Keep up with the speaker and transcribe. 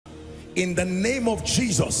in the name of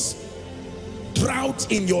Jesus,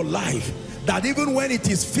 drought in your life, that even when it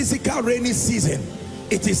is physical rainy season,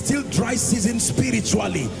 it is still dry season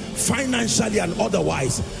spiritually, financially, and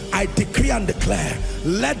otherwise. I decree and declare,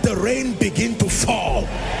 let the rain begin to fall.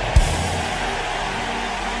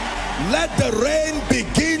 Let the rain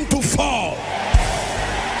begin to fall.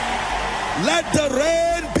 Let the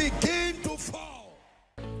rain begin to fall.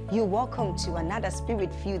 You're welcome to another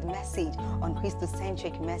spirit-filled message on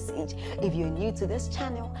Christocentric Message. If you're new to this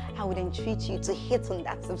channel, I would entreat you to hit on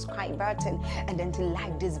that subscribe button and then to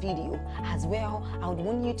like this video. As well, I would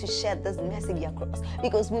want you to share this message across,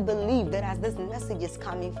 because we believe that as this message is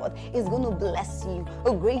coming forth, it's going to bless you.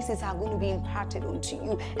 Graces are going to be imparted unto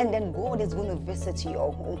you, and then God is going to visit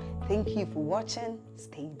your home. Thank you for watching.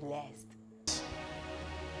 Stay blessed.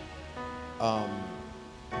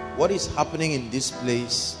 What is happening in this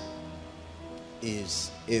place is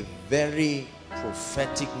a very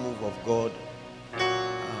prophetic move of God,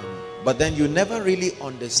 but then you never really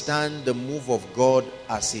understand the move of God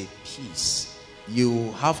as a piece.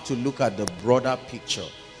 You have to look at the broader picture.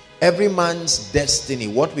 Every man's destiny,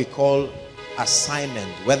 what we call assignment,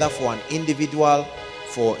 whether for an individual,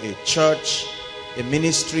 for a church, a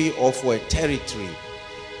ministry, or for a territory,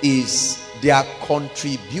 is their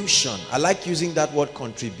contribution. I like using that word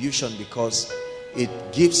contribution because it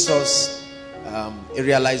gives us a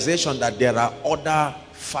realization that there are other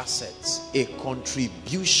facets, a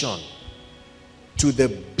contribution to the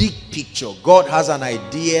big picture. God has an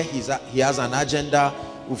idea, he has an agenda.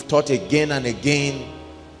 We've taught again and again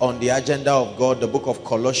on the agenda of God. The book of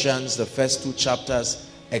Colossians, the first 2 chapters,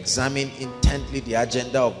 examine intently the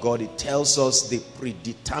agenda of God. It tells us the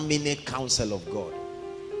predeterminate counsel of God.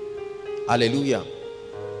 Hallelujah.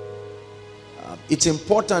 It's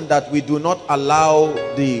important that we do not allow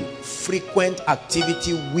the frequent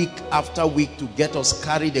activity week after week to get us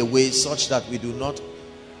carried away, such that we do not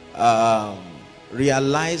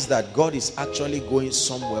realize that God is actually going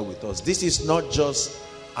somewhere with us. This is not just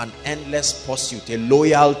an endless pursuit, a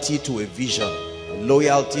loyalty to a vision, a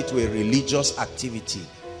loyalty to a religious activity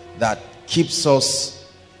that keeps us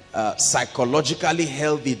psychologically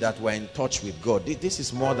healthy, that we're in touch with God. This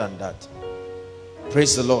is more than that.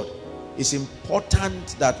 Praise the Lord. It's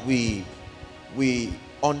important that we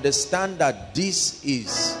understand that this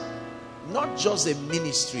is not just a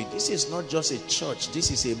ministry, this is not just a church,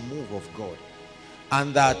 this is a move of God,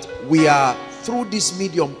 and that we are through this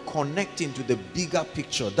medium connecting to the bigger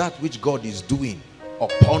picture, that which God is doing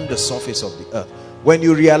upon the surface of the earth. When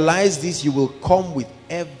you realize this, you will come with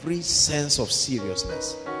every sense of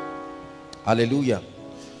seriousness. Hallelujah.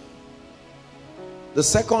 The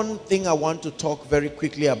second thing I want to talk very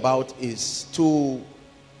quickly about is to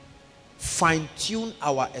fine-tune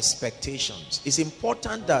our expectations. It's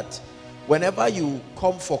important that whenever you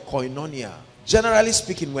come for koinonia, generally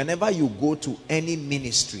speaking, whenever you go to any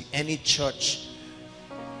ministry, any church,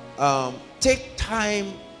 take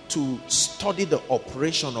time to study the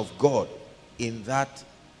operation of God in that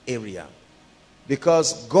area,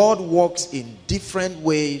 because God works in different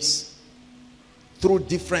ways through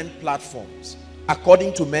different platforms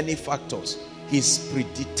according to many factors. His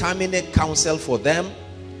predeterminate counsel for them,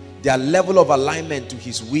 their level of alignment to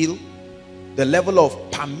his will, the level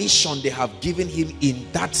of permission they have given him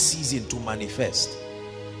in that season to manifest.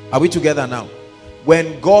 Are we together now?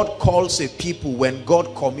 When God calls a people, when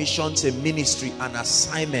God commissions a ministry, an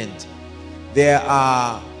assignment, there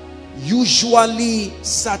are usually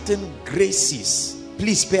certain graces.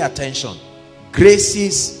 Please pay attention.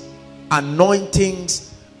 Graces, anointings,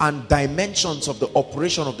 and dimensions of the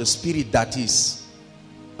operation of the Spirit that is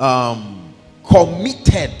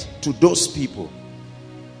committed to those people.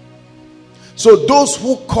 So those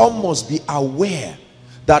who come must be aware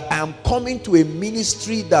that I am coming to a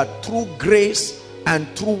ministry that through grace and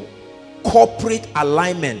through corporate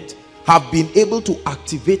alignment have been able to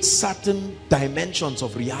activate certain dimensions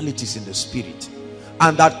of realities in the Spirit,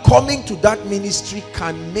 and that coming to that ministry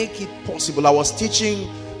can make it possible. I was teaching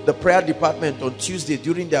the prayer department on Tuesday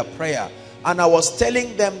during their prayer, and I was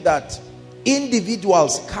telling them that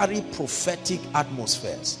individuals carry prophetic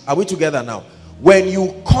atmospheres. Are we together now? When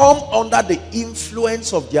you come under the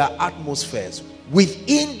influence of their atmospheres,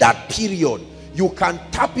 within that period you can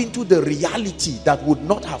tap into the reality that would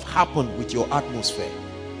not have happened with your atmosphere.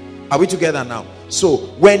 Are we together now? So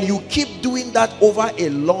when you keep doing that over a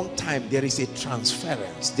long time, there is a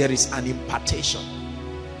transference, there is an impartation.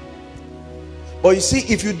 But you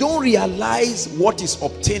see, if you don't realize what is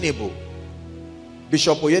obtainable,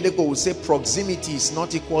 Bishop Oyedeko will say proximity is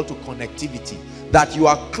not equal to connectivity. That you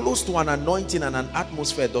are close to an anointing and an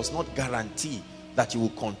atmosphere does not guarantee that you will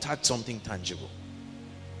contact something tangible.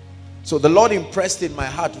 So the Lord impressed in my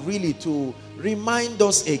heart really to remind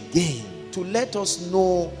us again, to let us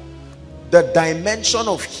know the dimension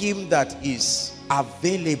of him that is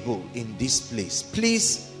available in this place.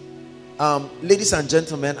 Please, ladies and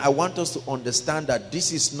gentlemen, I want us to understand that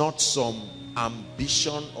this is not some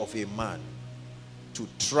ambition of a man to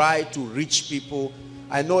try to reach people.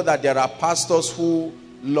 I know that there are pastors who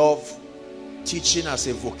love teaching as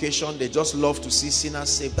a vocation. They just love to see sinners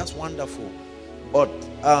saved. That's wonderful. But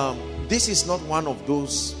this is not one of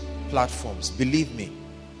those platforms, believe me.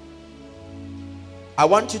 I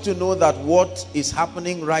want you to know that what is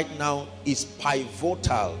happening right now is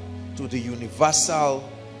pivotal to the universal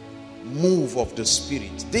move of the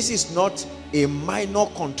Spirit. This is not a minor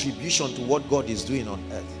contribution to what God is doing on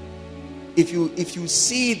earth. If you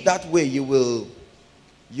see it that way, you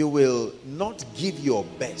will not give your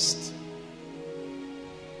best.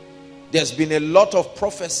 There's been a lot of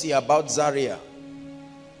prophecy about Zaria.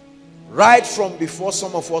 Right from before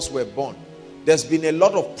some of us were born, there's been a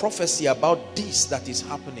lot of prophecy about this that is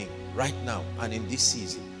happening right now and in this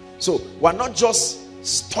season. So we're not just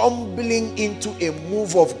stumbling into a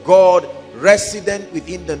move of God resident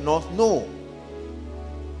within the north. No.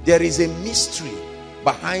 There is a mystery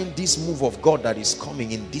behind this move of God that is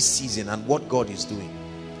coming in this season and what God is doing.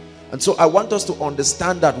 And so I want us to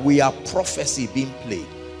understand that we are prophecy being played.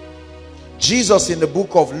 Jesus in the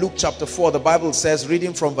book of Luke chapter 4, the Bible says,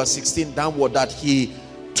 reading from verse 16 downward, that he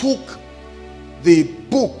took the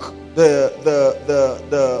book, the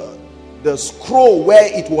scroll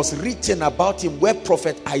where it was written about him, where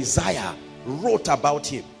prophet Isaiah wrote about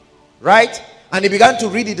him, right? And he began to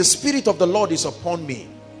read it. The Spirit of the Lord is upon me.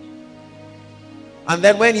 And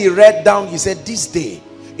then when he read down, he said, this day.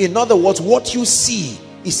 In other words, what you see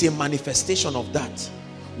is a manifestation of that.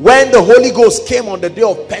 When the Holy Ghost came on the day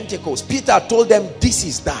of Pentecost, Peter told them, this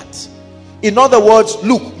is that. In other words,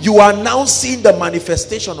 look, you are now seeing the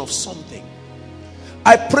manifestation of something.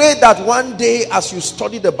 I pray that one day as you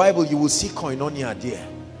study the Bible, you will see koinonia there.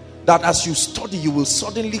 That as you study, you will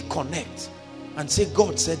suddenly connect and say,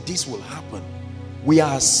 God said this will happen. We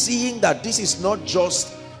are seeing that this is not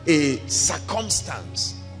just a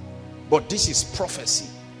circumstance, but this is prophecy.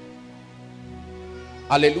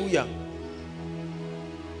 Hallelujah.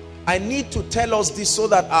 I need to tell us this so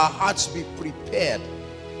that our hearts be prepared.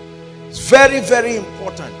 It's very, very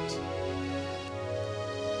important.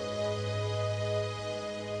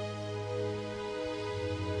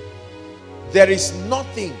 There is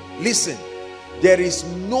nothing, listen, there is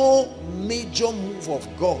no major move of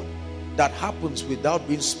God that happens without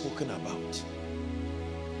being spoken about.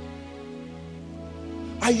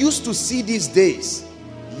 I used to see these days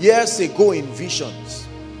years ago in visions.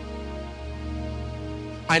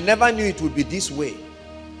 I never knew it would be this way.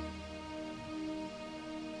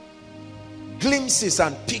 Glimpses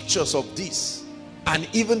and pictures of this, and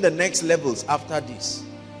even the next levels after this.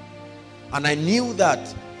 And I knew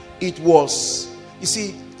that it was, you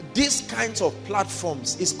see, these kinds of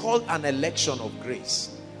platforms is called an election of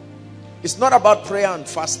grace. It's not about prayer and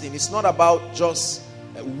fasting. It's not about just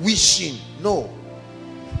wishing. No.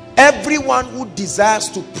 Everyone who desires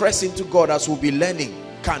to press into God, as we'll be learning,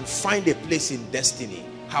 can find a place in destiny.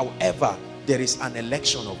 However, there is an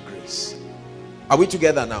election of grace. Are we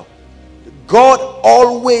together now? God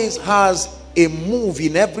always has a move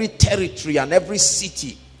in every territory and every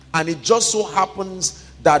city. And it just so happens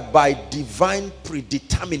that by divine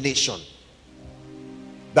predetermination,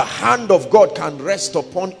 the hand of God can rest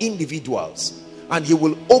upon individuals, and he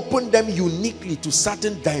will open them uniquely to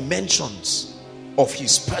certain dimensions of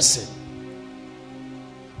his person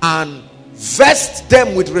and vest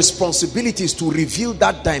them with responsibilities to reveal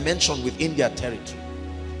that dimension within their territory.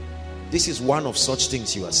 This is one of such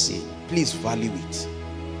things you are seeing. Please value it.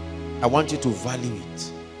 I want you to value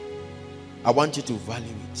it. I want you to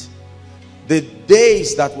value it. The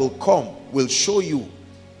days that will come will show you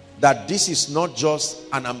that this is not just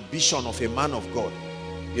an ambition of a man of God.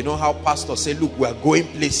 You know how pastors say, look, we are going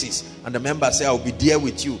places, and the members say, I'll be there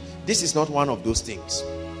with you. This is not one of those things.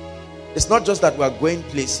 It's not just that we are going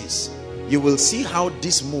places. You will see how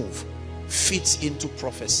this move fits into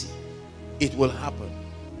prophecy. It will happen.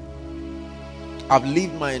 I've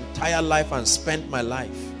lived my entire life and spent my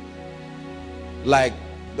life like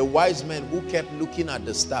the wise men who kept looking at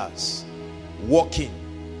the stars, walking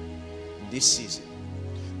this season.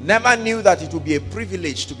 Never knew that it would be a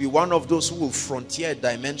privilege to be one of those who will frontier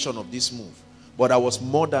dimension of this move. But I was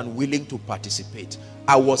more than willing to participate.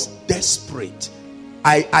 I was desperate.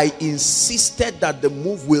 I insisted that the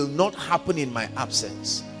move will not happen in my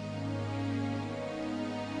absence.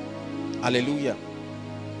 Hallelujah.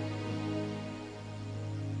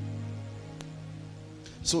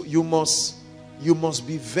 So you must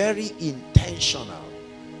be very intentional.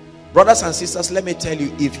 Brothers and sisters, let me tell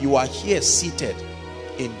you, if you are here seated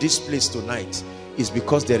in this place tonight, it's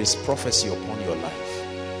because there is prophecy upon your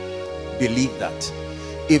life. Believe that.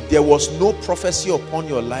 If there was no prophecy upon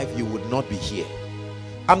your life, you would not be here.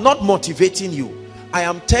 I'm not motivating you. I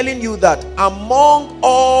am telling you that among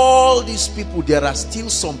all these people, there are still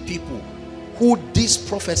some people who this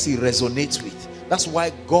prophecy resonates with. That's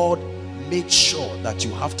why God made sure that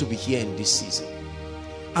you have to be here in this season.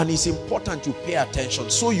 And it's important you pay attention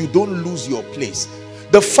so you don't lose your place.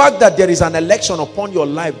 The fact that there is an election upon your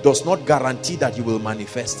life does not guarantee that you will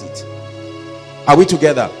manifest it. Are we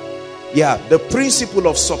together? Yeah, the principle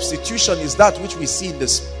of substitution is that which we see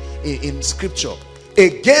in scripture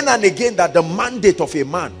again and again, that the mandate of a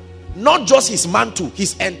man, not just his mantle,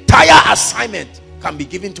 his entire assignment can be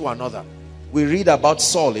given to another. We read about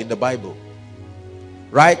Saul in the Bible,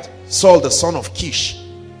 right? Saul, the son of Kish.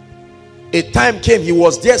 A time came, he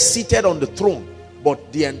was there seated on the throne,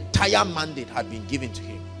 but the entire mandate had been given to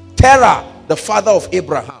him. Terah, the father of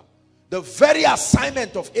Abraham, the very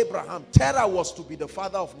assignment of Abraham, Terah was to be the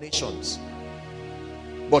father of nations,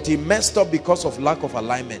 but he messed up because of lack of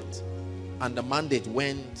alignment, and the mandate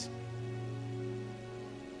went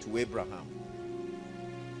to Abraham.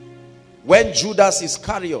 When Judas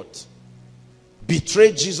Iscariot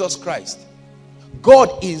betrayed Jesus Christ,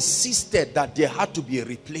 God insisted that there had to be a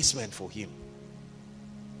replacement for him.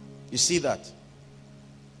 You see that?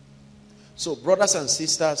 So, brothers and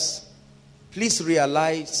sisters, please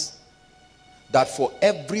realize that for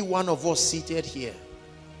every one of us seated here,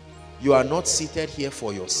 you are not seated here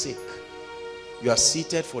for your sake. You are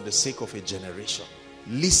seated for the sake of a generation.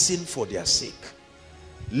 Listen for their sake.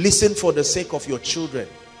 Listen for the sake of your children.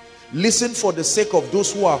 Listen for the sake of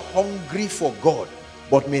those who are hungry for God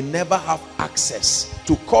but may never have access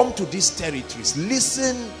to come to these territories.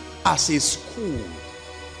 Listen as a school.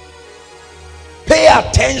 Pay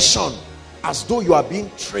attention as though you are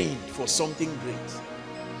being trained for something great.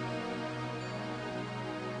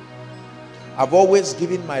 I've always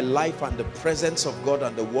given my life and the presence of God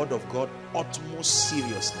and the word of God utmost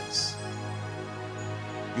seriousness.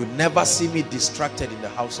 You never see me distracted in the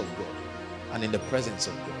house of God and in the presence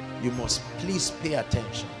of God. You must please pay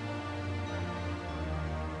attention.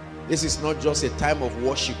 This is not just a time of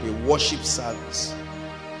worship, a worship service.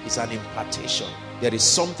 It's an impartation. There is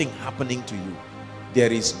something happening to you.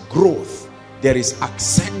 There is growth. There is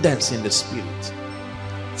ascendance in the spirit.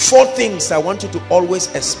 4 things I want you to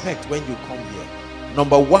always expect when you come here.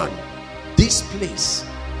 Number 1, this place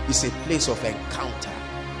is a place of encounter.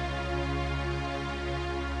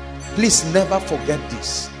 Please never forget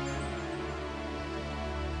this.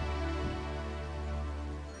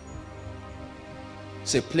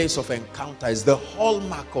 It's a place of encounter. It's the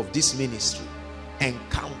hallmark of this ministry.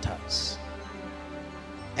 Encounters.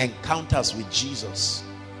 Encounters with Jesus.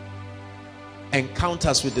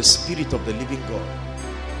 Encounters with the Spirit of the living God.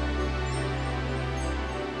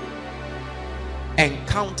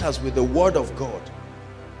 Encounters with the Word of God.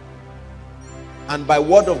 And by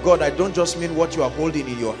Word of God, I don't just mean what you are holding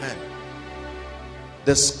in your hand.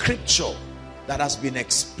 The scripture that has been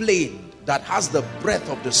explained, that has the breath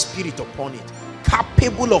of the Spirit upon it,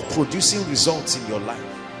 capable of producing results in your life.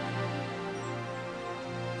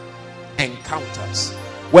 Encounters.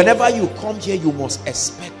 Whenever you come here, you must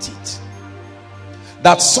expect it.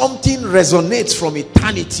 That something resonates from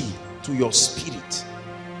eternity to your spirit.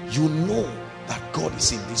 You know that God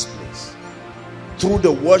is in this place. Through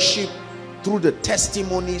the worship, through the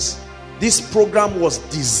testimonies, this program was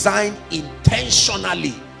designed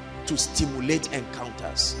intentionally to stimulate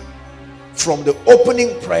encounters. From the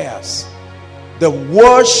opening prayers, the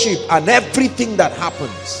worship and everything that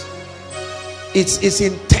happens, it's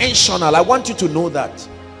intentional. I want you to know that.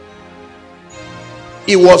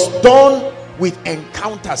 It was done with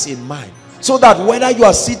encounters in mind, so that whether you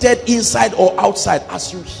are seated inside or outside,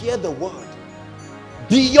 as you hear the word,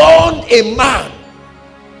 beyond a man,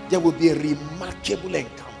 there will be a remarkable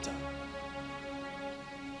encounter.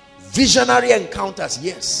 Visionary encounters,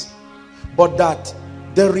 yes, but that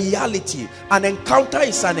the reality, an encounter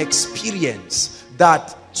is an experience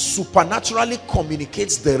that supernaturally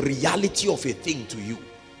communicates the reality of a thing to you.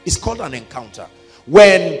 It's called an encounter.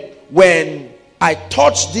 When I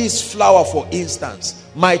touch this flower, for instance,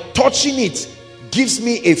 my touching it gives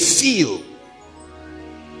me a feel,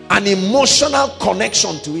 an emotional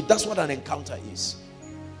connection to it. That's what an encounter is.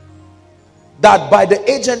 That by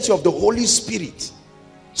the agency of the Holy Spirit,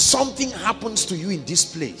 something happens to you in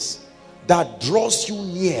this place that draws you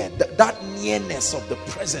near. That nearness of the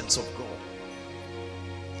presence of God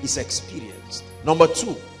is experienced. Number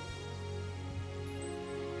 2,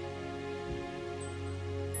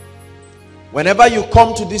 Whenever you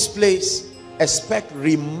come to this place, expect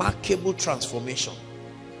remarkable transformation.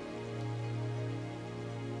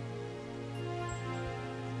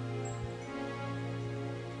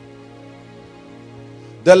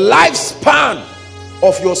 The lifespan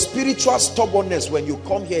of your spiritual stubbornness when you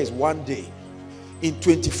come here is one day. In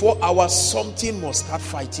 24 hours, something must start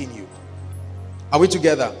fighting you. Are we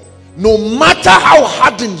together? No matter how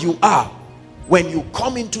hardened you are, when you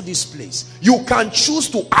come into this place, you can choose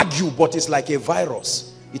to argue, but it's like a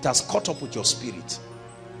virus. It has caught up with your spirit.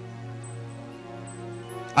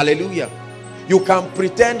 Hallelujah. You can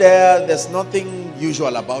pretend there's nothing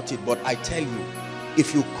usual about it, but I tell you,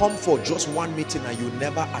 if you come for just one meeting and you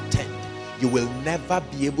never attend, you will never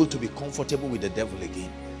be able to be comfortable with the devil again.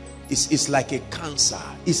 It's like a cancer.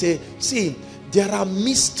 See, there are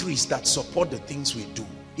mysteries that support the things we do.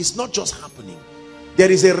 It's not just happening. There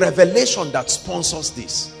is a revelation that sponsors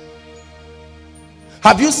this.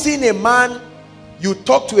 Have you seen a man, you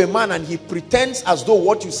talk to a man and he pretends as though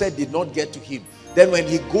what you said did not get to him. Then when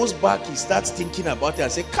he goes back, he starts thinking about it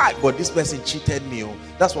and say, "Kai, but this person cheated me." Oh.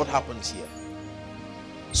 That's what happens here.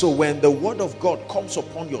 So when the word of God comes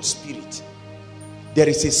upon your spirit, there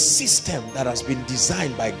is a system that has been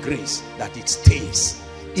designed by grace that it stays.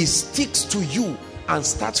 It sticks to you and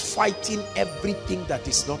starts fighting everything that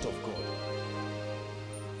is not of God.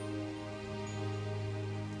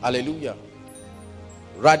 Hallelujah.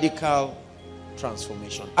 Radical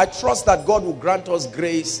transformation. I trust that God will grant us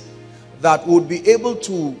grace that would be able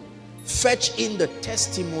to fetch in the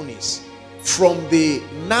testimonies from the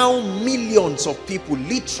now millions of people,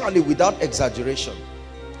 literally without exaggeration,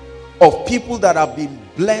 of people that have been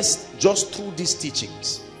blessed just through these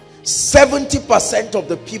teachings. 70% of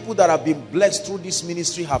the people that have been blessed through this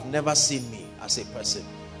ministry have never seen me as a person.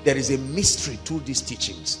 There is a mystery through these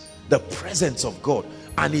teachings, the presence of God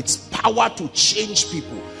and its power to change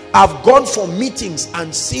people. I've gone for meetings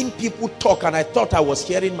and seen people talk and I thought I was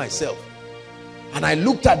hearing myself. And I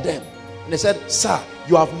looked at them and they said, "Sir,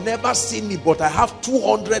 you have never seen me, but I have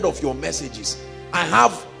 200 of your messages. I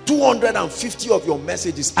have 250 of your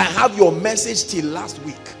messages. I have your message till last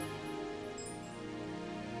week."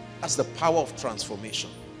 That's the power of transformation,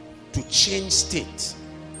 to change state.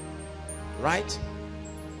 Right?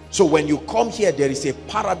 So when you come here, there is a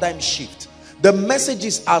paradigm shift. The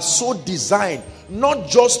messages are so designed not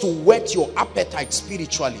just to whet your appetite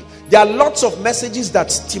spiritually. There are lots of messages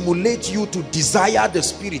that stimulate you to desire the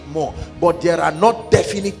spirit more, but there are not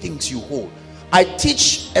definite things you hold. I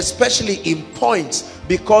teach especially in points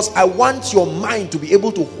because I want your mind to be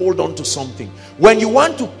able to hold on to something. When you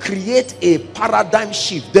want to create a paradigm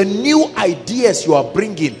shift, the new ideas you are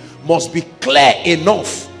bringing must be clear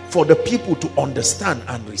enough for the people to understand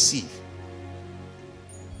and receive.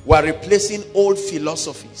 We're replacing old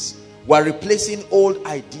philosophies. We're replacing old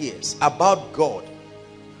ideas about God,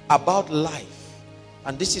 about life.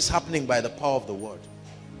 And this is happening by the power of the word.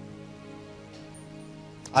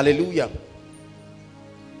 Hallelujah.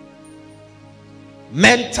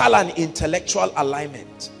 Mental and intellectual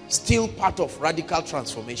alignment, still part of radical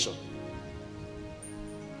transformation.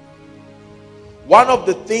 One of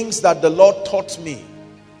the things that the Lord taught me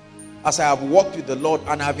as I have walked with the Lord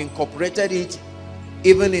and I have incorporated it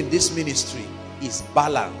even in this ministry is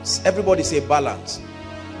balance. Everybody say balance.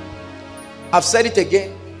 I've said it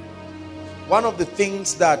again. One of the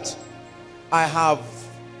things that I have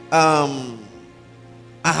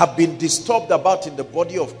been disturbed about in the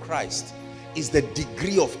body of Christ is the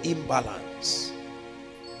degree of imbalance.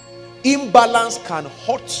 Imbalance can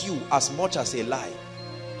hurt you as much as a lie.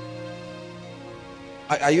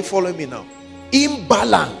 Are you following me now?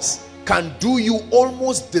 Imbalance can do you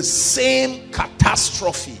almost the same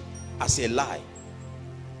catastrophe as a lie.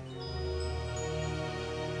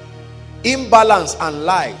 Imbalance and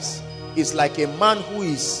lies is like a man who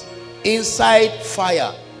is inside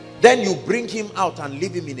fire, then you bring him out and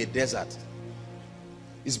leave him in a desert.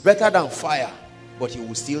 It's better than fire, but he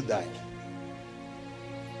will still die.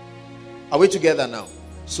 Are we together now?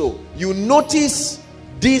 So you notice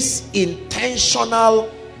this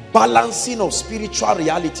intentional balancing of spiritual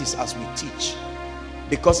realities as we teach,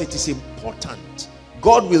 because it is important.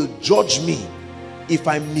 God will judge me if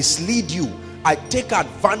I mislead you. I take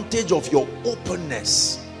advantage of your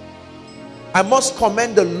openness. I must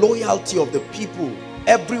commend the loyalty of the people,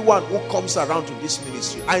 everyone who comes around to this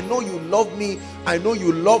ministry. I know you love me. I know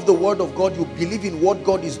you love the word of God. You believe in what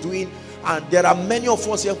God is doing. And there are many of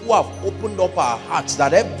us here who have opened up our hearts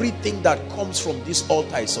that everything that comes from this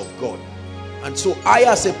altar is of God. And so I,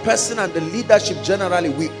 as a person, and the leadership generally,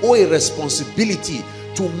 we owe a responsibility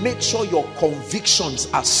to make sure your convictions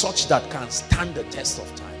are such that can stand the test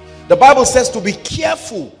of time. The Bible says to be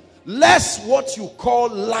careful lest what you call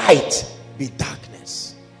light be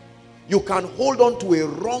darkness. You can hold on to a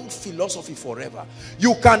wrong philosophy forever.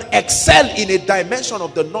 You can excel in a dimension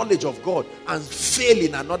of the knowledge of God and fail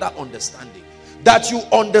in another understanding. That you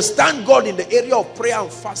understand God in the area of prayer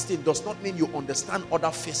and fasting does not mean you understand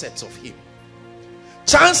other facets of him.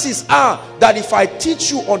 Chances are that if I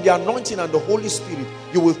teach you on the anointing and the Holy Spirit,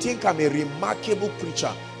 you will think I'm a remarkable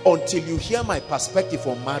preacher until you hear my perspective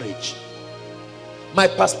on marriage. My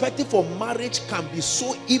perspective on marriage can be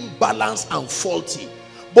so imbalanced and faulty,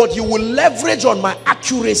 but you will leverage on my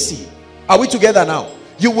accuracy. Are we together now?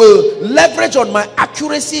 You will leverage on my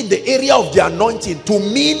accuracy in the area of the anointing to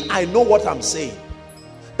mean I know what I'm saying.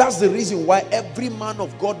 That's the reason why every man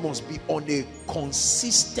of God must be on a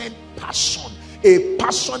consistent passion, a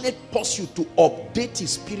passionate pursuit to update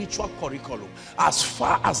his spiritual curriculum as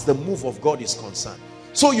far as the move of God is concerned,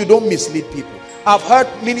 so you don't mislead people. I've heard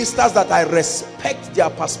ministers that I respect their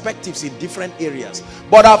perspectives in different areas,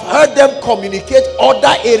 but I've heard them communicate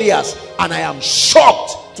other areas and I am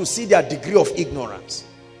shocked to see their degree of ignorance.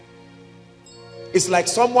 It's like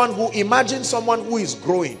imagine someone who is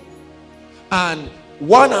growing and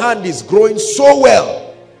one hand is growing so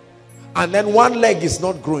well and then one leg is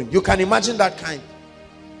not growing. You can imagine that kind.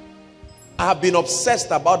 I have been obsessed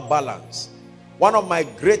about balance. One of my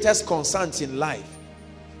greatest concerns in life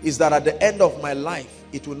is that at the end of my life,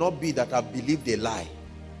 it will not be that I've believed a lie.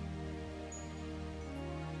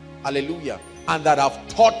 Hallelujah. And that I've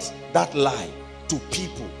taught that lie to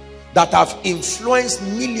people, that I've influenced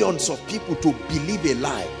millions of people to believe a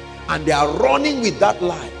lie, and they are running with that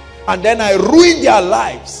lie, and then I ruin their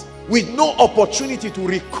lives with no opportunity to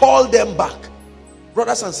recall them back.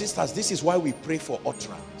 Brothers and sisters, this is why we pray for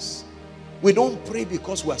utterance. We don't pray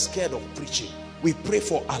because we are scared of preaching. We pray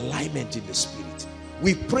for alignment in the spirit.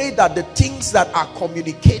 We pray that the things that are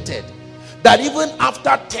communicated, that even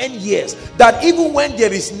after 10 years, that even when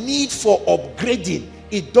there is need for upgrading,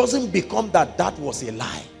 it doesn't become that was a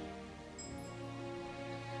lie.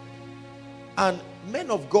 And men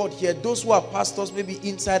of God here, those who are pastors, maybe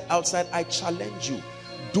inside, outside, I challenge you.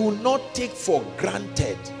 Do not take for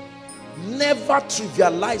granted, never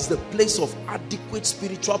trivialize the place of adequate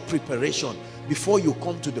spiritual preparation before you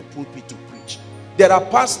come to the pulpit to preach. There are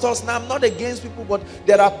pastors, now I'm not against people, but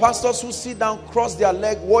there are pastors who sit down, cross their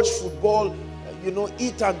leg, watch football,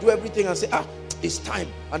 eat and do everything and say, it's time.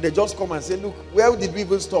 And they just come and say, look, where did we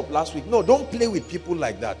even stop last week? No, don't play with people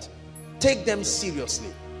like that. Take them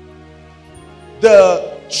seriously.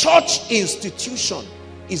 The church institution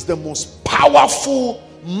is the most powerful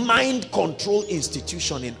mind control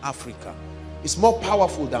institution in Africa. It's more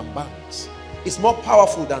powerful than banks. It's more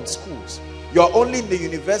powerful than schools. You are only in the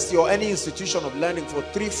university or any institution of learning for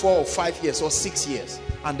 3, 4 or 5 years or 6 years,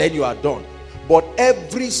 and then you are done. But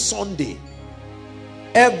every Sunday,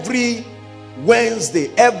 every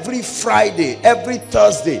Wednesday, every Friday, every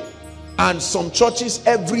Thursday, and some churches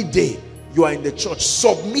every day, you are in the church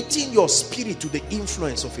submitting your spirit to the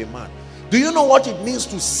influence of a man. Do you know what it means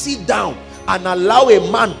to sit down and allow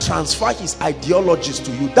a man transfer his ideologies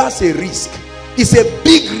to you? That's a risk. It's a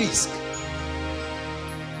big risk.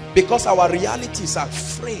 Because our realities are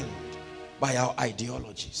framed by our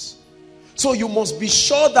ideologies. So you must be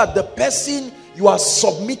sure that the person you are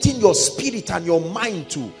submitting your spirit and your mind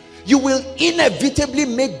to, you will inevitably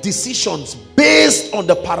make decisions based on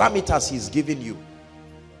the parameters he's given you.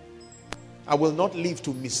 I will not live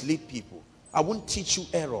to mislead people. I won't teach you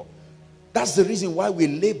error. That's the reason why we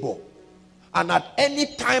labor. And at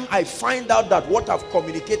any time I find out that what I've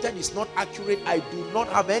communicated is not accurate, I do not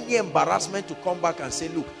have any embarrassment to come back and say,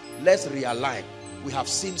 look, let's realign. We have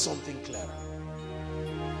seen something clearer.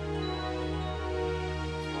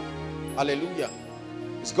 Hallelujah.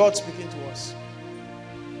 Is God speaking to us?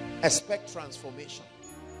 Expect transformation.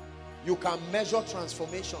 You can measure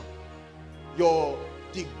transformation. Your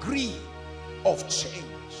degree of change,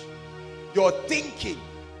 your thinking,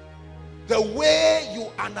 the way you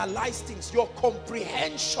analyze things, your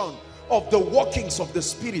comprehension of the workings of the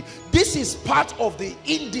spirit. This is part of the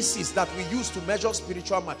indices that we use to measure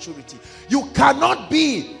spiritual maturity. You cannot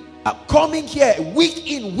be coming here week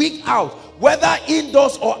in, week out, whether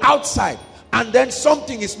indoors or outside, and then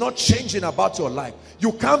something is not changing about your life.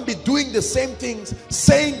 You can't be doing the same things,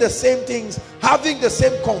 saying the same things, having the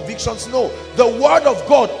same convictions. No, the word of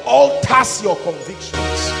God alters your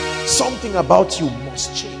convictions. Something about you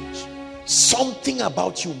must change. Something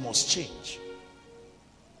about you must change.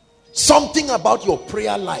 Something about your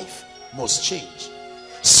prayer life must change.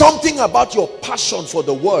 Something about your passion for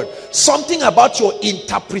the word. Something about your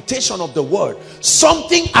interpretation of the word.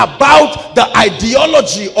 Something about the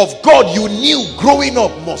ideology of God you knew growing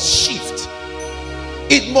up must shift.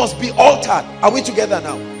 It must be altered. Are we together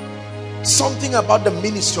now? Something about the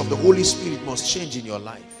ministry of the Holy Spirit must change in your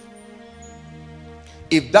life.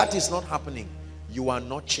 If that is not happening, you are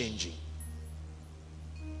not changing.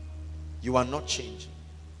 You are not changing.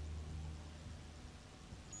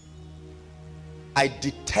 I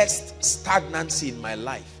detest stagnancy in my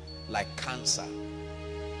life like cancer.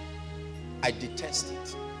 I detest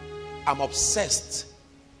it. I'm obsessed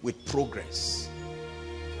with progress.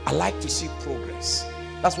 I like to see progress.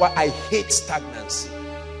 That's why I hate stagnancy.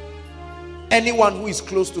 Anyone who is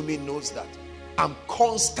close to me knows that. I'm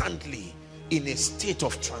constantly in a state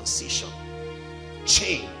of transition.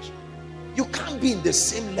 Change. You can't be in the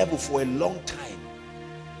same level for a long time.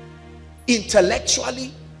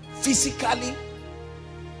 Intellectually, physically.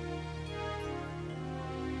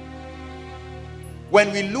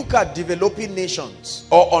 When we look at developing nations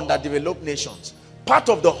or underdeveloped nations, part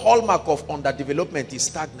of the hallmark of underdevelopment is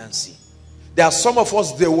stagnancy. There are some of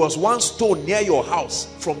us, there was one stone near your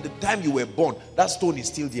house from the time you were born. That stone is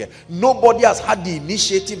still there. Nobody has had the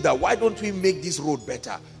initiative that why don't we make this road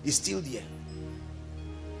better? It's still there.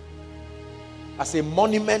 As a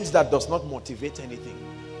monument that does not motivate anything,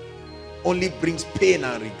 only brings pain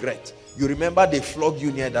and regret. You remember they flogged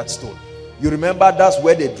you near that stone. You remember that's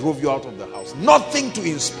where they drove you out of the house. Nothing to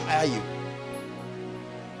inspire you.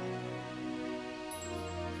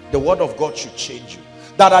 The word of God should change you.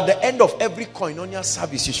 That at the end of every koinonia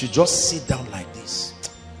service, you should just sit down like this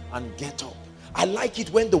and get up. I like it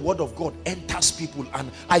when the word of God enters people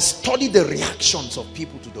and I study the reactions of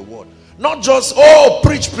people to the word. Not just, oh,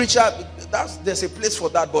 preacher. There's a place for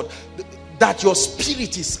that, but that your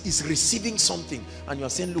spirit is receiving something and you're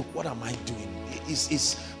saying, look, what am I doing?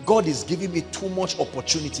 God is giving me too much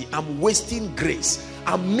opportunity. I'm wasting grace.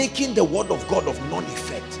 I'm making the word of God of none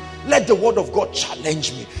effect. Let the word of God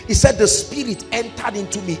challenge me. He said the spirit entered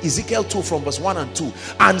into me, Ezekiel 2 from verse 1 and 2,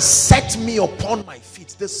 and set me upon my feet.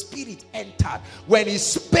 The spirit entered. When he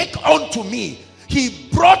spake unto me, he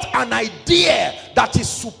brought an idea that is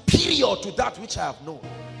superior to that which I have known.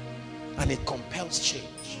 And it compels change.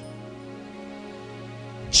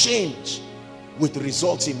 Change with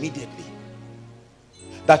results immediately.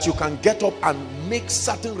 That you can get up and make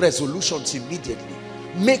certain resolutions immediately.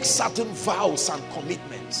 Make certain vows and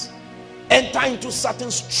commitments. Enter into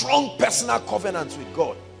certain strong personal covenants with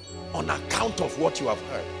God on account of what you have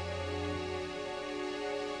heard.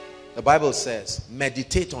 The Bible says,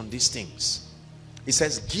 meditate on these things. It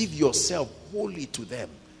says, give yourself wholly to them.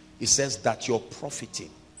 It says that you're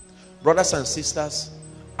profiting. Brothers and sisters,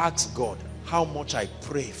 ask God how much I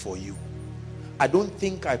pray for you. I don't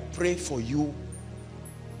think I pray for you.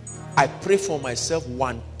 I pray for myself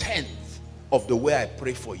 1/10 of the way I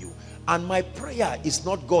pray for you. And my prayer is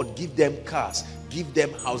not, God, give them cars, give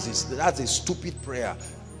them houses. That's a stupid prayer.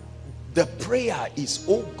 The prayer is,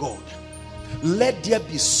 oh God, let there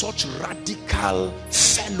be such radical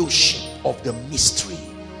fellowship of the mystery.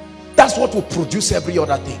 That's what will produce every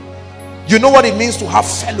other thing. You know what it means to have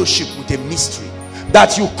fellowship with a mystery?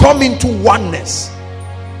 That you come into oneness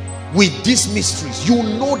with these mysteries. You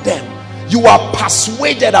know them. You are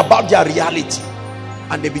persuaded about their reality.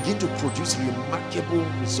 And they begin to produce remarkable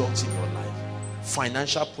results in your life.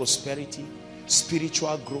 Financial prosperity,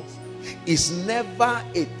 spiritual growth is never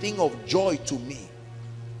a thing of joy to me.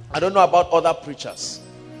 I don't know about other preachers,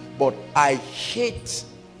 but I hate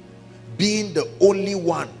being the only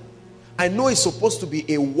one. I know it's supposed to be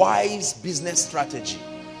a wise business strategy,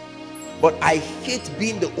 but I hate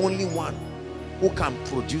being the only one who can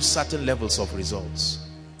produce certain levels of results.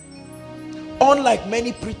 Unlike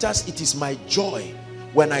many preachers, it is my joy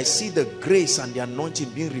when I see the grace and the anointing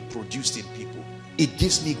being reproduced in people. It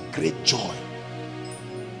gives me great joy.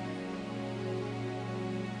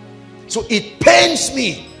 So it pains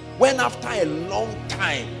me when after a long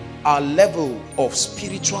time our level of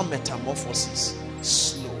spiritual metamorphosis is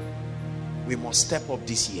slow. We must step up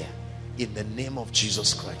this year in the name of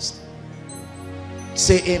Jesus Christ.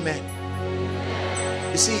 Say amen.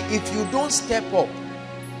 You see, if you don't step up,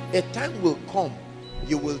 a time will come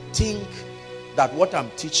you will think that what I'm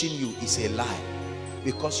teaching you is a lie,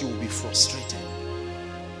 because you will be frustrated.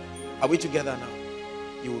 Are we together now?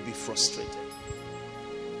 You will be frustrated.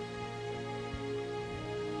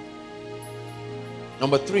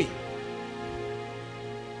 Number 3,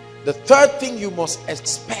 the third thing you must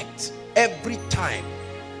expect every time.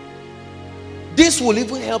 This will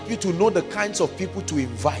even help you to know the kinds of people to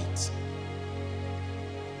invite.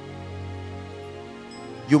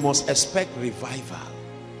 You must expect revival.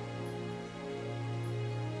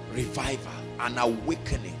 Revival, an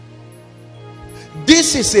awakening.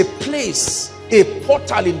 This is a place, a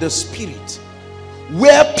portal in the spirit,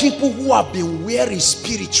 where people who have been weary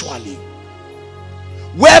spiritually,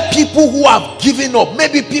 where people who have given up,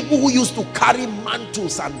 maybe people who used to carry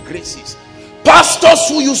mantles and graces, pastors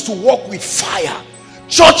who used to walk with fire,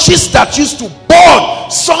 churches that used to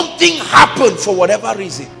burn, something happened for whatever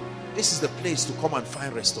reason. This is the place to come and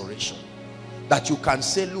find restoration. That you can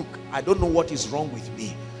say, look, I don't know what is wrong with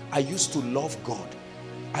me. I used to love God.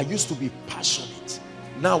 I used to be passionate.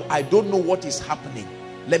 Now I don't know what is happening.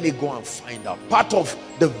 Let me go and find out. Part of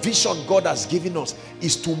the vision God has given us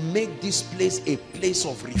is to make this place a place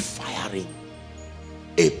of refiring,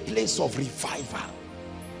 a place of revival.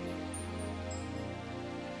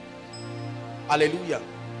 Hallelujah.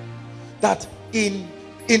 That in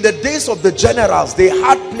the days of the generals, they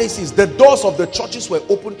had places, the doors of the churches were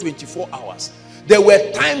open 24 hours. There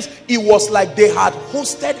were times it was like they had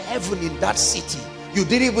hosted heaven in that city. You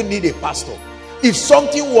didn't even need a pastor. If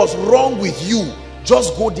something was wrong with you,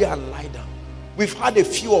 just go there and lie down. We've had a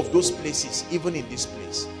few of those places, even in this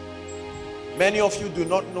place. Many of you do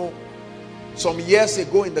not know, some years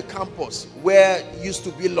ago in the campus where used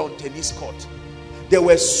to be lawn tennis court, there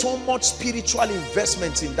were so much spiritual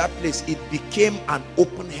investments in that place, it became an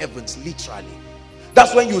open heavens, literally.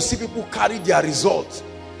 That's when you see people carry their results,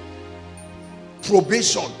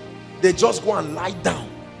 probation, they just go and lie down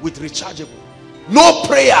with rechargeable. No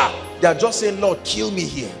prayer. They are just saying, Lord, kill me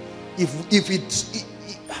here. It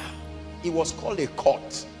was called a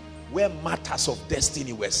court where matters of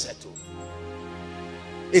destiny were settled.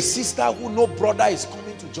 A sister who no brother is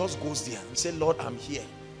coming to just goes there and say, Lord, I'm here.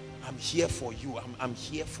 I'm here for you. I'm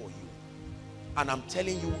here for you. And I'm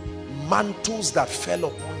telling you, mantles that fell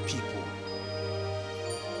upon people.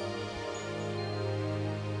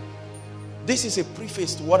 This is a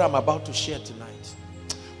preface to what I'm about to share tonight.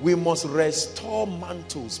 We must restore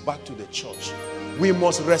mantles back to the church. We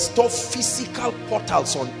must restore physical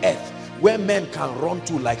portals on earth where men can run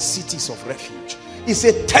to like cities of refuge. It's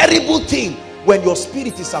a terrible thing when your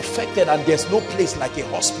spirit is affected and there's no place like a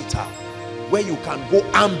hospital where you can go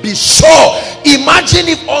and be sure. Imagine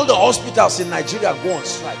if all the hospitals in Nigeria go on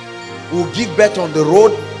strike. We'll give birth on the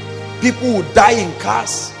road. People will die in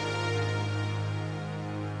cars.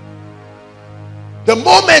 The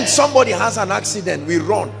moment somebody has an accident, we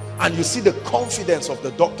run, and you see the confidence of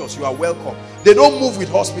the doctors. You are welcome. They don't move with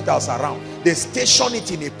hospitals around. They station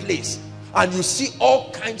it in a place, and you see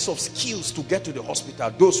all kinds of skills to get to the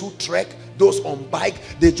hospital. Those who trek, those on bike,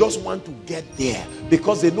 they just want to get there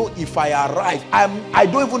because they know if I arrive, I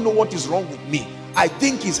don't even know what is wrong with me. I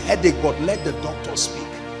think it's headache, but let the doctor speak.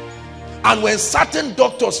 And when certain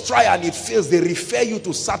doctors try and it fails, they refer you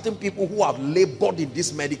to certain people who have labored in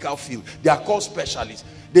this medical field. They are called specialists.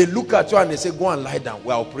 They look at you and they say, go and lie down.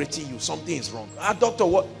 We're operating you. Something is wrong. Ah, doctor,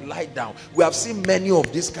 what? Lie down. We have seen many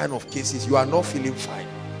of these kind of cases. You are not feeling fine.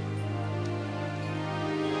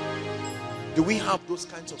 Do we have those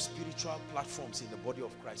kinds of spiritual platforms in the body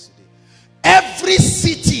of Christ today? Every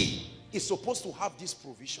city is supposed to have these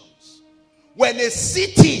provisions. When a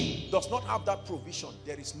city does not have that provision,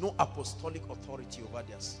 there is no apostolic authority over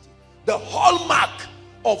their city. The hallmark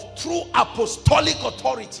of true apostolic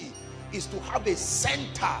authority is to have a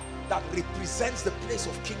center that represents the place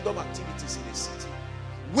of kingdom activities in a city,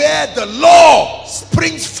 where the law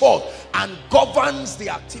springs forth and governs the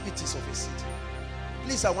activities of a city.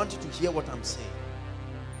 Please, I want you to hear what I'm saying.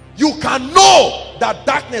 You can know that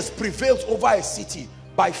darkness prevails over a city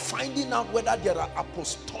by finding out whether there are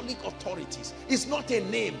apostolic authorities. It's not a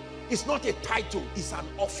name, it's not a title, it's an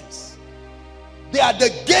office. They are the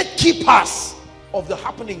gatekeepers of the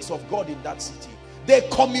happenings of God in that city. They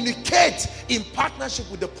communicate in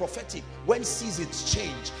partnership with the prophetic when seasons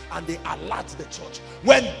change, and they alert the church.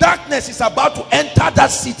 When darkness is about to enter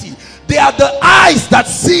that city, they are the eyes that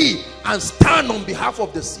see and stand on behalf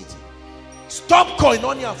of the city. Stop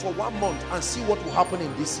koinonia for 1 month and see what will happen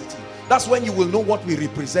in this city. That's when you will know what we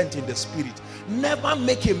represent in the spirit. Never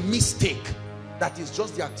make a mistake that is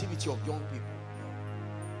just the activity of young people.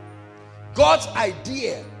 God's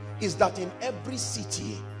idea is that in every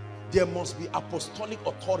city there must be apostolic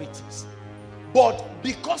authorities. But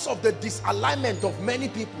because of the disalignment of many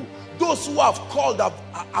people, those who have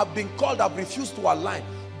been called have refused to align.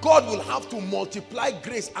 God will have to multiply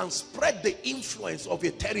grace and spread the influence of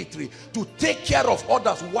a territory to take care of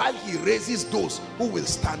others while he raises those who will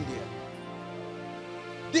stand there.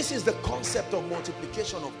 This is the concept of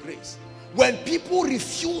multiplication of grace. When people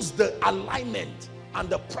refuse the alignment and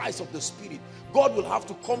the price of the spirit, God will have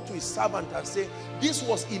to come to his servant and say, this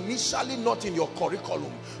was initially not in your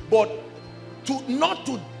curriculum, but not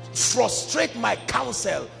to frustrate my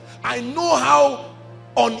counsel. I know how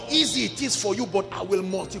uneasy it is for you, but I will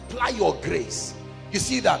multiply your grace. You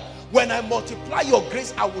see that? When I multiply your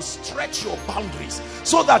grace, I will stretch your boundaries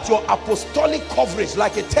so that your apostolic coverage,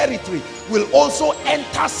 like a territory, will also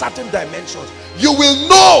enter certain dimensions. You will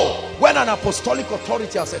know when an apostolic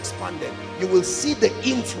authority has expanded. You will see the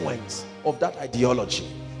influence of that ideology.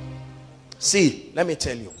 See, let me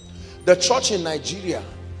tell you, the church in Nigeria,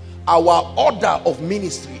 our order of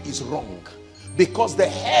ministry is wrong, because the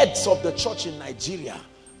heads of the church in Nigeria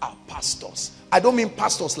are pastors. I don't mean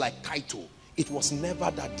pastors like title. It was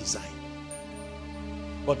never that design.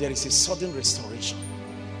 But there is a sudden restoration.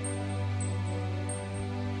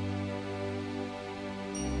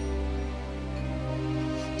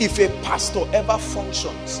 If a pastor ever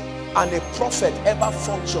functions, and a prophet ever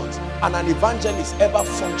functions, and an evangelist ever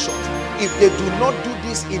functions, if they do not do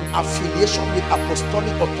this in affiliation with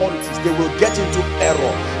apostolic authorities, they will get into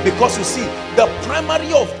error. Because you see, the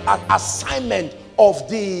primary of an assignment of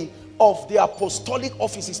the apostolic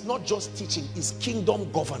office is not just teaching, it's kingdom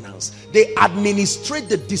governance. They administrate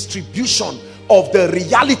the distribution of the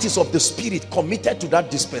realities of the spirit committed to that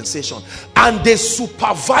dispensation, and they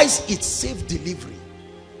supervise its safe delivery.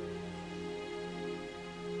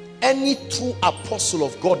 Any true apostle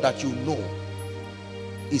of God that you know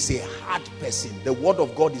is a hard person. The word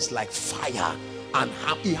of God is like fire, and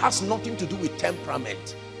it has nothing to do with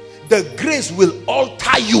temperament. The grace will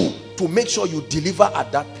alter you to make sure you deliver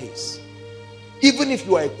at that pace, even if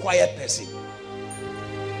you are a quiet person.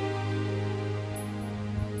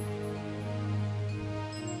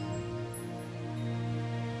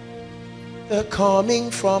 They're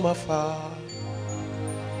coming from afar.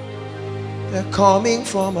 They're coming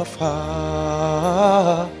from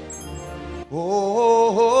afar.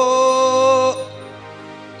 Oh, oh,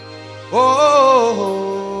 oh,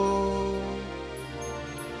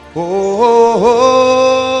 oh, oh,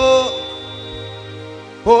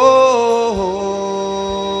 oh,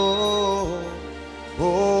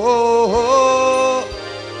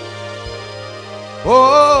 oh,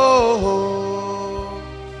 oh.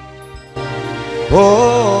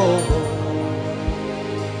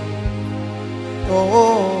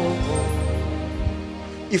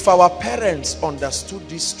 If our parents understood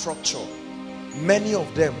this structure, many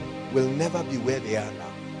of them will never be where they are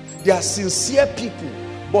now. They are sincere people,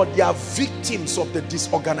 but they are victims of the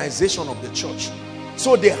disorganization of the church.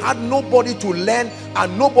 So they had nobody to learn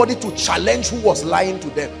and nobody to challenge who was lying to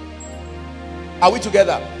them. Are we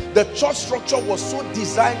together? The church structure was so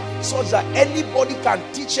designed such that anybody can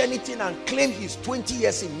teach anything and claim he's 20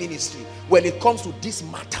 years in ministry. When it comes to these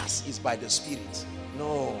matters, it's by the Spirit.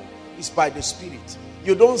 No, it's by the Spirit.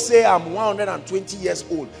 You don't say I'm 120 years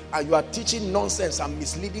old and you are teaching nonsense and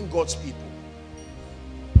misleading God's people.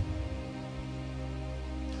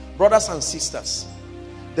 Brothers and sisters,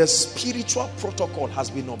 the spiritual protocol has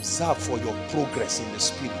been observed for your progress in the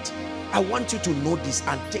spirit. I want you to know this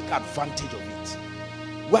and take advantage of it.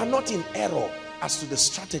 We are not in error as to the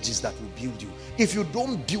strategies that will build you. If you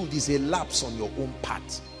don't build, it's a lapse on your own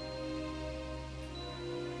path.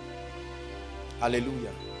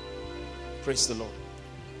 Hallelujah. Praise the Lord.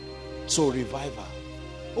 So revival.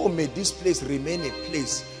 Oh, may this place remain a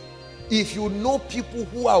place. If you know people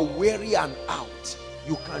who are weary and out,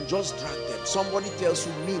 you can just drag them. Somebody tells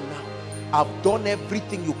you, me now, I've done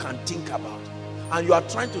everything you can think about. And you are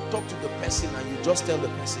trying to talk to the person and you just tell the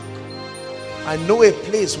person, I know a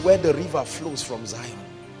place where the river flows from Zion.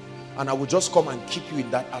 And I will just come and keep you in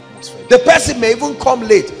that atmosphere. The person may even come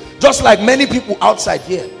late, just like many people outside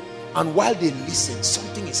here. And while they listen,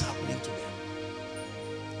 something is happening to them.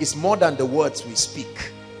 It's more than the words we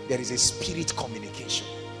speak. There is a spirit communication.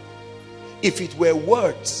 If it were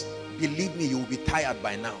words, believe me, you will be tired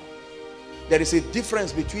by now. There is a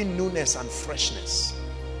difference between newness and freshness.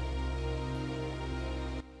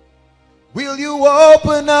 Will you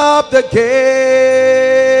open up the gates?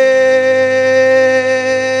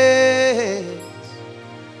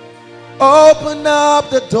 Open up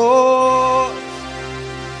the doors.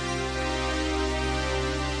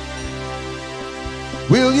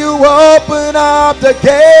 Will you open up the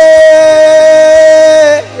gates?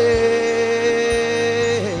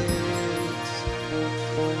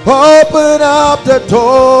 Open up the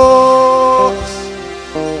doors.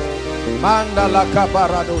 Mandala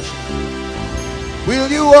kabaradosh. Will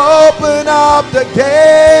you open up the gates?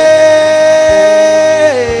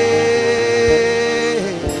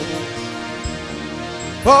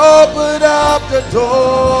 Open up the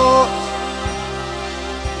doors.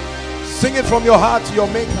 Sing it from your heart to your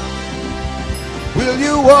maker. Will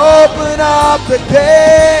you open up the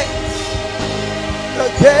gates? The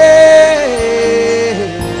gates.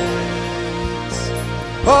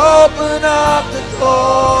 Open up the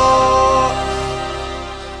doors.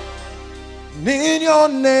 In your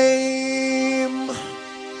name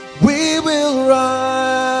we will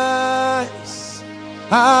rise.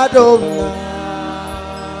 Adonai,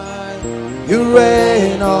 you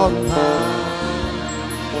reign on high.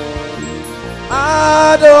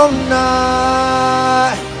 Adonai,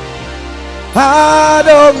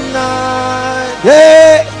 Adonai,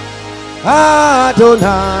 yeah.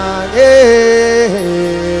 Adonai, yeah.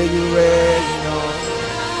 You reign on.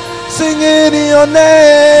 Sing in your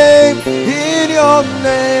name, in your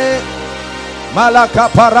name. Malaka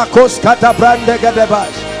parakos kata brande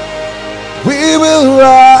gadebash. We will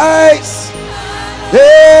rise.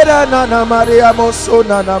 Era nana Maria moso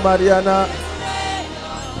nana Mariana.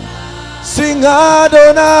 Sing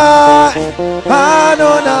Adonai,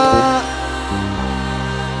 Adonai,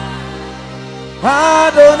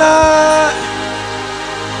 Adonai,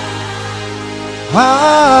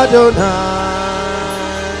 Adonai.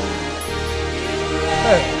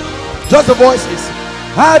 Hey, just the voices.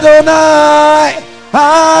 Adonai,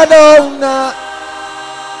 Adonai.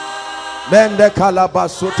 Mende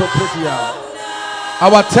kalabasoto previa.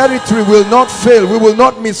 Our territory will not fail. We will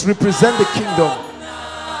not misrepresent the kingdom.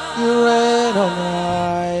 You reign on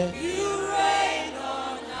high. You reign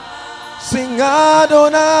on high. Sing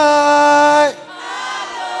Adonai.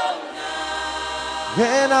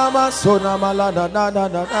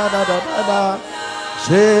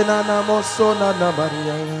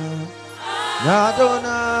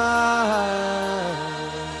 Adonai.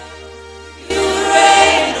 You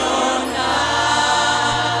reign on high.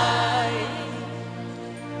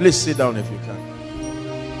 Please sit down if you can.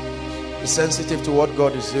 Be sensitive to what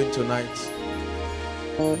God is doing tonight.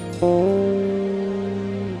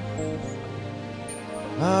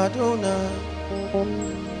 Adonai,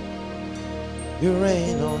 you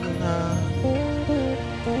reign on high.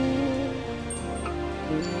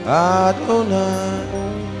 Adonai,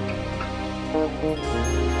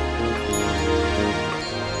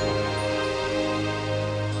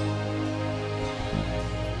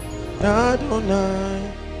 Adonai.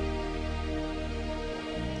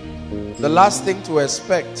 The last thing to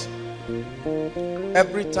expect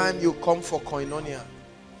every time you come for koinonia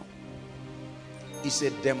is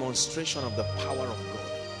a demonstration of the power of God.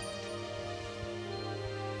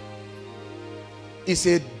 It's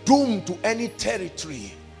a doom to any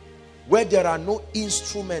territory where there are no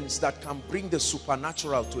instruments that can bring the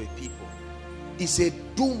supernatural to a people. It's a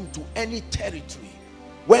doom to any territory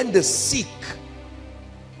when the sick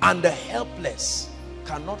and the helpless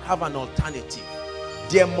cannot have an alternative.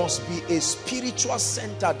 There must be a spiritual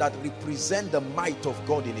center that represents the might of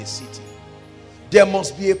God in a city. There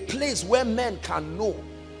must be a place where men can know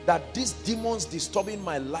that these demons disturbing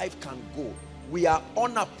my life can go. We are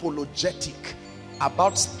unapologetic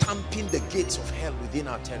about stamping the gates of hell within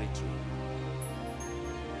our territory.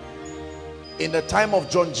 In the time of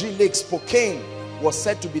John G. Lake, Spokane was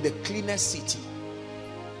said to be the cleanest city.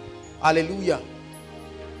 Hallelujah.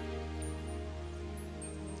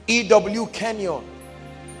 E.W. Kenyon.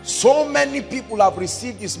 So many people have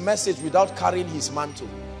received his message without carrying his mantle.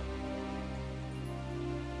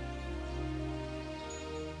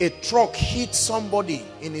 A truck hit somebody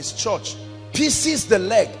in his church, pieces the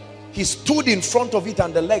leg. He stood in front of it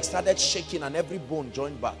and the leg started shaking and every bone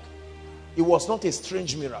joined back. It was not a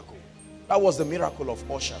strange miracle. That was the miracle of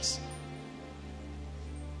ushers.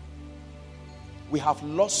 We have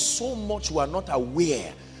lost so much, we are not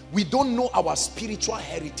aware. We don't know our spiritual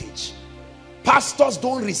heritage. Pastors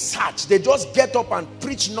don't research. They just get up and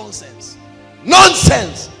preach nonsense.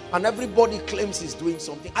 Nonsense! And everybody claims he's doing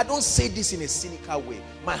something. I don't say this in a cynical way.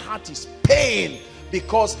 My heart is pain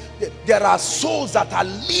because there are souls that are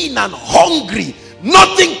lean and hungry.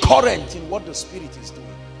 Nothing current in what the Spirit is doing.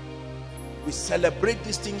 We celebrate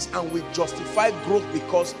these things and we justify growth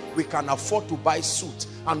because we can afford to buy suit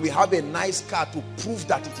and we have a nice car to prove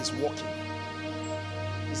that it is working.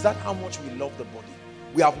 Is that how much we love the body?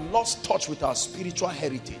 We have lost touch with our spiritual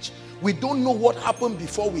heritage. We don't know what happened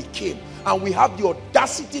before we came, and we have the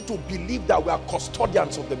audacity to believe that we are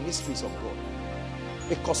custodians of the mysteries of God.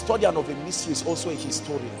 A custodian of a mystery is also a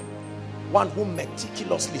historian, one who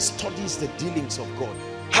meticulously studies the dealings of God.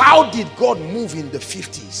 How did God move in the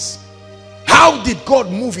 50s? How did God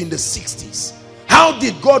move in the 60s? How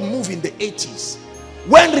did God move in the 80s?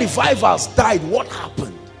 When revivals died, what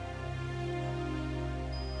happened?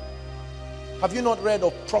 Have you not read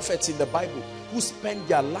of prophets in the Bible who spent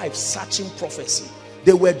their life searching prophecy?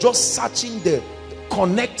 They were just searching the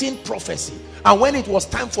connecting prophecy, and when it was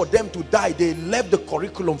time for them to die, they left the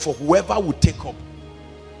curriculum for whoever would take up.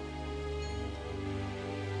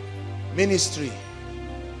 Ministry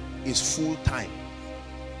is full time.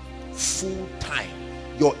 Full time.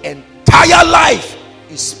 Your entire entire life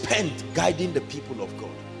is spent guiding the people of God.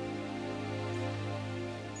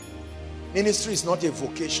 Ministry is not a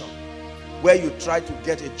vocation where you try to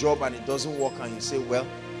get a job and it doesn't work and you say, well,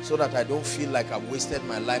 so that I don't feel like I've wasted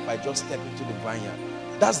my life, I just step into the vineyard.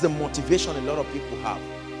 That's the motivation a lot of people have.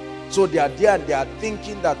 So they are there and they are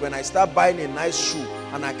thinking that when I start buying a nice shoe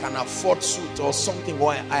and I can afford suit or something,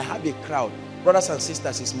 or I have a crowd. Brothers and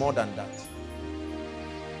sisters, it's more than that.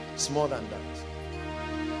 It's more than that.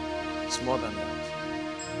 It's more than that.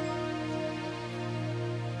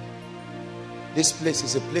 This place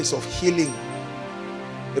is a place of healing,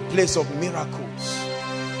 a place of miracles.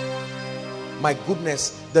 My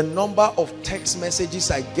goodness, the number of text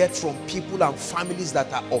messages I get from people and families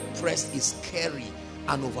that are oppressed is scary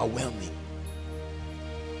and overwhelming.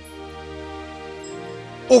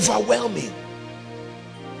 Overwhelming.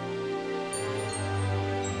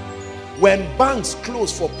 When banks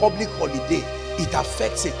close for public holiday, it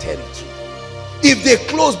affects a territory. If they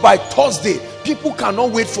close by Thursday, people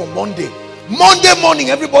cannot wait for Monday. Monday morning,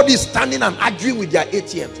 everybody is standing and arguing with their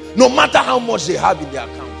ATMs, no matter how much they have in their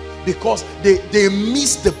account, because they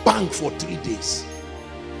missed the bank for 3 days.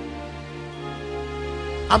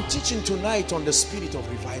 I'm teaching tonight on the spirit of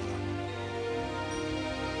revival.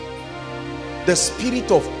 The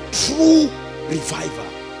spirit of true revival.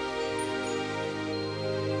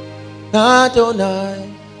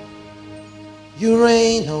 Adonai, you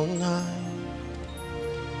reign on high.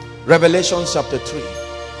 Revelation chapter 3.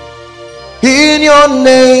 In your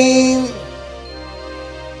name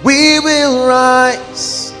we will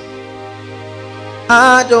rise.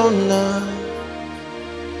 Adonai,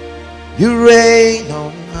 you reign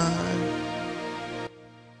on high.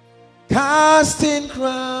 Casting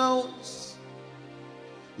crowns,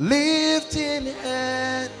 lifting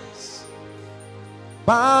hands,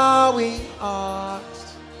 bowing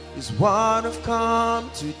hearts is what I've come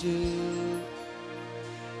to do.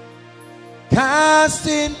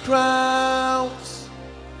 Casting crowns,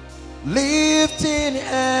 lifting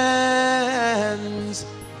hands,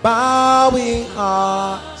 bowing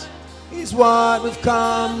hearts is what we've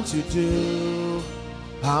come to do.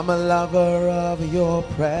 I'm a lover of your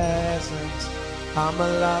presence. I'm a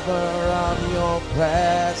lover of your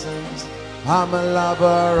presence. I'm a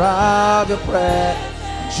lover of your presence.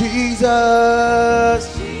 Jesus.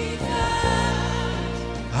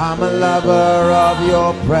 I'm a lover of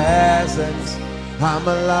your presence. I'm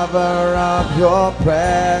a lover of your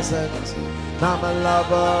presence. I'm a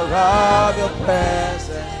lover of your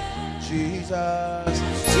presence. Jesus.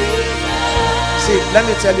 See, let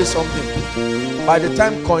me tell you something. By the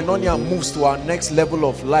time Koinonia moves to our next level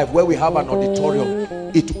of life, where we have an auditorium,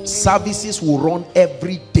 services will run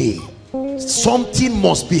every day. Something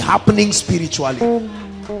must be happening spiritually.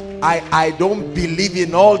 I don't believe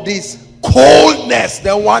in all this coldness.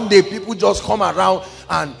 Then one day people just come around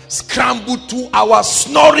and scramble 2 hours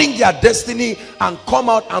snoring their destiny and come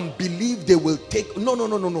out and believe they will take. No.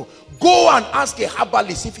 Go and ask a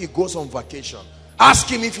herbalist if he goes on vacation. Ask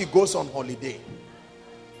him if he goes on holiday.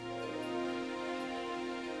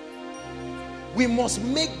 We must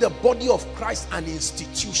make the body of Christ an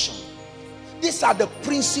institution. These are the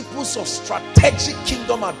principles of strategic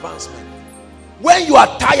kingdom advancement. When you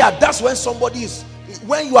are tired, that's when somebody is.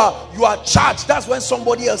 When you are charged, that's when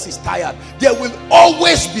somebody else is tired. There will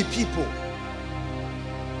always be people.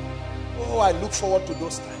 Oh, I look forward to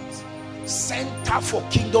those times. Center for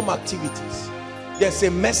kingdom activities. There's a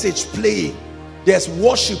message playing. There's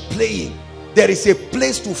worship playing. There is a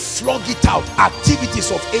place to flog it out.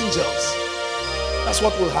 Activities of angels. That's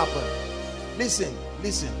what will happen. Listen.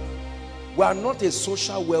 We are not a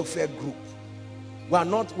social welfare group. We are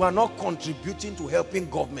not contributing to helping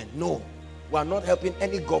government. No. We are not helping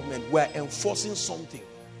any government. We are enforcing something.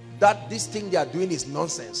 That this thing they are doing is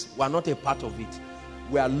nonsense. We are not a part of it.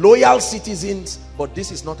 We are loyal citizens, but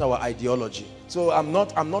this is not our ideology. So I'm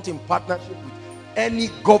not in partnership with any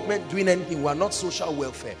government doing anything. We are not social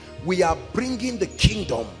welfare. We are bringing the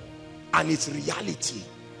kingdom and its reality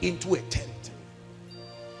into a territory.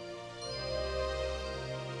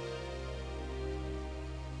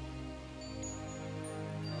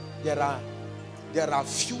 There are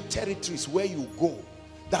few territories where you go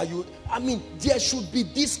that there should be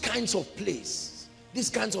these kinds of places. These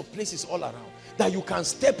kinds of places all around that you can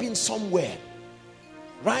step in somewhere,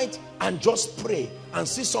 right, and just pray and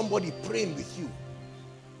see somebody praying with you.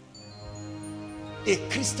 A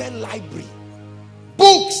Christian library,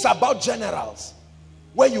 books about generals,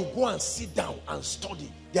 where you go and sit down and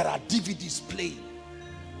study. There are DVDs playing.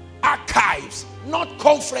 Archives, not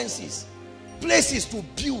conferences. Places to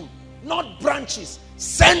build, not branches.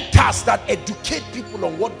 Centers that educate people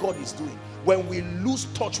on what God is doing. When we lose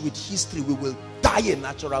touch with history, we will die a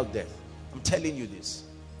natural death. I'm telling you this.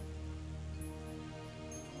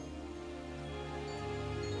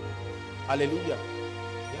 Hallelujah.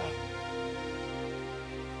 Yeah.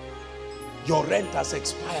 Your rent has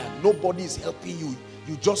expired. Nobody is helping you.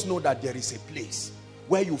 You just know that there is a place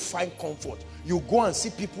where you find comfort. You go and see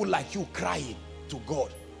people like you crying to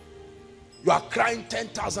God. You are crying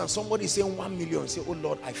 10,000. Somebody is saying 1 million. Say, oh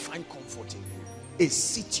Lord, I find comfort in you. A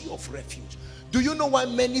city of refuge. Do you know why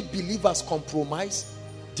many believers compromise?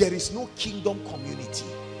 There is no kingdom community.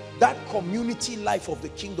 That community life of the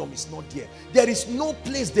kingdom is not there. There is no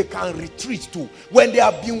place they can retreat to when they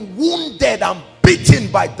have been wounded and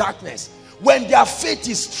beaten by darkness. When their faith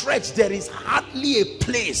is stretched, there is hardly a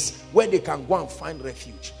place where they can go and find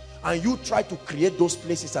refuge. And you try to create those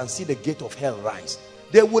places and see the gate of hell rise.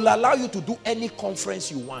 They will allow you to do any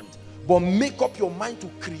conference you want, but make up your mind to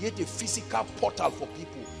create a physical portal for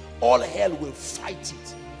people. All hell will fight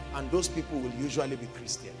it, and those people will usually be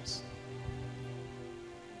Christians.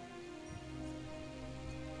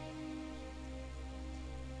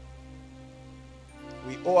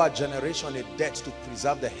 We owe our generation a debt to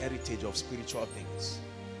preserve the heritage of spiritual things.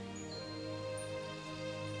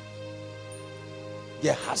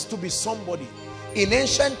 There has to be somebody. In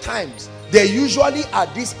ancient times, there usually are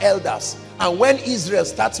these elders, and when Israel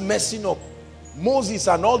starts messing up, Moses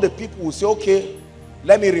and all the people will say, okay,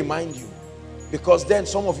 let me remind you, because then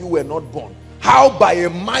some of you were not born, how by a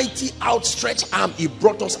mighty outstretched arm he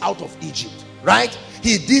brought us out of Egypt, right?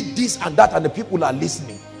 He did this and that, and the people are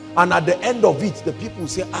listening. And at the end of it, the people will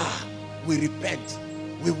say, ah, we repent,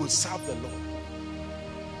 we will serve the Lord.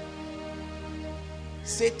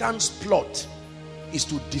 Satan's plot is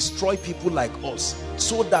to destroy people like us,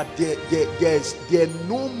 so that there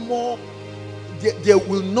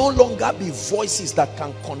will no longer be voices that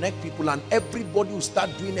can connect people, and everybody will start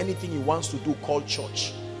doing anything he wants to do called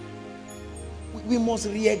church. We must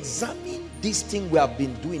re-examine this thing we have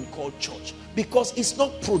been doing called church, because it's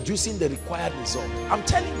not producing the required result. I'm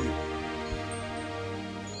telling you.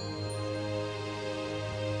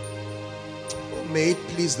 Oh, may it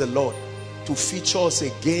please the Lord to feature us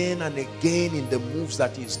again and again in the moves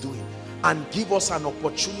that he's doing, and give us an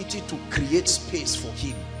opportunity to create space for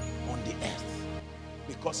him on the earth,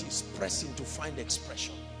 because he's pressing to find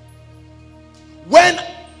expression. When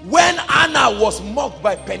Anna was mocked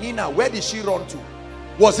by Peninnah, where did she run to?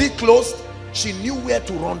 Was it closed? She knew where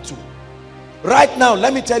to run to. Right now,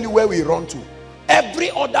 let me tell you where we run to.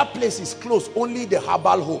 Every other place is closed, only the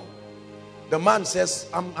herbal home. The man says,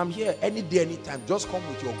 I'm here any day, anytime, just come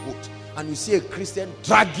with your goat. And you see a Christian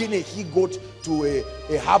dragging a he-goat to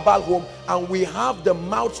a herbal home, and we have the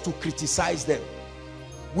mouth to criticize them.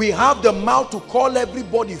 We have the mouth to call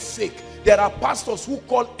everybody fake. There are pastors who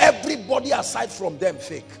call everybody aside from them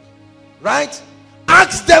fake, right?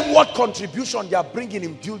 Ask them what contribution they are bringing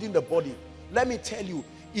in building the body. Let me tell you,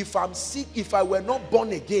 if I'm sick, if I were not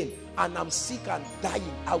born again and I'm sick and dying,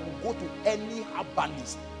 I will go to any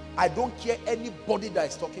herbalist. I don't care anybody that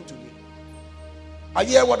is talking to me. Are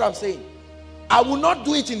you hear what I'm saying? I will not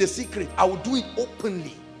do it in the secret. I will do it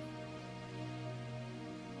openly.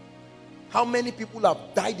 How many people have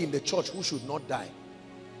died in the church who should not die?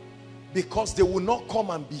 Because they will not come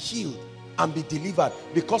and be healed and be delivered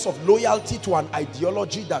because of loyalty to an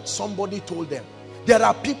ideology that somebody told them. There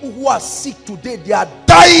are people who are sick today. They are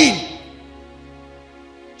dying.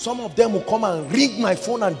 Some of them will come and ring my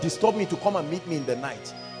phone and disturb me to come and meet me in the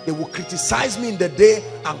night. They will criticize me in the day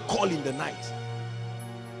and call in the night.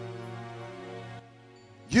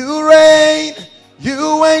 You reign,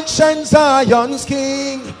 you ancient Zion's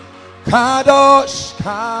King. Kadosh,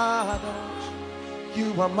 Kadosh,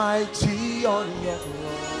 you are mighty on your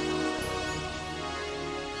throne.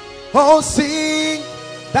 Oh, sing,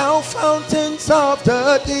 thou fountains of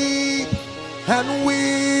the deep, and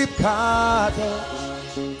weep,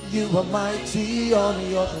 Kadosh, you are mighty on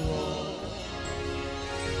your throne.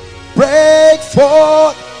 Break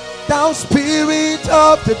forth, thou spirit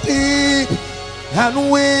of the deep,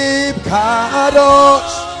 and weep,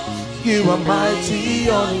 Kadosh, you are mighty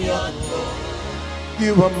on your throne.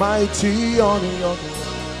 You are mighty on your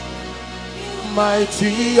throne.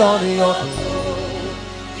 Mighty on your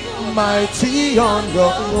throne. Mighty on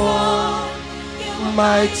your throne.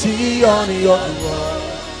 Mighty on your throne.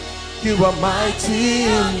 You are mighty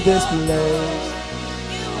in this place.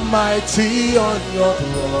 Mighty on your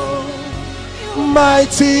throne.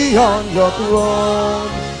 Mighty on your throne.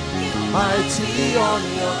 Mighty on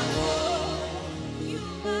your throne.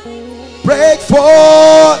 Break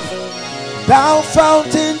forth, thou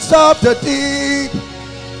fountains of the deep,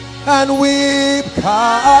 and weep,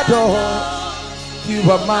 Kadosh, You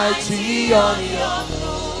are mighty on your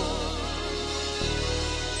throne.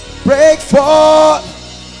 Break forth,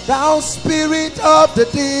 thou spirit of the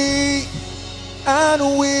deep, and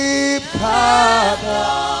weep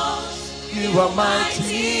pardons. You are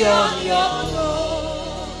mighty on your throne.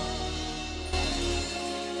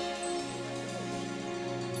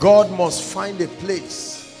 God must find a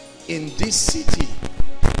place in this city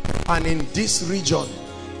and in this region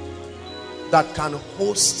that can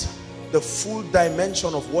host the full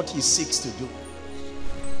dimension of what he seeks to do.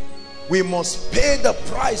 We must pay the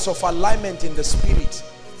price of alignment in the spirit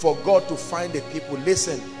for God to find a people.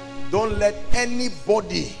 Listen, don't let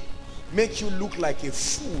anybody make you look like a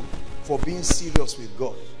fool for being serious with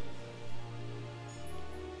God.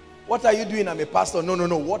 What are you doing? I'm a pastor. No.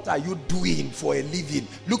 What are you doing for a living?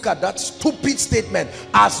 Look at that stupid statement,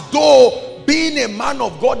 as though being a man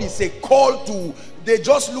of God is a call to. They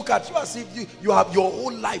just look at you as if you have your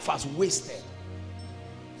whole life as wasted.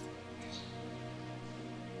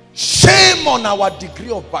 Shame on our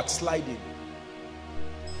degree of backsliding.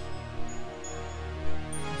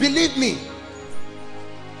 Believe me,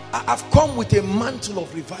 I've come with a mantle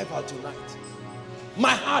of revival tonight.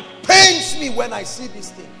 My heart pains me when I see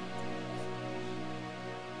this thing.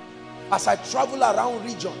 As I travel around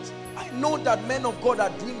regions, I know that men of God are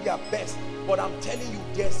doing their best, but I'm telling you,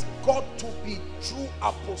 there's got to be true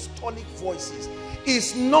apostolic voices.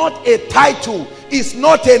 It's not a title, it's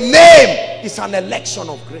not a name, it's an election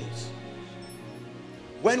of grace.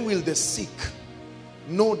 When will the sick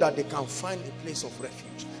know that they can find a place of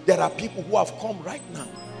refuge? There are people who have come right now.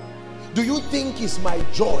 Do you think it's my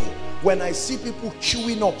joy when I see people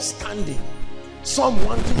queuing up, standing, some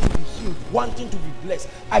wanting to be healed, wanting to be blessed?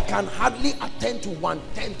 I can hardly attend to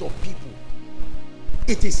 1/10 of people.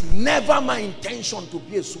 It is never my intention to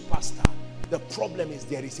be a superstar. The problem is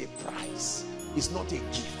there is a price. It's not a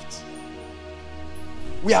gift.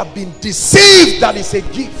 We have been deceived that it's a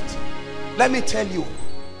gift. Let me tell you,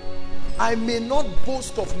 I may not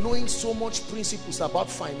boast of knowing so much principles about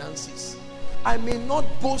finances. I may not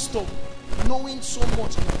boast of knowing so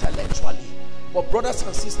much intellectually. But brothers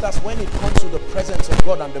and sisters, when it comes to the presence of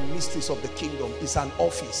God and the mysteries of the kingdom, it's an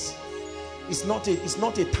office. It's not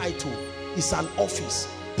a title. It's an office.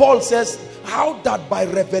 Paul says, how that by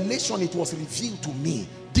revelation it was revealed to me,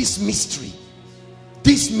 this mystery.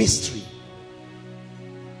 This mystery.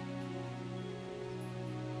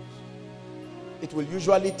 It will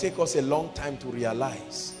usually take us a long time to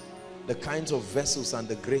realize the kinds of vessels and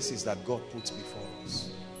the graces that God puts before us.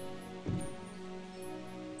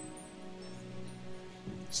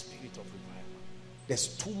 Spirit of revival. There's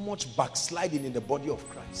too much backsliding in the body of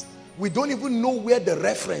Christ. We don't even know where the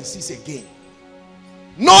reference is again.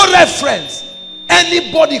 No reference.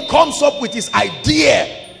 Anybody comes up with his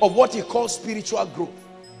idea of what he calls spiritual growth.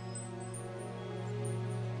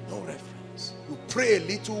 No reference. You pray a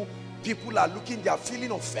little, people are looking, they are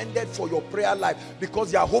feeling offended for your prayer life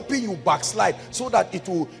because they are hoping you backslide so that it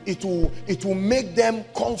will make them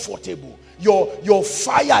comfortable. Your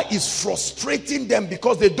fire is frustrating them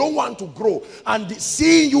because they don't want to grow, and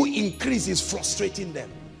seeing you increase is frustrating them.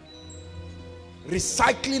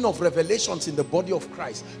 Recycling of revelations in the body of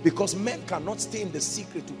Christ, because men cannot stay in the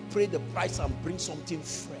secret to pray the price and bring something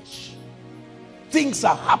fresh. Things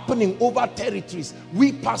are happening over territories.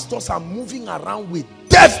 We pastors are moving around with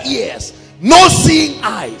deaf ears, no seeing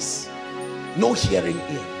eyes, no hearing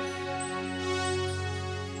ear.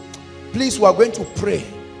 Please, we are going to pray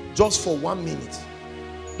just for 1 minute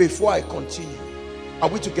before I continue. Are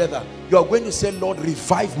we together? You are going to say, Lord,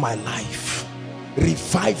 revive my life.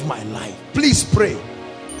 Revive my life. Please pray.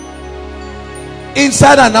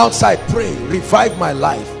 Inside and outside, pray. Revive my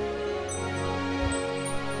life.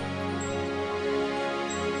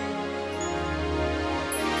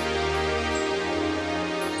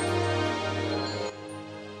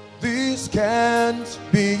 This can't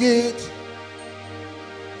be it.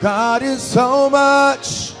 God is so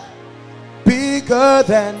much bigger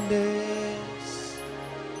than this.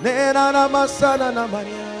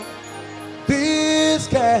 This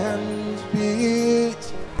can't be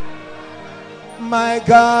it. My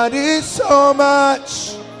God is so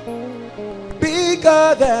much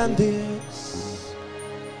bigger than this.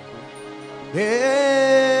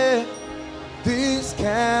 Yeah, this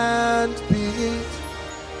can't be it.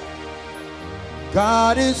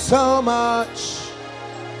 God is so much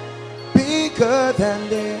bigger than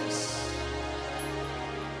this.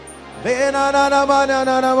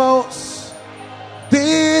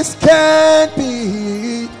 This can't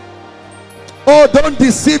be. Oh, don't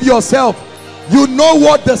deceive yourself. You know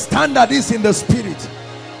what the standard is in the spirit.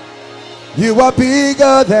 You are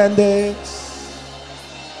bigger than this.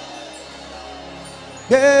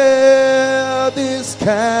 Yeah, this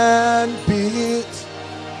can be it.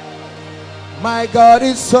 My God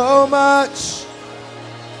is so much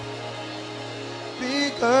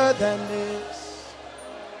bigger than this.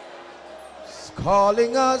 He's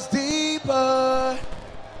calling us deeper,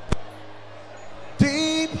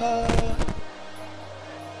 deeper,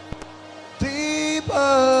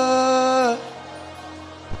 deeper,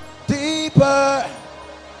 deeper.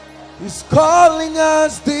 He's calling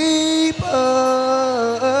us deeper,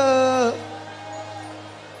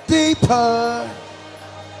 deeper,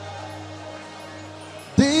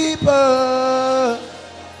 deeper.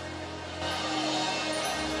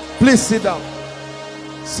 Please sit down.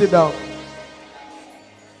 Sit down.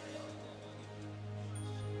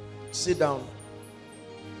 Sit down.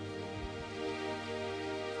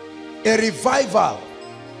 A revival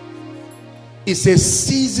is a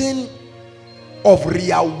season of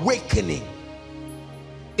reawakening.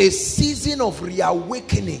 A season of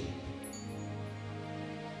reawakening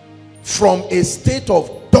from a state of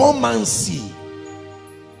dormancy.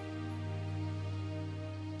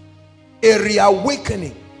 A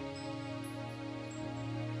reawakening.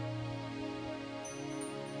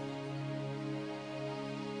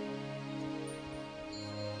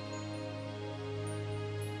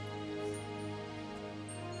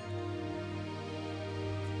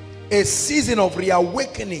 A season of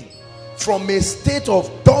reawakening from a state of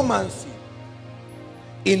dormancy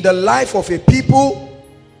in the life of a people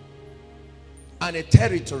and a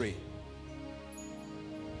territory.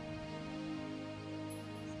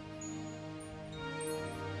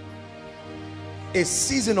 A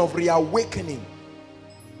season of reawakening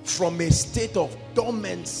from a state of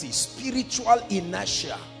dormancy, spiritual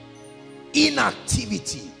inertia,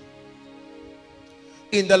 inactivity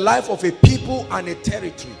in the life of a people and a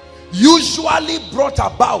territory, usually brought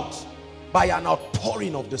about by an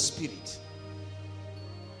outpouring of the Spirit.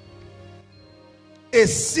 A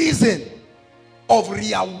season of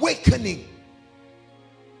reawakening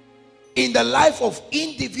in the life of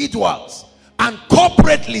individuals and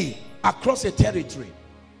corporately across a territory,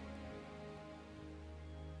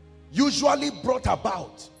 usually brought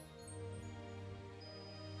about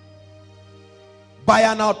by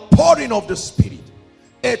an outpouring of the Spirit.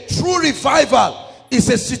 A true revival is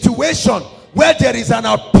a situation where there is an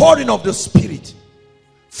outpouring of the Spirit,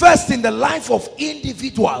 first in the life of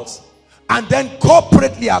individuals and then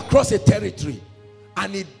corporately across a territory,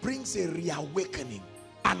 and it brings a reawakening,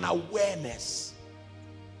 an awareness.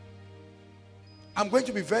 I'm going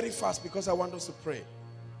to be very fast because I want us to pray.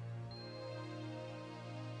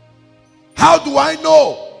 How do I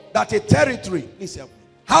know that a territory, please help me.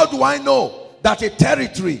 How do I know that a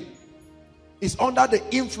territory is under the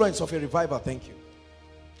influence of a revival? Thank you.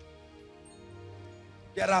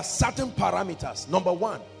 There are certain parameters. Number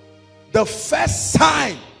one, the first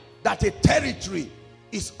sign that a territory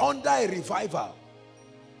is under a revival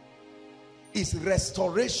is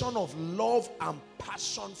restoration of love and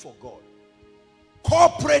passion for God.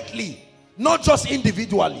 Corporately, not just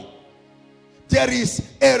individually. There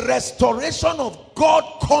is a restoration of God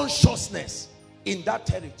consciousness in that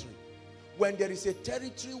territory. When there is a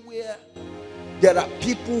territory where there are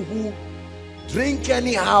people who drink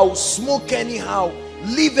anyhow, smoke anyhow,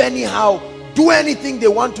 live anyhow, do anything they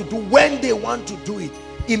want to do when they want to do it,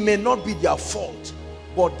 it may not be their fault,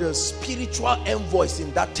 but the spiritual envoys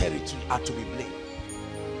in that territory are to be blamed.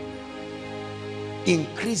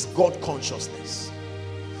 Increase God consciousness.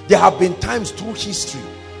 There have been times through history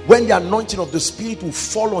when the anointing of the Spirit will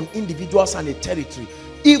fall on individuals and a territory.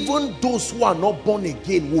 Even those who are not born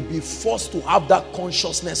again will be forced to have that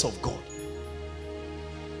consciousness of God.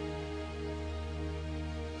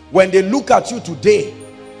 When they look at you today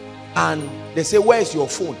and they say, where is your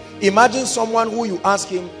phone? Imagine someone who you ask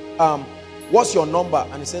him, what's your number?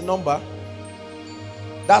 And he said, number?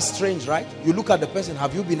 That's strange, right? You look at the person,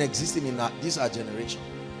 have you been existing in this our generation?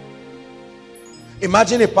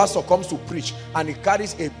 Imagine a pastor comes to preach and he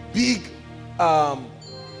carries a big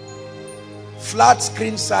flat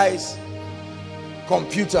screen size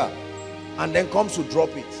computer and then comes to drop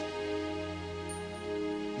it.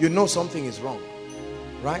 You know something is wrong,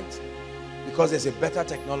 right? Because there's a better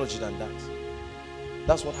technology than that.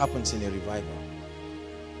 That's what happens in a revival.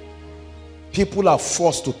 People are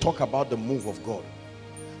forced to talk about the move of God.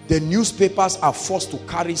 The newspapers are forced to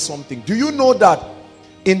carry something. Do you know that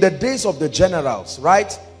in the days of the generals,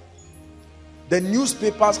 right, the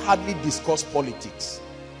newspapers hardly discussed politics?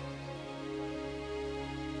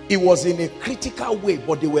 It was in a critical way,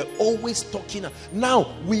 but they were always talking.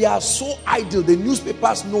 Now we are so idle. The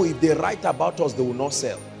newspapers know if they write about us, they will not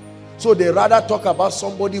sell. So they rather talk about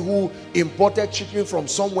somebody who imported chicken from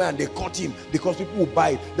somewhere and they caught him because people will buy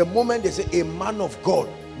it. The moment they say a man of God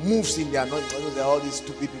moves in their anointing, all these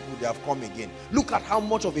stupid people, they have come again. Look at how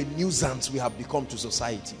much of a nuisance we have become to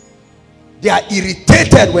society. They are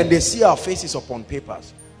irritated when they see our faces upon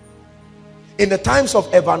papers. In the times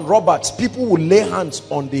of Evan Roberts, people will lay hands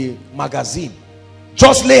on the magazine.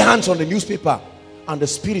 Just lay hands on the newspaper and the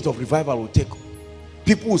spirit of revival will take.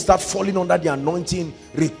 People will start falling under the anointing,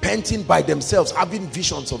 repenting by themselves, having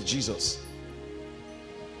visions of Jesus.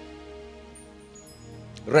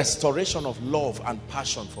 Restoration of love and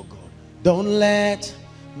passion for God. Don't let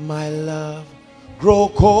my love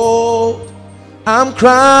grow cold. I'm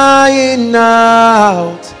crying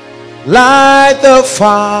out, light the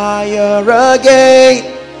fire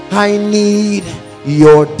again. I need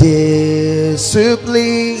your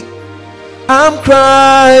discipline. I'm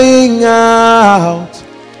crying out,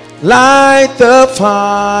 light the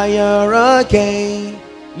fire again.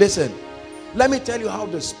 Listen, let me tell you how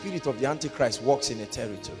the spirit of the Antichrist works in a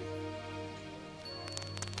territory.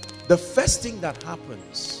 The first thing that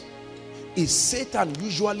happens is Satan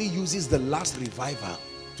usually uses the last revival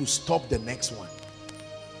to stop the next one.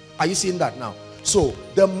 Are you seeing that now? So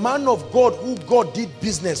the man of God who God did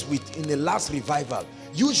business with in the last revival,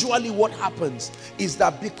 usually what happens is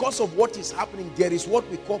that because of what is happening, there is what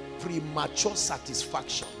we call premature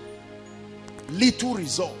satisfaction. Little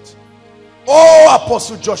result. Oh,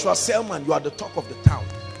 Apostle Joshua Selman, you are the talk of the town.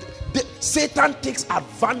 Satan takes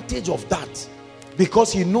advantage of that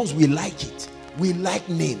because he knows we like it. We like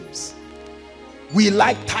names. We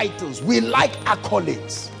like titles. We like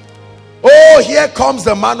accolades. Oh, here comes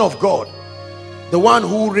the man of God. The one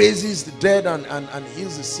who raises the dead and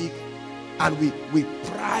heals the sick. And we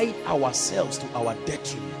pride ourselves to our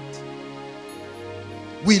detriment.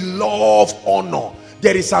 We love honor.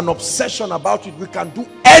 There is an obsession about it. We can do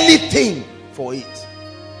anything for it,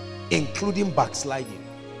 including backsliding.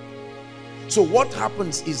 So what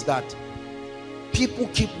happens is that people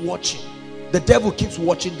keep watching. The devil keeps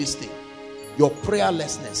watching this thing. Your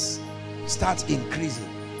prayerlessness starts increasing.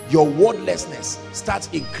 Your wordlessness starts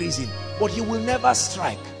increasing. But he will never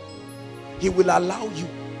strike. He will allow you.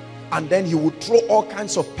 And then he will throw all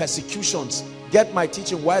kinds of persecutions. Get my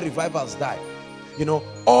teaching, why revivals die. You know,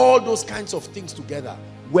 all those kinds of things together.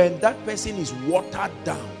 When that person is watered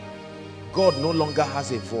down, God no longer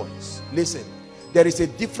has a voice. Listen, there is a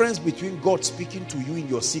difference between God speaking to you in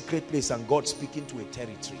your secret place and God speaking to a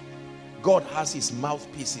territory. God has his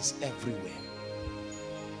mouthpieces everywhere.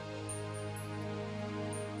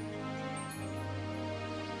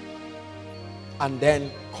 And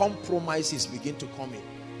then compromises begin to come in.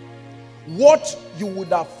 What you would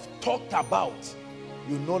have talked about,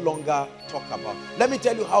 you no longer talk about. Let me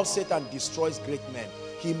tell you how Satan destroys great men.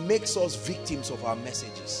 He makes us victims of our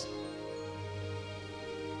messages.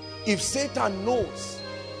 If Satan knows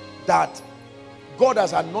that God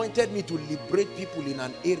has anointed me to liberate people in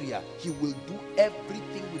an area, he will do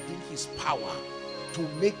everything within his power to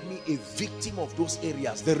make me a victim of those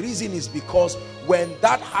areas. The reason is because when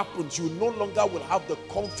that happens, you no longer will have the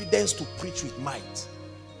confidence to preach with might.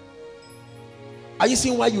 Are you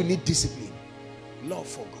seeing why you need discipline? Love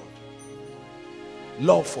for God.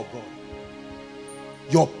 Love for God.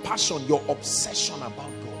 Your passion, your obsession about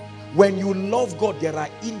God. When you love God, there are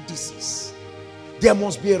indices. There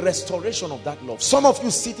must be a restoration of that love. Some of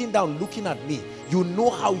you sitting down looking at me, you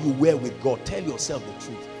know how you were with God. Tell yourself the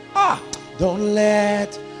truth. Don't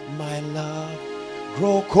let my love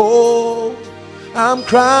grow cold. I'm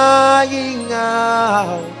crying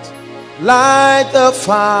out, light the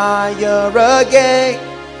fire again.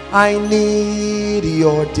 I need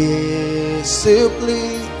your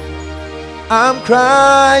discipline. I'm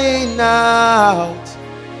crying out,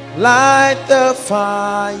 light the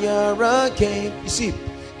fire again. You see,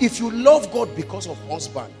 if you love God because of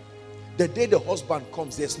husband, the day the husband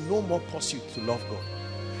comes, there's no more pursuit to love God.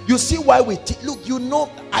 You see why we look, you know,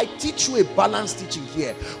 I teach you a balanced teaching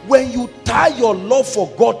here. When you tie your love for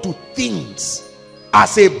God to things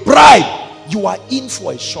as a bride, you are in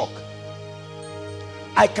for a shock.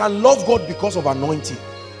 I can love God because of anointing.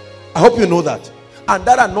 I hope you know that. And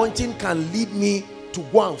that anointing can lead me to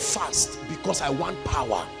go and fast because I want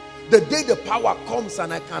power. The day the power comes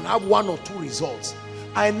and I can have 1 or 2 results,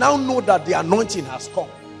 I now know that the anointing has come.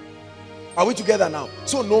 Are we together now?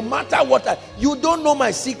 So no matter what, you don't know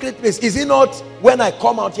my secret place. Is it not when I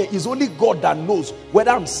come out here? It's only God that knows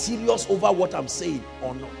whether I'm serious over what I'm saying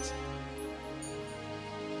or not.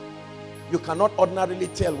 You cannot ordinarily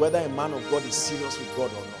tell whether a man of God is serious with God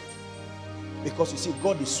or not. Because you see,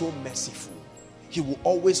 God is so merciful. He will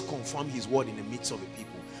always confirm his word in the midst of the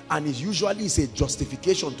people. and it usually is a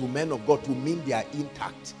justification to men of God to mean they are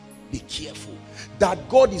intact. Be careful. That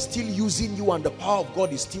God is still using you and the power of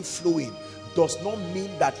God is still flowing does not mean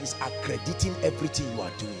that he's accrediting everything you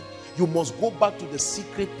are doing. You must go back to the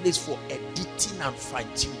secret place for editing and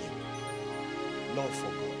fine-tuning. Love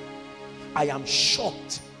for God. I am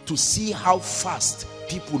shocked to see how fast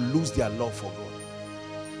people lose their love for God.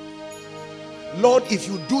 Lord, if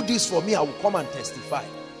you do this for me, I will come and testify.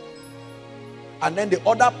 And then the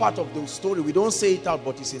other part of the story, we don't say it out,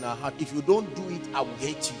 but it's in our heart. If you don't do it, I will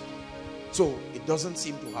hate you. So it doesn't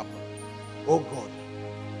seem to happen. Oh God,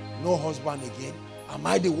 no husband again. Am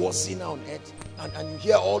I the worst sinner on earth? And you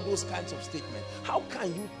hear all those kinds of statements. How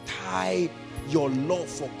can you tie your love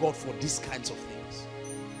for God for these kinds of things?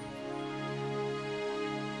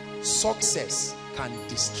 Success can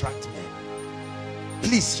distract men.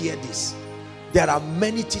 Please hear this. There are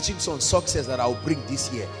many teachings on success that I'll bring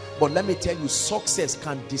this year. But let me tell you, success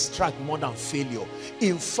can distract more than failure.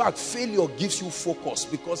 In fact, failure gives you focus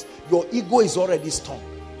because your ego is already strong.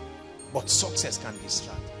 But success can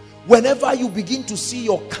distract. Whenever you begin to see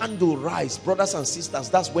your candle rise, brothers and sisters,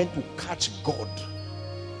 that's when to catch God.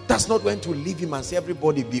 That's not when to leave him and say,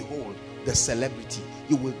 everybody behold the celebrity.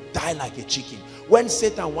 You will die like a chicken. When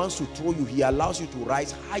Satan wants to throw you, he allows you to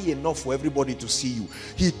rise high enough for everybody to see you.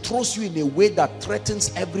 He throws you in a way that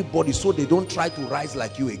threatens everybody so they don't try to rise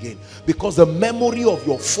like you again. Because the memory of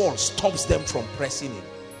your fall stops them from pressing in.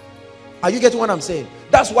 Are you getting what I'm saying?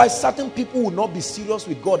 That's why certain people will not be serious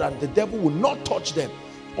with God and the devil will not touch them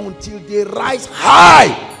until they rise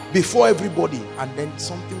high before everybody, and then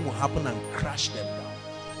something will happen and crash them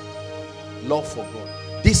down. Love for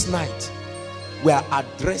God. This night we are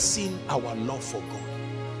addressing our love for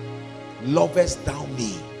God. Lovest thou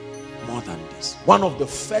me more than this? One of the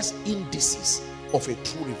first indices of a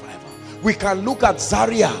true revival. We can look at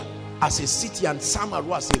Zaria as a city and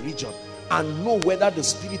Samaru as a region and know whether the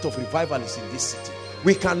spirit of revival is in this city.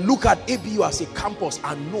 We can look at ABU as a campus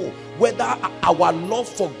and know whether our love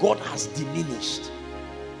for God has diminished.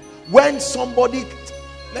 When somebody,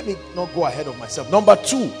 let me not go ahead of myself. Number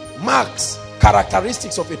two, marks,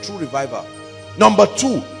 characteristics of a true revival. Number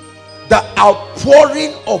two, the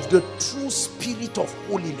outpouring of the true spirit of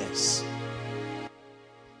holiness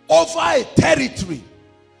over a territory.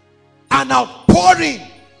 An outpouring.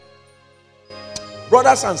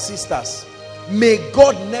 Brothers and sisters, may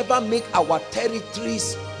God never make our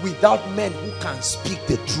territories without men who can speak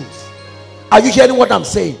the truth. Are you hearing what I'm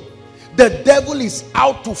saying? The devil is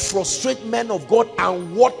out to frustrate men of God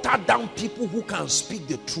and water down people who can speak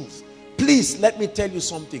the truth. Please, let me tell you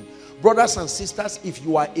something. Brothers and sisters, if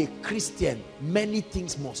you are a Christian, many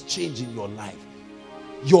things must change in your life.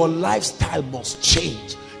 Your lifestyle must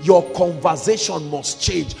change. Your conversation must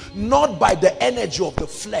change. Not by the energy of the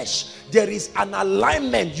flesh. There is an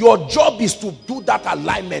alignment. Your job is to do that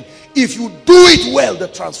alignment. If you do it well, the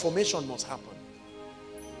transformation must happen.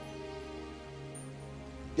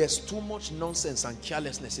 There's too much nonsense and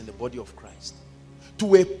carelessness in the body of Christ.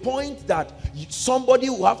 To a point that somebody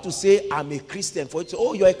will have to say, I'm a Christian, for it to say,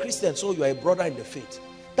 oh, you're a Christian, so you're a brother in the faith.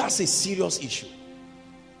 That's a serious issue.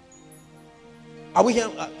 Are we here?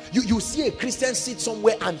 You see a Christian sit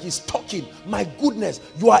somewhere and he's talking. My goodness,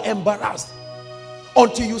 you are embarrassed.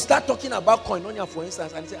 Until you start talking about koinonia, for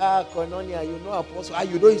instance, and say, koinonia, you know apostle,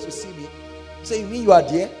 you don't used to see me. So you mean you are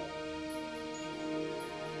there?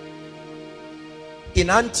 In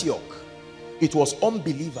Antioch, it was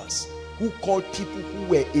unbelievers who called people who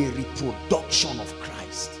were a reproduction of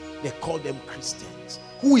Christ. They called them Christians.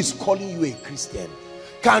 Who is calling you a Christian?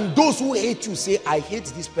 Can those who hate you say, I hate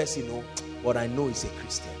this person, no, but I know he's a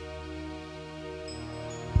Christian?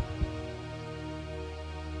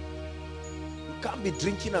 You can't be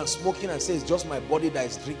drinking and smoking and say it's just my body that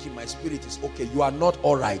is drinking, my spirit is okay. You are not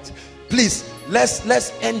all right. Please,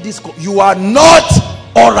 let's end this. You are not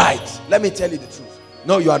all right. Let me tell you the truth.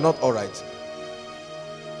 No, you are not all right.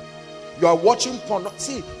 You are watching porn.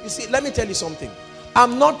 See, you see, let me tell you something.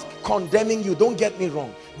 I'm not condemning you, don't get me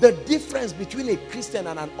wrong. The difference between a Christian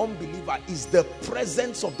and an unbeliever is the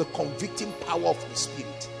presence of the convicting power of the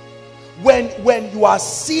Spirit. When you are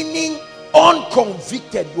sinning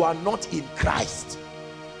unconvicted, you are not in Christ.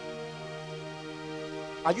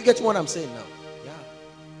 Are you getting what I'm saying now? Yeah.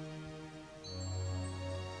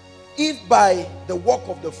 If by the work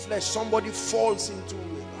of the flesh somebody falls into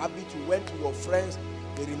a habit, you went to your friends,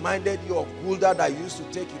 they reminded you of Gulda that you used to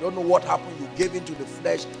take, you don't know what happened, you gave into the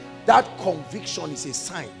flesh. That conviction is a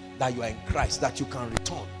sign that you are in Christ, that you can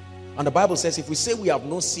return. And the Bible says if we say we have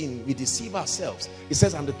no sin, we deceive ourselves. It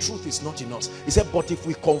says, and the truth is not in us. It said, but if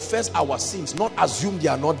we confess our sins, not assume they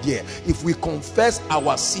are not there. If we confess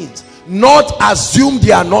our sins, not assume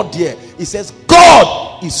they are not there. It says,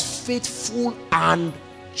 God is faithful and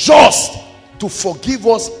just to forgive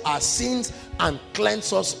us our sins and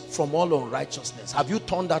cleanse us from all unrighteousness. Have you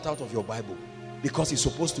turned that out of your Bible? Because it's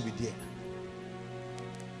supposed to be there.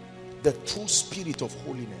 The true spirit of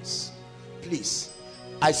holiness. Please,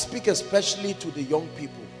 I speak especially to the young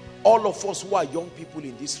people. All of us who are young people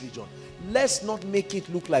in this region, let's not make it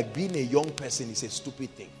look like being a young person is a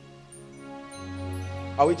stupid thing.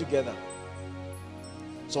 Are we together?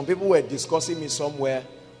 Some people were discussing me somewhere,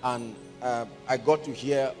 and I got to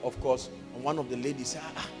hear, of course, one of the ladies say,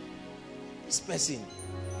 this person,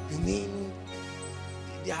 you mean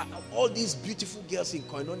there are all these beautiful girls in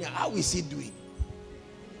Koinonia, how is he doing?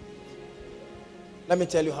 Let me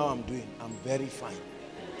tell you how I'm doing. I'm very fine.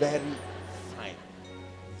 Very fine.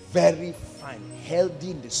 Very fine.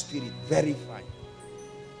 Healthy in the spirit. Very fine.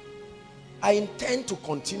 I intend to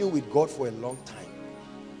continue with God for a long time.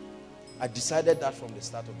 I decided that from the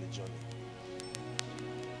start of the journey.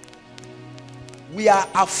 We are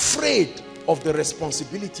afraid of the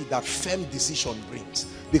responsibility that firm decision brings,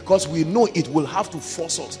 because we know it will have to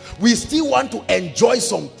force us. We still want to enjoy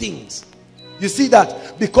some things. You see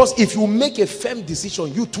that? Because if you make a firm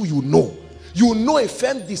decision, you too, you know a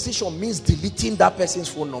firm decision means deleting that person's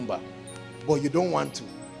phone number, but you don't want to.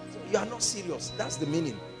 So you are not serious. That's the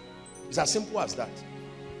meaning. It's as simple as that.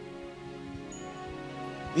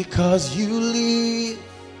 Because you live,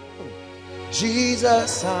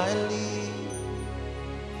 Jesus, I live.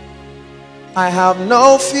 I have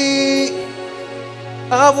no fear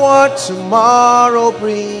of what tomorrow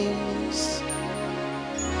brings.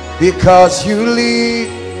 Because you live,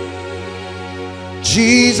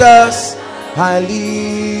 Jesus, I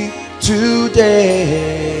live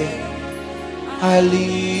today. I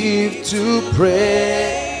live to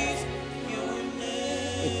praise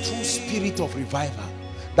a true spirit of revival.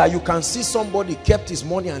 That you can see somebody kept his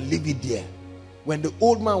money and leave it there. When the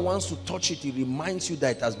old man wants to touch it, he reminds you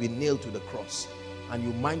that it has been nailed to the cross. And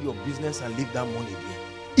you mind your business and leave that money there.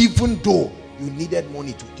 Even though you needed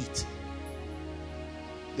money to eat.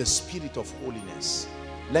 The spirit of holiness.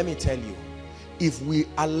 Let me tell you, if we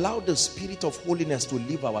allow the spirit of holiness to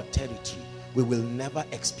leave our territory, we will never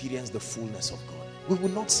experience the fullness of God. We will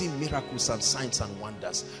not see miracles and signs and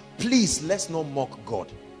wonders. Please, let's not mock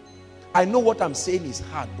God. I know what I'm saying is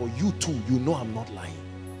hard, but you too, you know I'm not lying.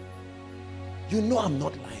 You know I'm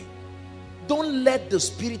not lying. Don't let the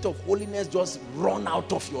spirit of holiness just run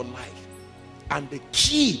out of your life. And the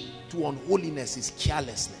key to unholiness is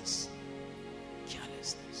carelessness.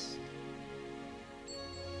 Carelessness.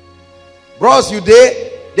 Bros, you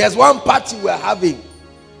there? There's one party we're having.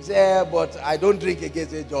 He said, but I don't drink again.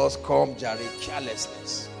 Say, just come, Jerry.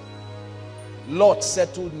 Carelessness. Lot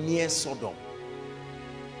settled near Sodom.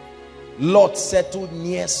 Lot settled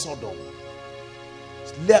near Sodom.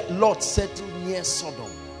 Lot settled near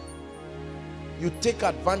Sodom. You take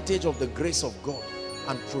advantage of the grace of God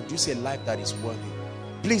and produce a life that is worthy.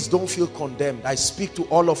 Please don't feel condemned. I speak to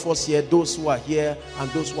all of us here, those who are here and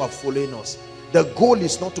those who are following us. The goal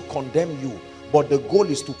is not to condemn you, but the goal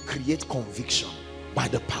is to create conviction by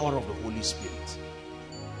the power of the Holy Spirit.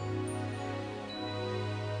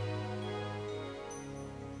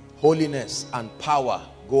 Holiness and power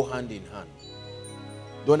go hand in hand.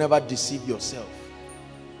 Don't ever deceive yourself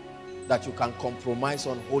that you can compromise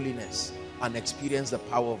on holiness and experience the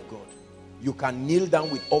power of God. You can kneel down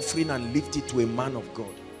with offering and lift it to a man of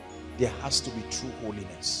God. There has to be true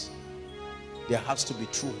holiness. There has to be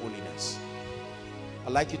true holiness.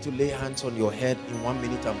 I'd like you to lay hands on your head in 1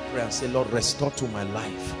 minute and pray and say, Lord, restore to my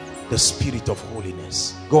life the spirit of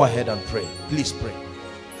holiness. Go ahead and pray. Please pray.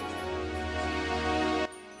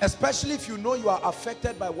 Especially if you know you are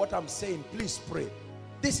affected by what I'm saying, please pray.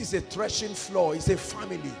 This is a threshing floor. It's a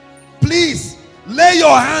family. Please lay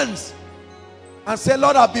your hands and say,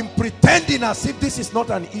 Lord, I've been pretending as if this is not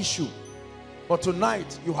an issue. But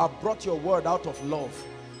tonight, you have brought your word out of love.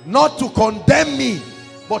 Not to condemn me,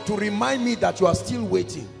 but to remind me that you are still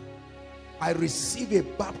waiting. I receive a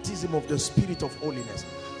baptism of the spirit of holiness.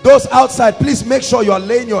 Those outside, please make sure you are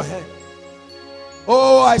laying your hand.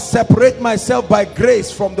 Oh, I separate myself by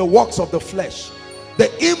grace from the works of the flesh.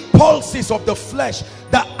 The impulses of the flesh.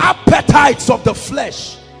 The appetites of the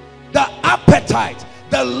flesh. The appetite,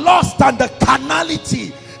 the lust and the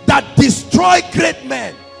carnality that destroy great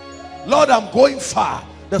men. Lord, I'm going far.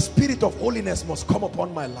 The spirit of holiness must come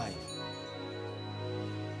upon my life.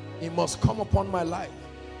 It must come upon my life.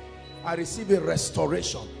 I receive a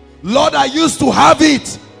restoration. Lord, I used to have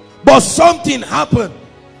it, But something happened.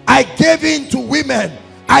 I gave in to women.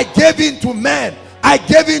 I gave in to men. I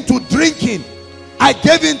gave in to drinking. I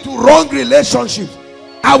gave in to wrong relationships.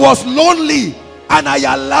 I was lonely, and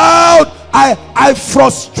I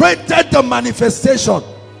frustrated the manifestation.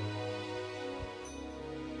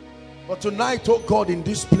 But tonight, oh God, in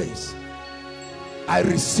this place, I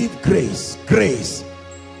receive grace, grace,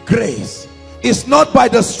 grace. It's not by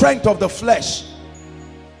the strength of the flesh.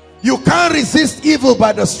 You can't resist evil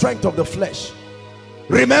by the strength of the flesh.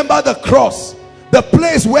 Remember the cross, the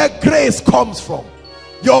place where grace comes from.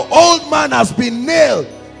 Your old man has been nailed.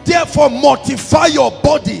 Therefore, mortify your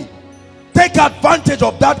body. Take advantage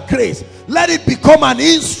of that grace. Let it become an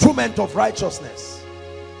instrument of righteousness.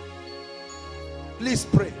 Please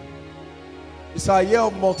pray. It's a year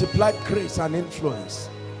of multiplied grace and influence.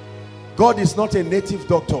 God is not a native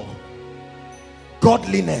doctor.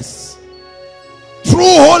 Godliness, true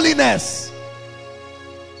holiness.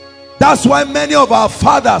 That's why many of our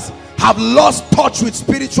fathers have lost touch with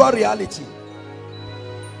spiritual reality.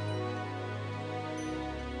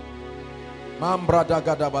 Help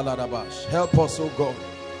us, oh God,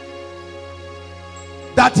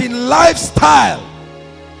 that in lifestyle,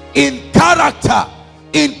 in character,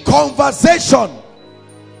 in conversation,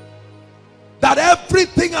 that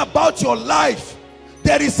everything about your life,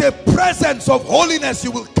 there is a presence of holiness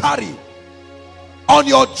you will carry. On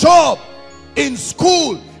your job, in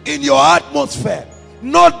school, in your atmosphere.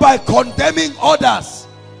 Not by condemning others,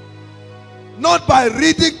 not by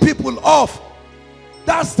reading people off.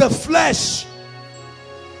 That's the flesh.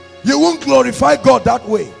 You won't glorify God that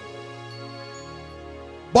way.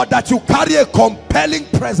 But that you carry a compelling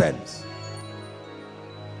presence.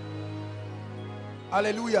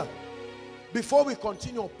 Hallelujah. Before we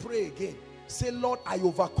continue, pray again. Say, Lord, I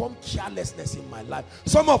overcome carelessness in my life.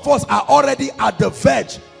 Some of us are already at the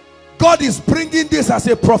verge. God is bringing this as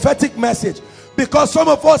a prophetic message, because some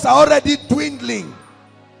of us are already dwindling.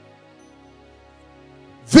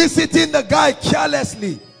 Visiting the guy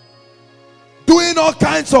carelessly. Doing all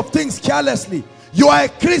kinds of things carelessly. You are a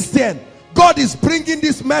Christian. God is bringing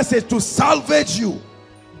this message to salvage you.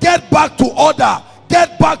 Get back to order.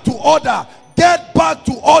 Get back to order. Get back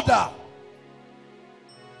to order.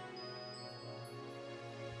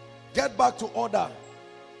 Get back to order.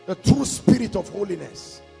 The true spirit of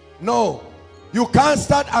holiness. No, you can't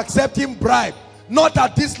start accepting bribe. Not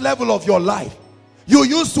at this level of your life. You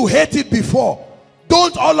used to hate it before.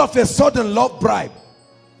 Don't all of a sudden love bribe.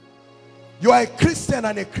 You are a Christian,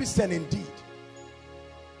 and a Christian indeed.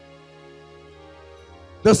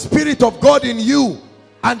 The Spirit of God in you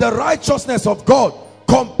and the righteousness of God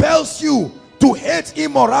compels you to hate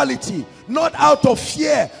immorality, not out of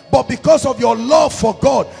fear, but because of your love for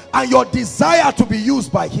God and your desire to be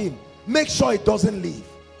used by Him. Make sure it doesn't leave.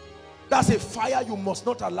 That's a fire you must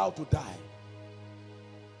not allow to die.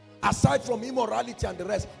 Aside from immorality and the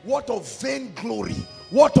rest, what of vainglory?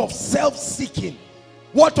 What of self-seeking?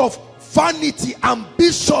 What of vanity,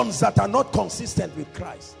 ambitions that are not consistent with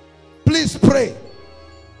Christ? Please pray.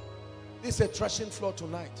 This is a threshing floor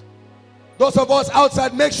tonight. Those of us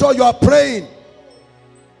outside, make sure you are praying.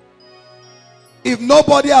 If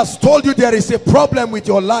nobody has told you there is a problem with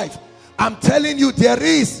your life, I'm telling you there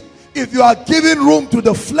is. If you are giving room to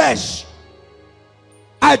the flesh,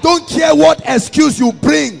 I don't care what excuse you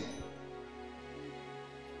bring.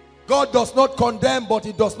 God does not condemn, but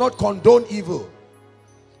He does not condone evil.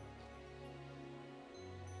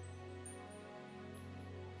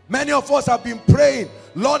 Many of us have been praying,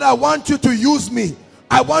 Lord, I want you to use me.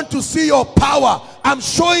 I want to see your power. I'm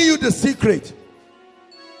showing you the secret.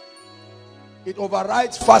 It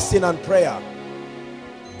overrides fasting and prayer.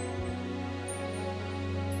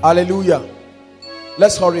 Hallelujah.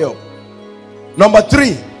 Let's hurry up. Number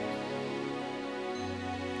 3.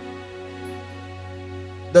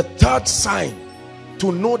 The third sign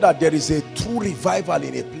to know that there is a true revival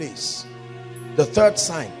in a place. The third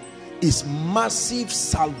sign is massive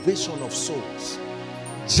salvation of souls.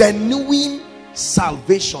 Genuine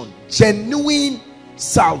salvation. Genuine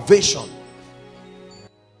salvation.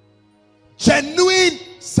 Genuine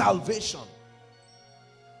salvation.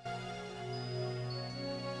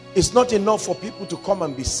 It's not enough for people to come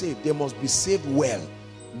and be saved. They must be saved well.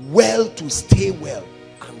 Well to stay well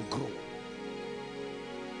and grow.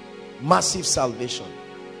 Massive salvation.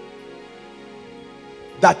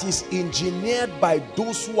 That is engineered by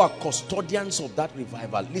those who are custodians of that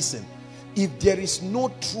revival. Listen, if there is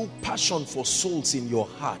no true passion for souls in your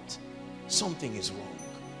heart, something is wrong.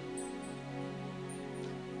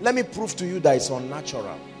 Let me prove to you that it's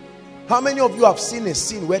unnatural. How many of you have seen a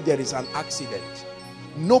scene where there is an accident?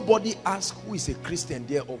 Nobody asks who is a Christian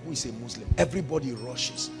there or who is a Muslim. Everybody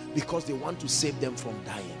rushes. because they want to save them from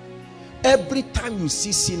dying. Every time you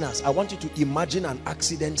see sinners, I want you to imagine an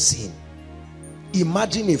accident scene.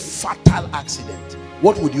 Imagine a fatal accident.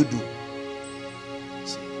 What would you do?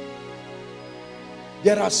 See?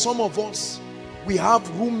 There are some of us, we have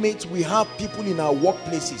roommates, we have people in our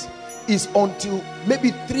workplaces. It's until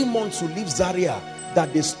maybe 3 months you leave Zaria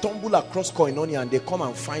that they stumble across Koinonia and they come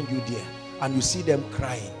and find you there, and you see them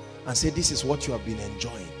crying and say, this is what you have been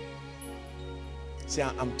enjoying. Say,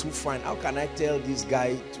 I'm too fine. How can I tell this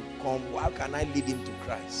guy to come? How can I lead him to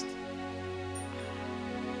Christ?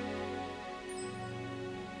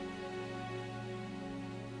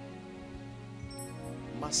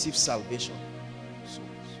 Massive salvation.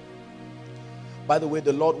 By the way,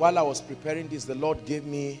 the Lord, while I was preparing this, the Lord gave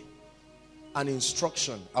me an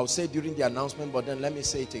instruction. I'll say during the announcement, but then let me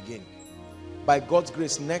say it again. By God's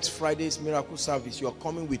grace, next Friday's miracle service, you're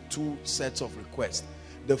coming with 2 sets of requests.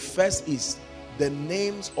 The first is the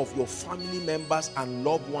names of your family members and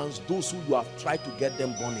loved ones, those who you have tried to get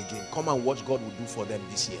them born again. Come and watch God will do for them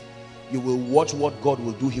this year. You will watch what God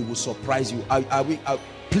will do. He will surprise you.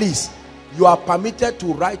 Please, you are permitted to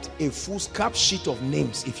write a foolscap sheet of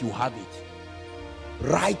names if you have it.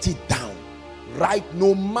 Write it down. Write,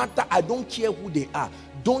 no matter, I don't care who they are.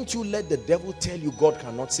 Don't you let the devil tell you God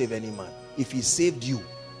cannot save any man. If he saved you,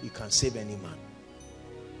 he can save any man.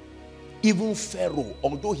 Even Pharaoh,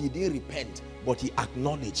 although he didn't repent, but he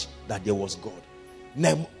acknowledged that there was God.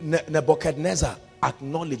 Nebuchadnezzar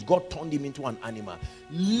acknowledged, God turned him into an animal.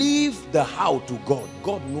 Leave the how to God.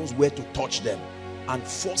 God knows where to touch them and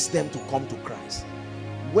force them to come to Christ.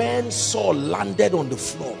 When Saul landed on the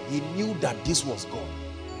floor, he knew that this was God.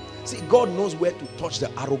 See, God knows where to touch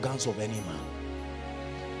the arrogance of any man.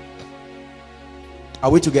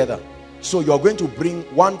 Are we together? So you're going to bring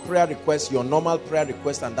one prayer request, your normal prayer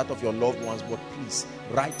request and that of your loved ones, but please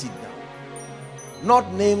write it down.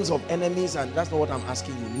 Not names of enemies, and that's not what I'm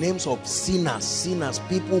asking you. Names of sinners,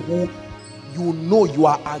 people who you know you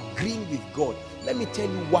are agreeing with God. Let me tell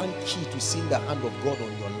you one key to seeing the hand of God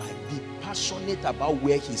on your life. Be passionate about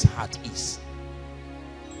where his heart is.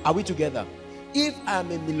 Are we together? If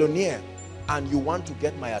I'm a millionaire and you want to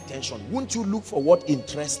get my attention, won't you look for what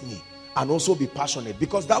interests me and also be passionate?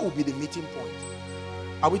 Because that will be the meeting point.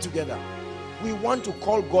 Are we together? We want to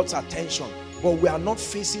call God's attention, but we are not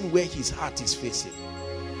facing where his heart is facing.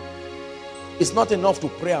 It's not enough to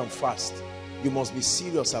pray and fast. You must be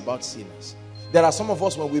serious about sinners. There are some of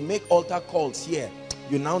us, when we make altar calls here,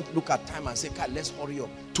 you now look at time and say, God, let's hurry up.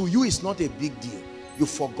 To you, it's not a big deal. You've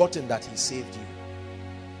forgotten that he saved you.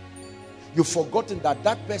 You've forgotten that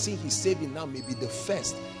that person he's saving now may be the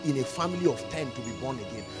first in a family of 10 to be born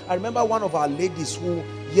again. I remember one of our ladies who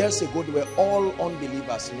years ago, they were all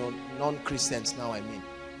unbelievers, you know, non-Christians now, I mean.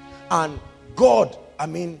 And God,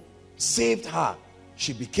 saved her.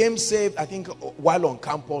 She became saved, I think, while on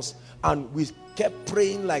campus. And we kept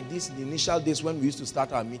praying like this in the initial days when we used to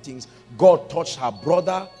start our meetings. God touched her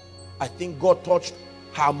brother. I think God touched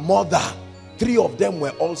her mother. 3 of them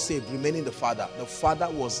were all saved, remaining the father. The father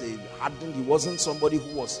was hardened. He wasn't somebody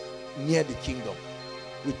who was near the kingdom.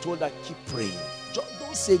 We told her, keep praying.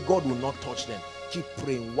 Don't say God will not touch them. Keep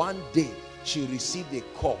praying. One day, she received a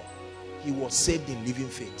call. He was saved in living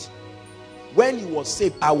faith. When he was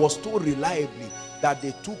saved, I was told reliably that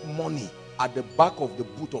they took money at the back of the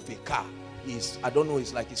boot of a car. I don't know,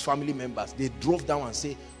 it's like his family members. They drove down and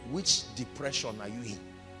say, which depression are you in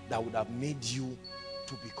that would have made you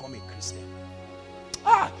to become a Christian?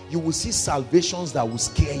 You will see salvations that will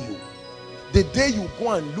scare you. The day you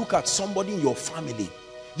go and look at somebody in your family,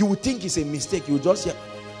 you will think it's a mistake. You just say,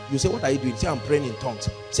 what are you doing? Say, I'm praying in tongues.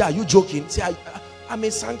 Say, are you joking? Say, I'm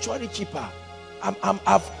a sanctuary keeper.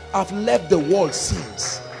 I've left the world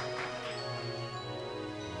since.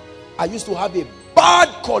 I used to have a bad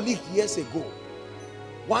colleague years ago.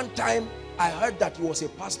 One time, I heard that he was a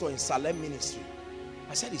pastor in Selman ministry.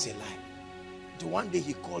 I said, it's a lie. So one day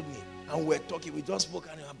he called me and we're talking. We just spoke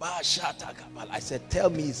and I said, tell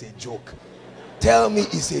me it's a joke. Tell me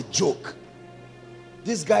it's a joke.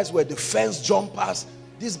 These guys were the fence jumpers.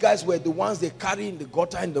 These guys were the ones they carry in the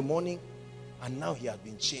gutter in the morning. And now he has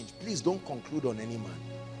been changed. Please don't conclude on any man.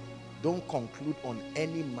 Don't conclude on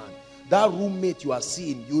any man. That roommate you are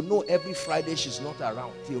seeing, you know every Friday she's not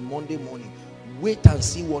around till Monday morning. Wait and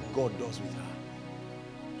see what God does with her.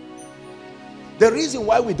 The reason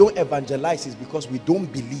why we don't evangelize is because we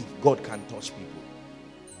don't believe God can touch people.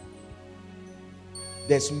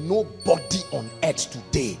 There's nobody on earth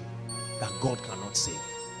today that God cannot save.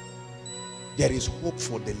 There is hope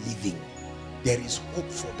for the living. There is hope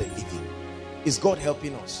for the living. Is God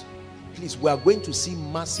helping us? please, we are going to see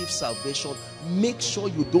massive salvation. Make sure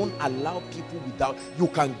you don't allow people without. You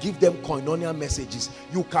can give them koinonia messages.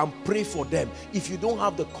 You can pray for them. If you don't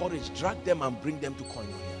have the courage, drag them and bring them to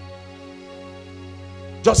koinonia.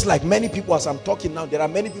 Just like many people, as I'm talking now, there are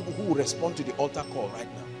many people who will respond to the altar call right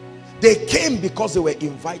now. They came because they were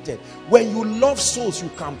invited. When you love souls, you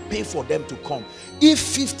can pay for them to come. If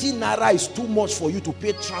 50 naira is too much for you to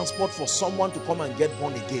pay transport for someone to come and get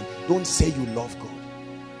born again, don't say you love God.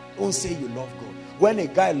 Don't say you love God. When a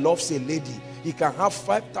guy loves a lady, he can have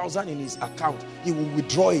 5,000 in his account. He will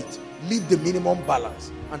withdraw it, leave the minimum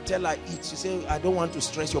balance, and tell her, eat. She say, I don't want to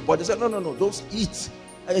stress your body. Say, no, don't eat.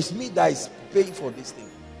 It's me that is paying for this thing.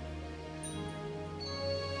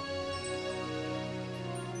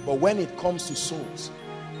 But when it comes to souls,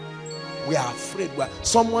 we are afraid.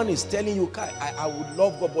 Someone is telling you, I would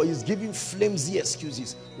love God, but he's giving flimsy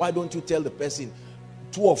excuses. Why don't you tell the person,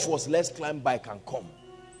 2 of us, let's climb bike and come?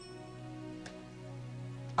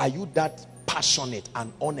 Are you that passionate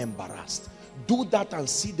and unembarrassed? Do that and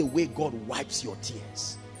see the way God wipes your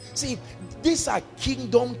tears. See, these are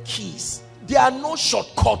kingdom keys. There are no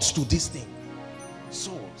shortcuts to this thing.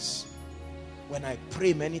 Souls. When I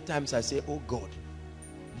pray many times, I say, oh God,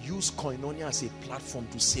 use koinonia as a platform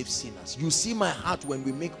to save sinners. You see my heart when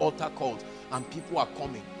we make altar calls and people are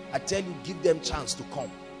coming. I tell you, give them chance to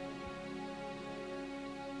come.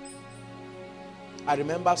 I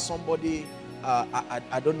remember somebody,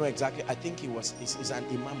 I don't know exactly, I think he's an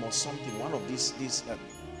imam or something, one of these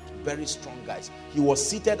very strong guys. He was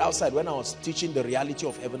seated outside when I was teaching the reality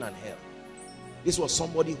of heaven and hell. This was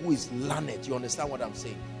somebody who is learned, you understand what I'm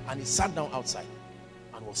saying? And he sat down outside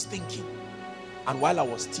and was thinking. And while I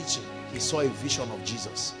was teaching, he saw a vision of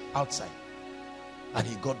Jesus outside. And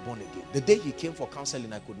he got born again. The day he came for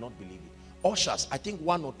counseling, I could not believe it. Ushers, I think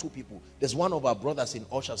 1 or 2 people. There's one of our brothers in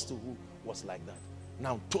ushers too who was like that.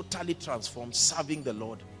 Now totally transformed, serving the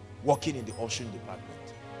Lord, working in the ushering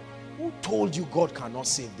department. Who told you God cannot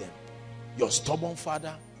save them? Your stubborn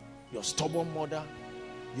father, your stubborn mother,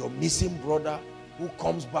 your missing brother, who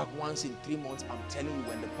comes back once in 3 months. I'm telling you,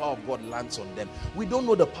 when the power of God lands on them, we don't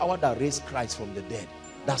know the power that raised Christ from the dead.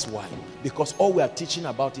 That's why. Because all we are teaching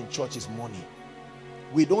about in church is money.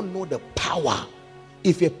 We don't know the power.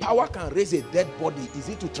 If a power can raise a dead body, is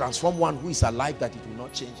it to transform one who is alive that it will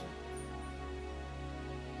not change him?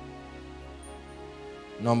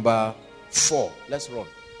 Number 4. Let's run.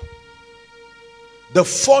 The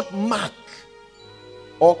 4th mark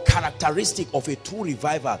or characteristic of a true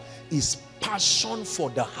revival is passion for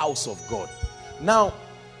the house of God. Now,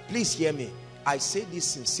 please hear me. I say this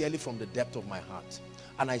sincerely from the depth of my heart.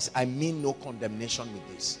 And I mean no condemnation with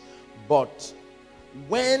this. But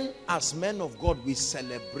when, as men of God, we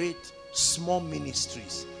celebrate small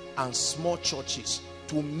ministries and small churches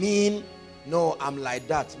to mean, no, I'm like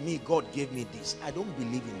that, me, God gave me this. I don't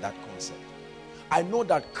believe in that concept. I know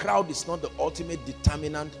that crowd is not the ultimate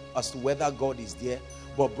determinant as to whether God is there.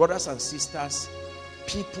 But brothers and sisters,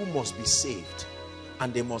 people must be saved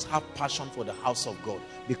and they must have passion for the house of God,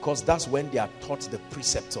 because that's when they are taught the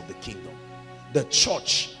precepts of the kingdom. The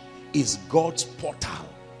church is God's portal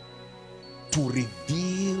to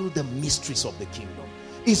reveal the mysteries of the kingdom.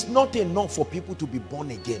 It's not enough for people to be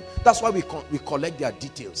born again. That's why we collect their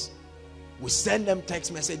details. We send them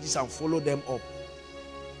text messages and follow them up.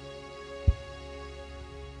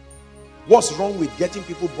 What's wrong with getting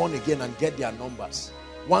people born again and get their numbers?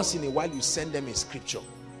 Once in a while you send them a scripture.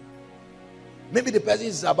 Maybe the person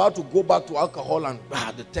is about to go back to alcohol and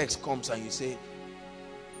the text comes and you say,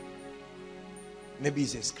 maybe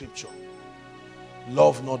it's a scripture.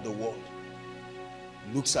 Love not the world.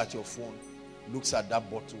 Looks at your phone, looks at that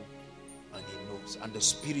bottle, and he knows. And the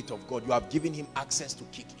Spirit of God, you have given him access to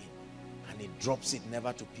kick in, and he drops it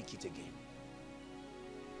never to pick it again.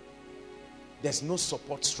 There's no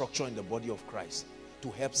support structure in the body of Christ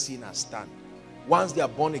to help sinners stand. Once they are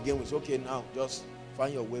born again, we say, okay, now just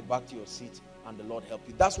find your way back to your seat and the Lord help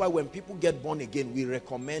you. That's why when people get born again, we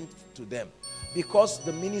recommend to them. Because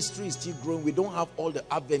the ministry is still growing, we don't have all the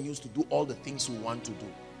avenues to do all the things we want to do.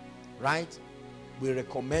 Right? We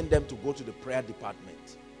recommend them to go to the prayer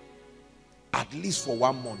department. At least for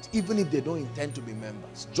 1 month. Even if they don't intend to be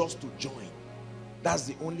members. Just to join. That's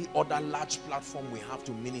the only other large platform we have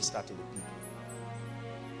to minister to the people.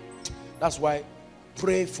 That's why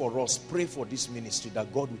pray for us, pray for this ministry,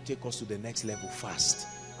 that God will take us to the next level fast.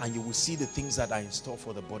 And you will see the things that are in store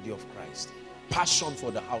for the body of Christ. Passion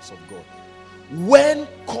for the house of God. When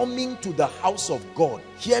coming to the house of God,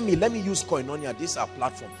 hear me, let me use koinonia, this is our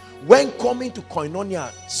platform. When coming to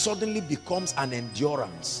koinonia suddenly becomes an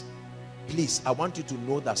endurance, please, I want you to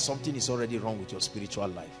know that something is already wrong with your spiritual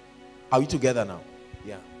life. Are we together now?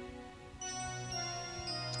 Yeah.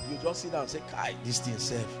 You just sit down and say, Kai, this thing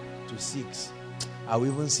serve to 6. I will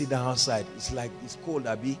even sit down outside. It's like, it's cold,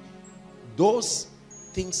 Abi. Those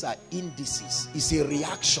things are indices. It's a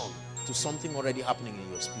reaction to something already happening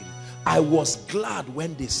in your spirit. I was glad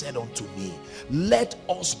when they said unto me, let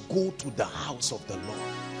us go to the house of the Lord.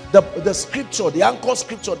 The scripture, the anchor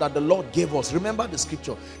scripture that the Lord gave us, remember the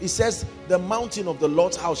scripture, it says the mountain of the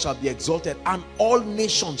Lord's house shall be exalted and all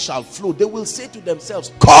nations shall flow. They will say to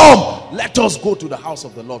themselves, come, let us go to the house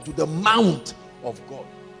of the Lord, to the mount of God,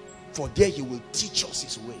 for there he will teach us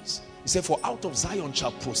his ways. He said, for out of Zion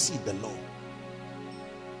shall proceed the Lord.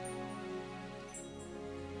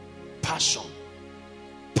 Passion.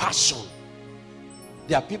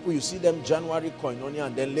 There are people, you see them January koinonia,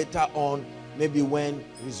 and then later on, maybe when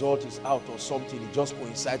result is out or something, it just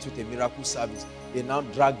coincides with a miracle service. They now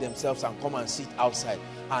drag themselves and come and sit outside.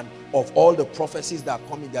 And of all the prophecies that are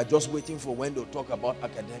coming, they are just waiting for when they'll talk about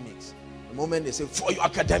academics. The moment they say, for your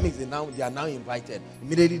academics, they are now invited.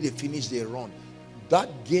 Immediately they finish, they run.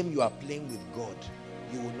 That game you are playing with God,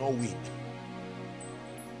 you will not win.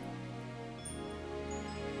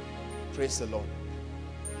 Praise the Lord.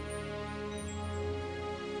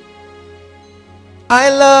 I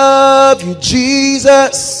love you,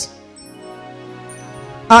 Jesus.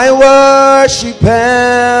 I worship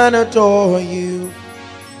and adore you.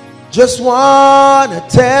 Just want to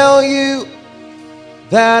tell you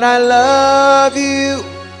that I love you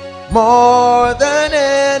more than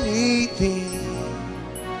anything.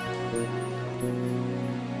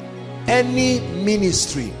 Any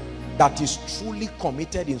ministry that is truly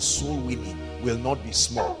committed in soul winning will not be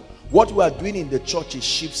small. What we are doing in the church is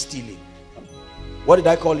sheep stealing. What did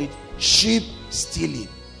I call it? Sheep stealing.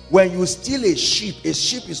 When you steal a sheep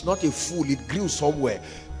is not a fool. It grew somewhere.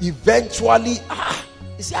 Eventually,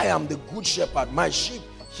 you see, I am the good shepherd. My sheep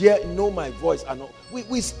here know my voice. And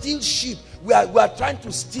we steal sheep. We are trying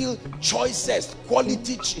to steal choicest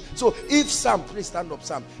quality sheep. So if Sam, please stand up,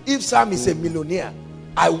 Sam. If Sam is a millionaire,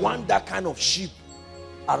 I want that kind of sheep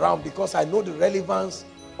around, because I know the relevance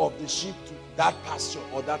of the sheep to that pasture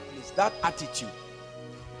or that place, that attitude.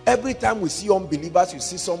 Every time we see unbelievers, you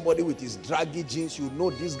see somebody with his draggy jeans, you know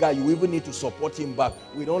this guy, you even need to support him back.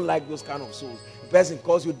 We don't like those kind of souls. The person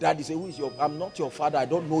calls you daddy, say, who is your, I'm not your father, I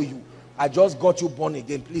don't know you. I just got you born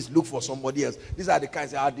again, please look for somebody else. These are the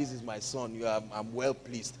kinds that, this is my son, I'm well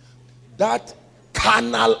pleased. That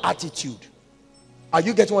carnal attitude. Are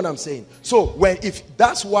you getting what I'm saying? So if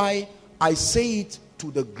that's why I say it to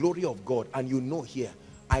the glory of God, and you know here,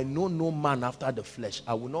 I know no man after the flesh.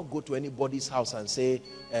 I will not go to anybody's house and say,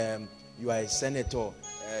 you are a senator,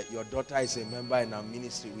 your daughter is a member in our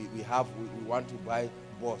ministry, we want to buy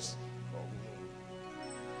bus.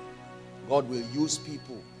 God will use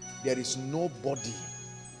people. There is nobody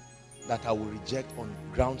that I will reject on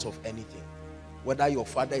grounds of anything. Whether your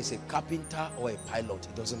father is a carpenter or a pilot,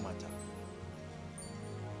 it doesn't matter.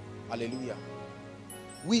 Hallelujah.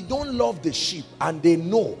 We don't love the sheep, and they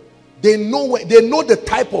know the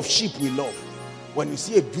type of sheep we love. When you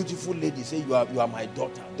see a beautiful lady, say, you are my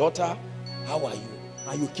daughter. Daughter, how are you?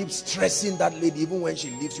 And you keep stressing that lady even when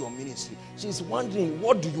she leaves your ministry. She's wondering,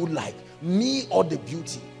 what do you like, me or the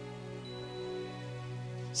beauty?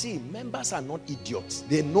 See, members are not idiots.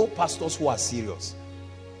 They know pastors who are serious.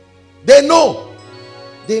 They know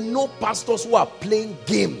pastors who are playing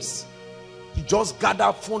games. You just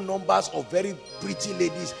gather phone numbers of very pretty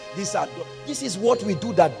ladies. This is what we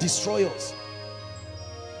do that destroys us.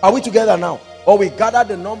 Are we together now? Or we gather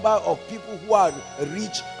the number of people who are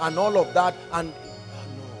rich and all of that. And no,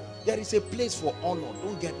 there is a place for honor.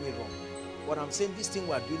 Don't get me wrong. What I'm saying, this thing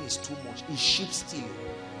we are doing is too much. It's sheep stealing.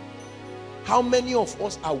 How many of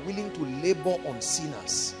us are willing to labor on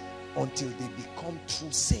sinners until they become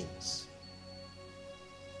true saints?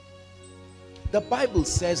 The Bible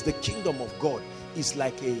says the kingdom of God is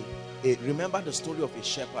like remember the story of a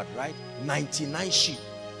shepherd, right? 99 sheep.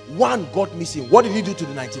 One got missing. What did he do to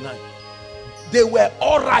the 99? They were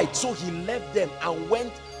all right, so he left them and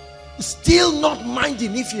went, still not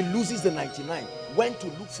minding if he loses the 99. Went to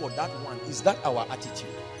look for that one. Is that our attitude?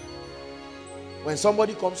 When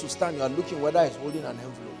somebody comes to stand, you are looking whether he's holding an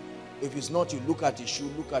envelope. If it's not, you look at his shoe,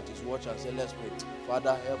 look at his watch and say, let's pray.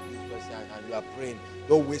 Father, help this person. And you are praying.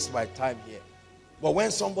 Don't waste my time here. But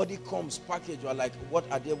when somebody comes package, you are like, what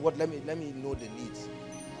are they? What? Let me know the needs.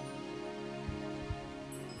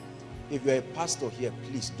 If you're a pastor here,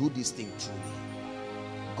 please do this thing truly.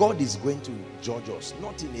 God is going to judge us,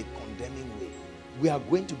 not in a condemning way. We are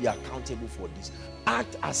going to be accountable for this.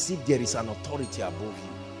 Act as if there is an authority above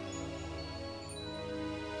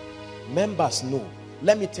you. Members know.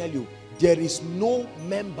 Let me tell you, there is no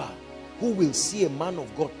member who will see a man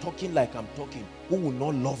of God talking like I'm talking, who will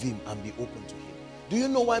not love him and be open to him. Do you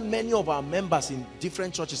know why many of our members in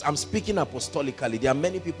different churches, I'm speaking apostolically, there are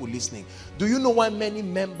many people listening. Do you know why many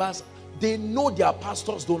members, they know their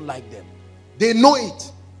pastors don't like them? They know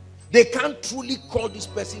it. They can't truly call this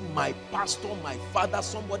person my pastor, my father,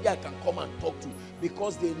 somebody I can come and talk to,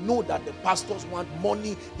 because they know that the pastors want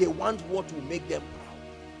money. They want what will make them proud.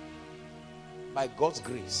 By God's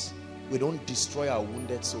grace, we don't destroy our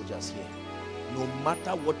wounded soldiers here. No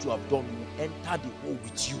matter what you have done, we enter the hole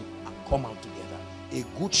with you and come out together. A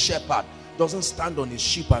good shepherd doesn't stand on his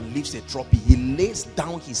sheep and leaves a trophy. He lays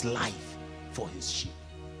down his life for his sheep.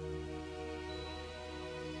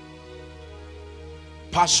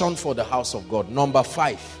 Passion for the house of God. Number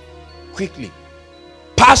 5, quickly.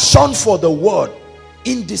 Passion for the word.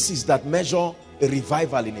 Indices that measure a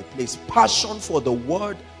revival in a place. Passion for the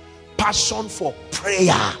word. Passion for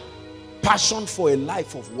prayer. Passion for a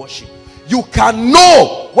life of worship. You can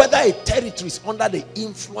know whether a territory is under the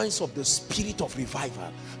influence of the spirit of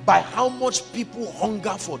revival by how much people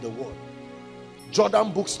hunger for the word.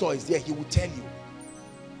 Jordan Bookstore is there. He will tell you,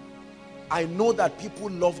 I know that people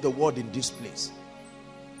love the word in this place.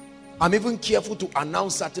 I'm even careful to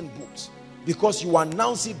announce certain books, because you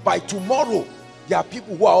announce it, by tomorrow there are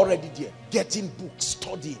people who are already there getting books,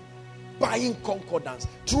 studying, buying concordance.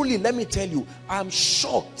 Truly, let me tell you, I'm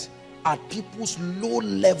shocked at people's low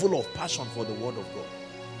level of passion for the word of God.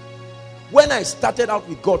 When I started out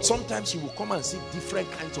with God, sometimes you will come and see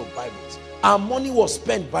different kinds of Bibles. Our money was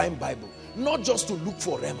spent buying Bible, not just to look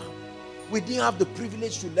for Rhema. We didn't have the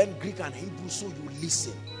privilege to learn Greek and Hebrew, so you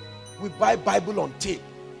listen. We buy Bible on tape,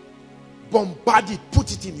 bombard it,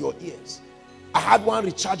 put it in your ears. I had one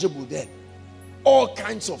rechargeable then. All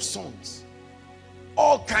kinds of songs.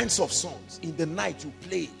 All kinds of songs. In the night you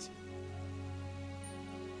play it.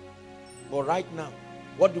 But right now,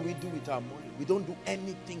 what do we do with our money? We don't do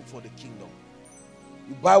anything for the kingdom.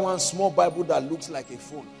 You buy one small Bible that looks like a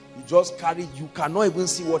phone. You just carry, you cannot even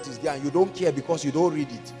see what is there, and you don't care because you don't read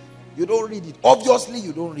it. You don't read it. Obviously,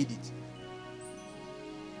 you don't read it.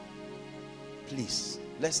 Please,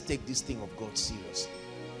 let's take this thing of God seriously.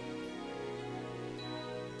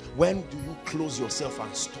 When do you close yourself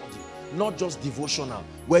and study? Not just devotional,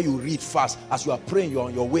 where you read fast. As you are praying, you're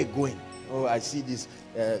on your way going. Oh, I see this,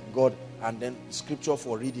 God, and then scripture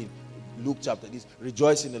for reading. Luke chapter this.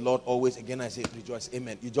 Rejoice in the Lord always. Again, I say rejoice.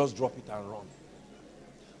 Amen. You just drop it and run.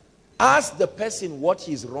 Ask the person what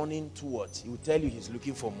he's running towards. He will tell you he's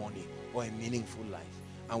looking for money or a meaningful life.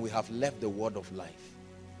 And we have left the word of life.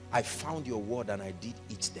 I found your word and I did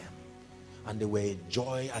eat them. And they were a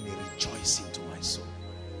joy and a rejoicing to my soul.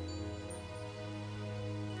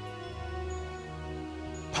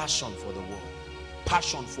 Passion for the word.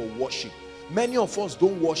 Passion for worship. Many of us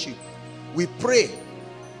don't worship. We pray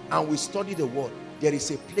and we study the word. There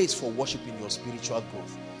is a place for worship in your spiritual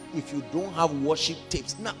growth. If you don't have worship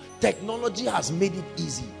tapes, now technology has made it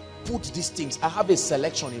easy. Put these things. I have a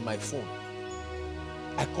selection in my phone.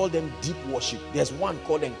 I call them deep worship. There's one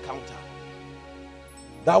called Encounter.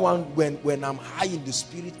 That one, when I'm high in the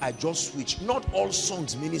spirit, I just switch. Not all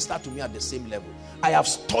songs minister to me at the same level. I have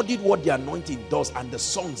studied what the anointing does and the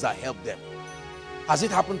songs that help them. Has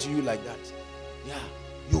it happened to you like that? Yeah.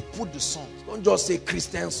 You put the songs. Don't just say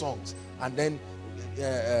Christian songs and then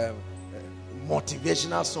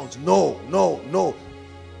motivational songs. No.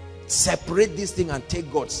 Separate this thing and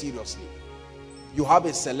take God seriously. You have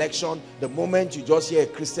a selection. The moment you just hear a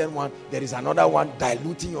Christian one, there is another one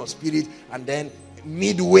diluting your spirit, and then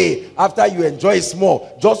midway, after you enjoy it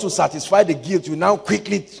small, just to satisfy the guilt, you now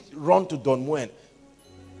quickly run to Don Moen.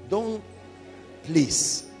 Don't,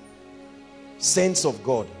 please. Saints of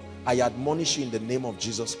God, I admonish you in the name of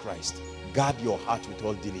Jesus Christ. Guard your heart with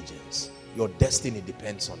all diligence. Your destiny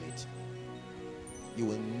depends on it. You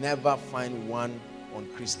will never find one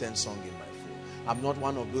unchristian song in my phone. I'm not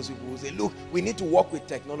one of those people who say, look, we need to work with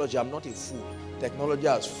technology. I'm not a fool. Technology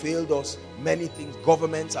has failed us. Many things,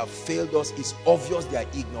 governments have failed us. It's obvious they are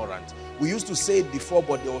ignorant. We used to say it before,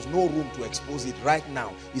 but there was no room to expose it. Right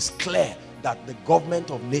now, it's clear that the government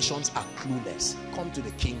of nations are clueless. Come to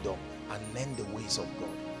the kingdom and learn the ways of God.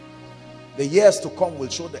 The years to come will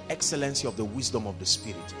show the excellency of the wisdom of the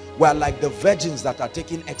Spirit. We are like the virgins that are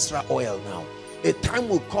taking extra oil now. A time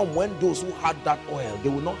will come when those who had that oil, they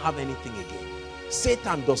will not have anything again.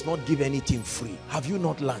 Satan does not give anything free. Have you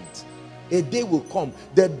not learned? A day will come,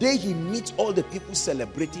 the day he meets all the people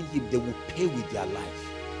celebrating him, they will pay with their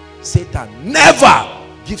life. Satan never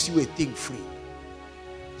gives you a thing free.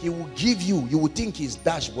 He will give you, you will think he's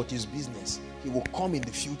dash, but his business. He will come in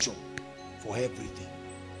the future for everything.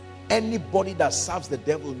 Anybody that serves the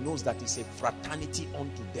devil knows that it's a fraternity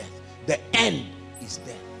unto death. The end is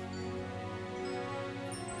death.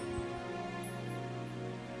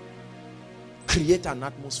 Create an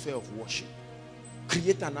atmosphere of worship.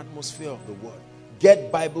 Create an atmosphere of the word.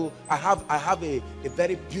 Get Bible. I have a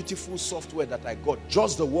very beautiful software that I got.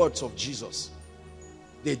 Just the words of Jesus.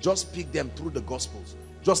 They just pick them through the Gospels.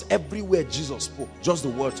 Just everywhere Jesus spoke. Just the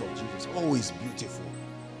words of Jesus. Oh, it's beautiful.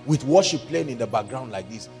 With worship playing in the background like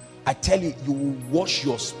this. I tell you, you will wash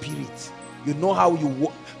your spirit. You know how you,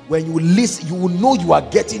 when you listen, you will know you are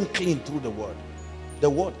getting clean through the word. The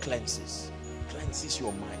word cleanses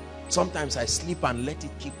your mind. Sometimes I sleep and let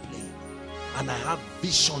it keep playing. And I have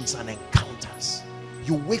visions and encounters.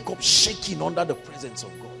 You wake up shaking under the presence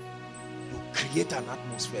of God. You create an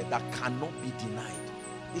atmosphere that cannot be denied.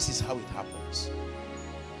 This is how it happens.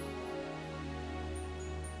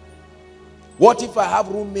 What if I have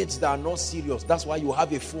roommates that are not serious? That's why you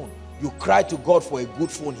have a phone. You cry to God for a good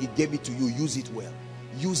phone. He gave it to you. Use it well.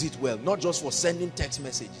 Use it well. Not just for sending text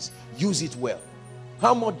messages. Use it well.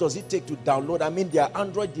 How much does it take to download? I mean, there are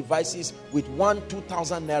Android devices with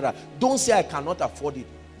 2,000 naira. Don't say I cannot afford it.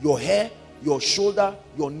 Your hair, your shoulder,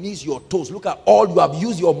 your knees, your toes. Look at all you have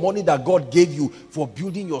used your money that God gave you for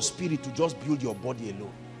building your spirit to just build your body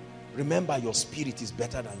alone. Remember, your spirit is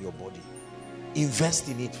better than your body. Invest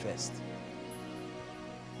in it first.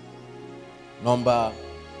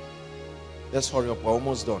 Let's hurry up, we're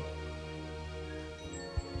almost done.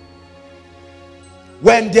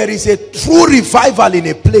 When there is a true revival in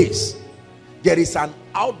a place, there is an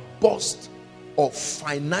outburst of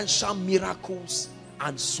financial miracles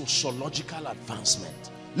and sociological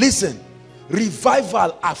advancement. Listen,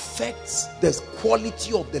 revival affects the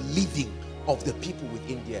quality of the living of the people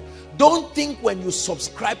within there. Don't think when you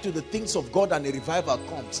subscribe to the things of God and a revival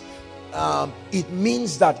comes, it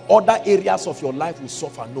means that other areas of your life will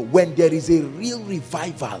suffer. No, when there is a real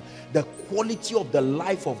revival, the quality of the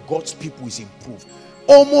life of God's people is improved.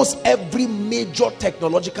 Almost every major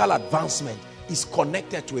technological advancement is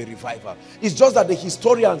connected to a revival. It's just that the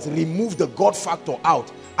historians remove the God factor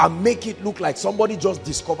out and make it look like somebody just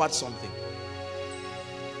discovered something.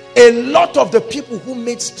 A lot of the people who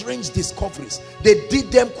made strange discoveries, they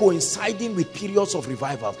did them coinciding with periods of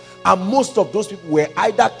revival. And most of those people were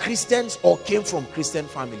either Christians or came from Christian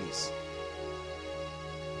families.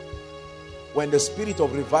 When the spirit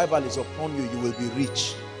of revival is upon you, you will be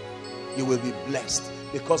rich. You will be blessed.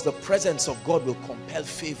 Because the presence of God will compel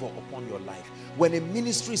favor upon your life. When a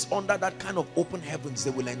ministry is under that kind of open heavens,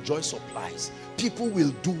 they will enjoy supplies. People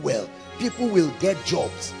will do well. People will get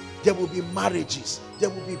jobs. There will be marriages. There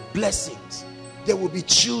will be blessings. There will be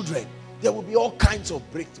children. There will be all kinds of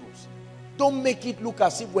breakthroughs. Don't make it look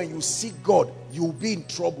as if when you seek God, you'll be in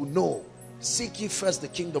trouble. No. Seek ye first the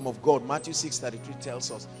kingdom of God. Matthew 6:33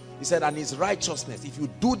 tells us. He said, and his righteousness. If you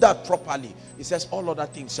do that properly, he says, all other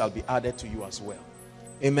things shall be added to you as well.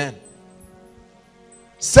 Amen.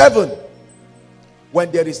 7.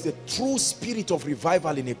 When there is the true spirit of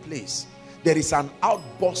revival in a place, there is an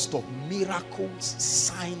outburst of miracles,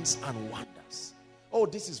 signs, and wonders. Oh,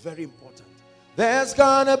 this is very important. There's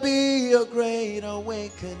gonna be a great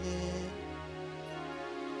awakening.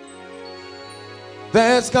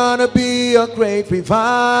 There's gonna be a great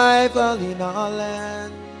revival in our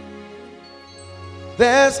land.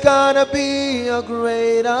 There's gonna be a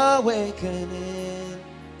great awakening.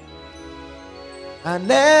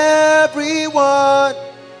 And everyone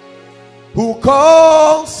who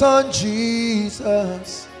calls on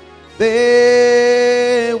Jesus,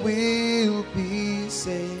 they will be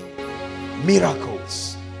saved.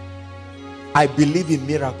 Miracles. I believe in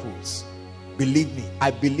miracles. Believe me,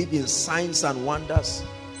 I believe in signs and wonders.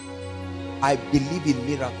 I believe in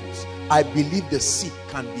miracles. I believe the sick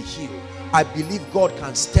can be healed. I believe God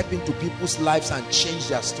can step into people's lives and change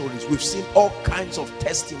their stories. We've seen all kinds of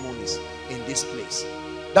testimonies in this place.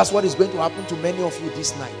 That's what is going to happen to many of you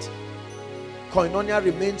this night. Koinonia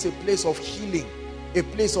remains a place of healing, a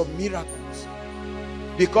place of miracles.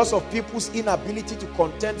 Because of people's inability to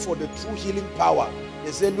contend for the true healing power,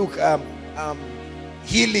 they say, look,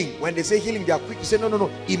 healing. When they say healing, they are quick to say, no,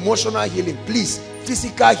 emotional healing, please.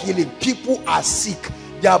 Physical healing. People are sick.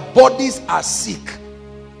 Their bodies are sick.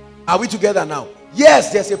 Are we together now?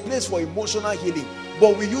 Yes, there's a place for emotional healing.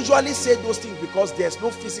 But we usually say those things because there's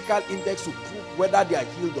no physical index to prove whether they are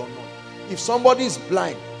healed or not. If somebody is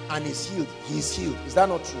blind and is healed, he is healed. Is that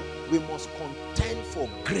not true? We must contend for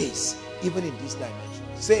grace even in this dimension.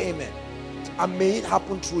 Say amen. And may it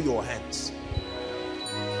happen through your hands.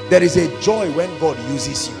 There is a joy when God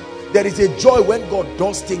uses you. There is a joy when God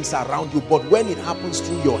does things around you. But when it happens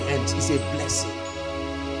through your hands, it's a blessing.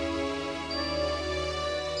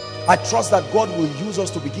 I trust that God will use us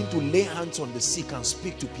to begin to lay hands on the sick and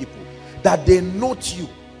speak to people, that they note you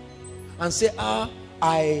and say,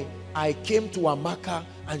 I came to Amaka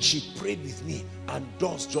and she prayed with me and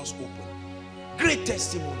doors just opened. Great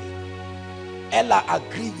testimony. Ella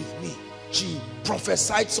agreed with me. She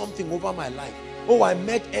prophesied something over my life. Oh, I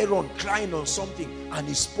met Aaron crying on something and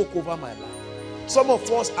he spoke over my life. Some of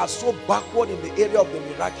us are so backward in the area of the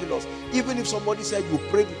miraculous. Even if somebody said you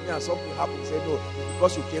prayed with me and something happened, say no,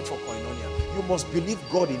 because you came for koinonia. You must believe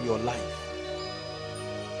God in your life.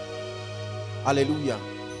 Hallelujah.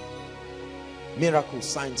 Miracles,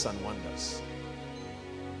 signs and wonders.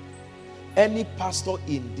 Any pastor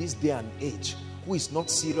in this day and age who is not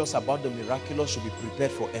serious about the miraculous should be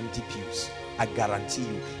prepared for empty pews. I guarantee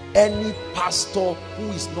you. Any pastor who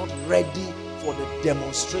is not ready for the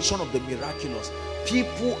demonstration of the miraculous,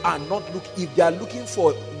 people are not looking. If they are looking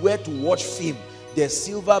for where to watch film, there's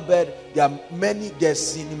Silverbird, there are many, there's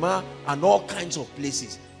cinema and all kinds of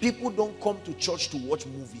places. People don't come to church to watch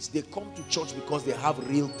movies. They come to church because they have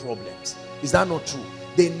real problems. Is that not true?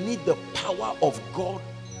 They need the power of God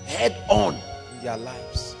head on in their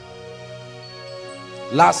lives.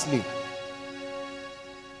 Lastly,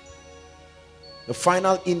 the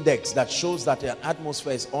final index that shows that an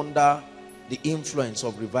atmosphere is under the influence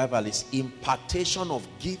of revival is impartation of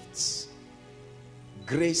gifts,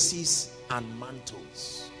 graces, and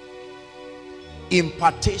mantles.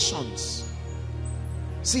 Impartations.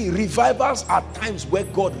 See, revivals are times where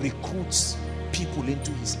God recruits people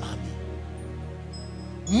into his army.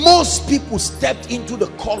 Most people stepped into the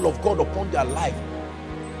call of God upon their life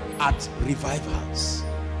at revivals.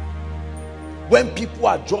 When people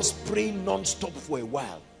are just praying non-stop for a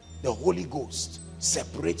while, the Holy Ghost,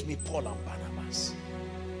 separate me, Paul and Barnabas.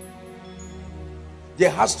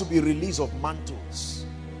 There has to be release of mantles,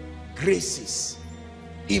 graces,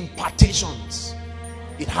 impartations.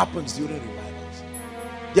 It happens during revivals.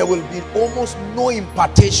 There will be almost no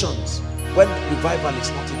impartations when revival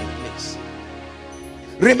is not in place.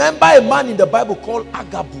 Remember a man in the Bible called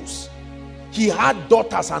Agabus. He had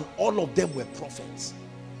daughters and all of them were prophets.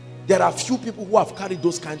 There are few people who have carried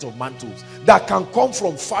those kinds of mantles that can come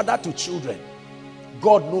from father to children.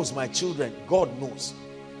 God knows my children. God knows.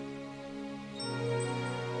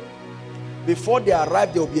 Before they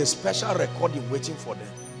arrive, there will be a special recording waiting for them.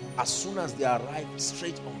 As soon as they arrive,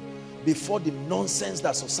 straight on. Before the nonsense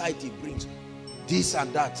that society brings, this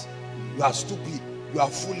and that, you are stupid, you are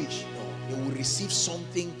foolish. No, they will receive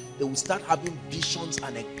something. They will start having visions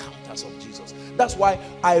and encounters of Jesus. That's why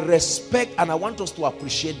I respect, and I want us to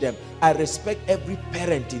appreciate them. I respect every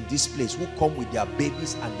parent in this place who come with their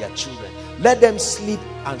babies and their children. Let them sleep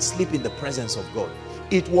and sleep in the presence of God.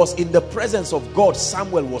 It was in the presence of God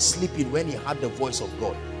Samuel was sleeping when he heard the voice of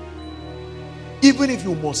God. Even if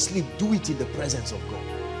you must sleep, do it in the presence of God.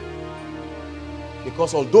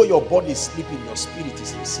 Because although your body is sleeping, your spirit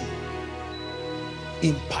is receiving.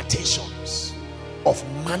 Impartations of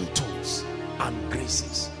mantles and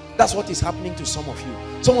graces. That's what is happening to some of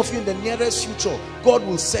you. Some of you in the nearest future, God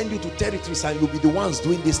will send you to territories and you'll be the ones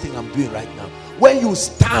doing this thing I'm doing right now. When you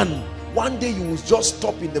stand, one day you will just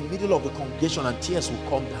stop in the middle of the congregation and tears will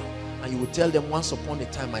come down. And you will tell them, once upon a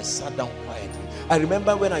time I sat down quietly. I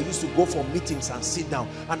remember when I used to go for meetings and sit down,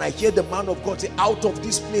 and I hear the man of God say, out of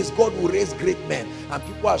this place God will raise great men. And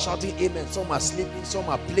people are shouting amen. Some are sleeping, some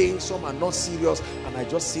are playing, some are not serious. And I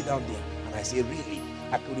just sit down there and I say, really?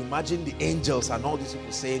 I could imagine the angels and all these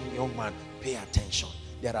people saying, young man, pay attention.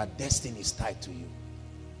 There are destinies tied to you.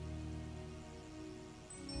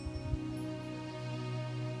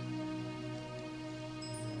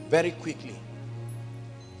 Very quickly,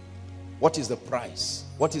 what is the price?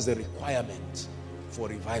 What is the requirement for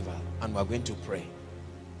revival? And we're going to pray.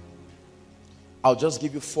 I'll just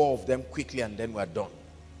give you 4 of them quickly and then we're done.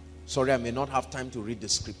 Sorry, I may not have time to read the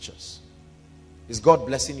scriptures. Is God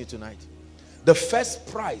blessing you tonight? The first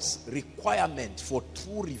price, requirement for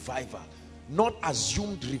true revival, not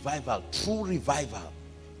assumed revival, true revival,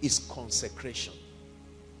 is consecration.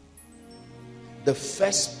 The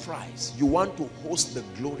first prize, you want to host the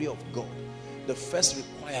glory of God, the first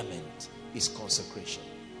requirement is consecration.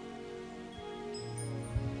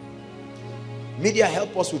 Media,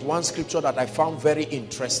 help us with one scripture that I found very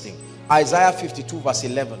interesting. Isaiah 52 verse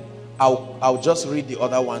 11. I'll just read the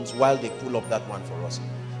other ones while they pull up that one for us.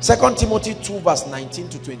 2 Timothy 2 verse 19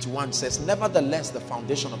 to 21 says, nevertheless the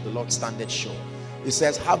foundation of the Lord standeth sure. It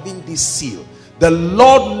says, having this seal, the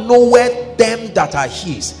Lord knoweth them that are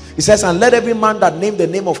his. It says, and let every man that name the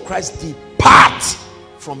name of Christ depart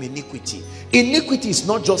from iniquity. Iniquity is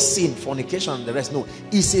not just sin, fornication and the rest. No,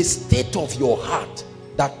 it's a state of your heart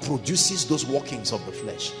that produces those workings of the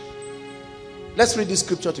flesh. Let's read this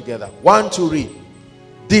scripture together. 1, 2, read.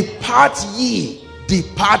 Depart ye,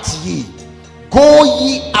 go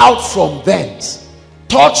ye out from thence,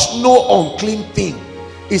 touch no unclean thing.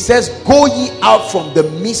 It says, go ye out from the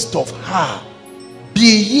midst of her,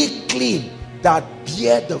 be ye clean that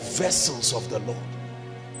bear the vessels of the Lord.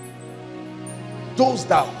 Those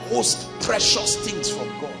that host precious things from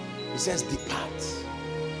God. It says, depart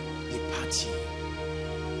ye.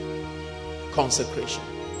 Consecration.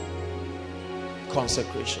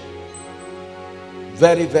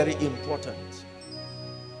 Very, very important.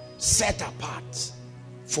 Set apart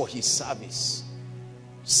for his service.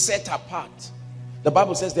 Set apart. The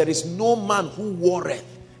Bible says there is no man who warreth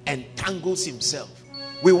and tangles himself.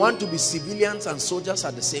 We want to be civilians and soldiers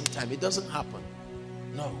at the same time. It doesn't happen.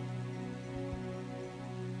 No.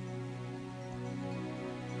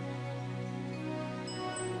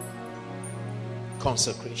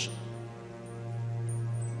 Consecration.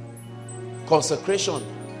 Consecration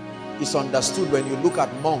is understood when you look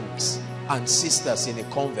at monks and sisters in a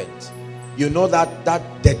convent. You know that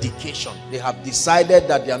dedication. They have decided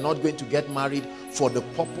that they are not going to get married for the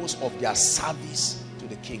purpose of their service to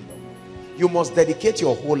the kingdom. You must dedicate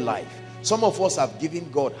your whole life. Some of us have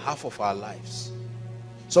given God half of our lives.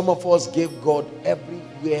 Some of us gave God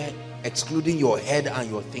everywhere, excluding your head and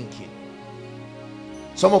your thinking.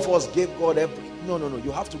 Some of us gave God everything. No.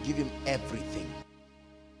 You have to give him everything.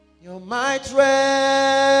 You're my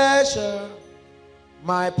treasure,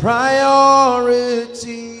 my priority.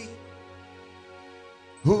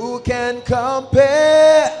 Who can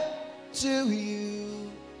compare to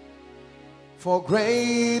you? For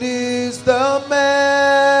great is the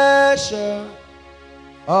measure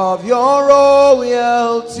of your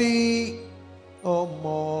royalty, O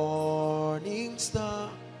morning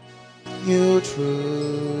star. You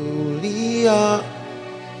truly are.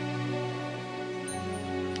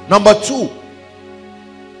 Number 2,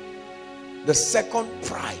 the second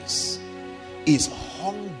prize is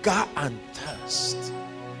hunger and thirst.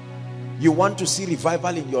 You want to see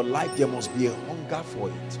revival in your life, there must be a hunger for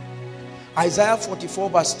it. Isaiah 44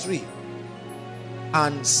 verse 3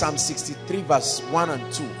 and Psalm 63 verse 1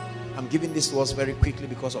 and 2. I'm giving this to us very quickly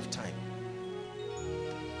because of time.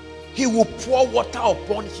 He will pour water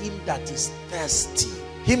upon him that is thirsty.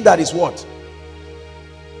 Him that is what?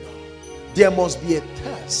 There must be a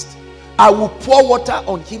thirst. I will pour water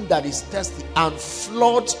on him that is thirsty, and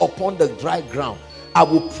floods upon the dry ground. I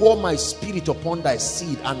will pour my spirit upon thy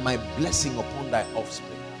seed and my blessing upon thy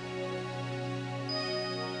offspring.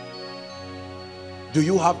 Do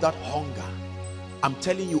you have that hunger? I'm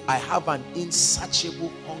telling you, I have an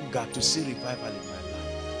insatiable hunger to see revival in my life.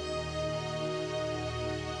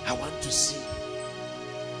 I want to see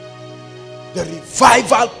the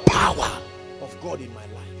revival power of God in my life.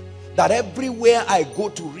 That everywhere I go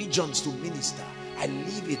to regions to minister, I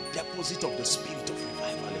leave a deposit of the spirit of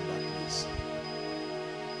revival in that place.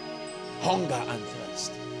 Hunger and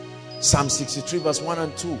thirst. Psalm 63 verse 1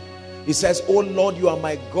 and 2. It says, "Oh Lord, you are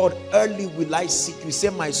my God. Early will I seek you." Say,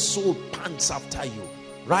 my soul pants after you.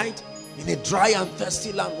 Right? In a dry and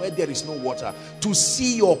thirsty land where there is no water. To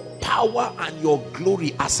see your power and your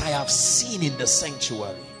glory as I have seen in the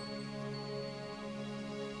sanctuary.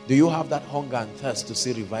 Do you have that hunger and thirst to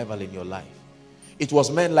see revival in your life? It was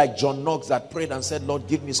men like John Knox that prayed and said, "Lord,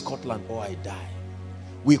 give me Scotland or I die."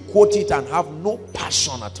 We quote it and have no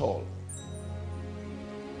passion at all.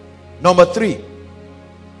 Number 3,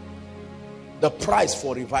 the price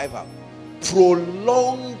for revival.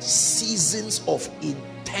 Prolonged seasons of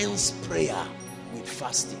intense prayer with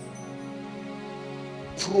fasting.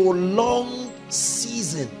 Prolonged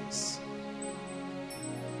seasons.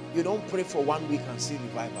 You don't pray for 1 week and see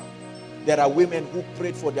revival. There are women who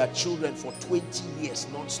prayed for their children for 20 years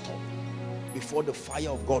non-stop before the fire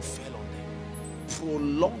of God fell on them.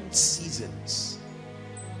 Prolonged seasons.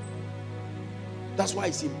 That's why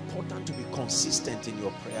it's important to be consistent in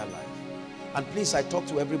your prayer life. And please, I talk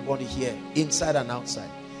to everybody here, inside and outside.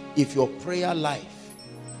 If your prayer life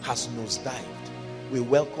has nosedived, we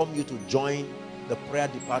welcome you to join the prayer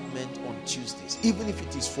department on Tuesdays. Even if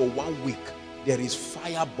it is for 1 week, there is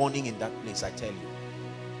fire burning in that place, I tell you.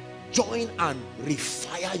 Join and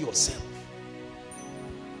refire yourself.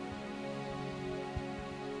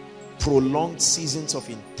 Prolonged seasons of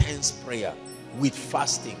intense prayer with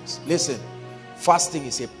fastings. Listen, fasting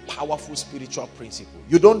is a powerful spiritual principle.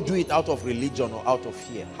 You don't do it out of religion or out of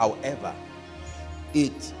fear. However,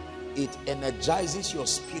 it energizes your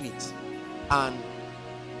spirit and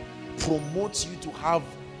promotes you to have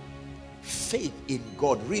faith in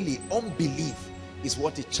God. Really, unbelief is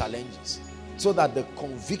what it challenges, so that the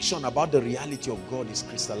conviction about the reality of God is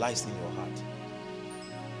crystallized in your heart.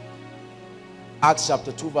 Acts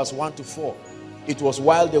chapter 2 verse 1 to 4. It was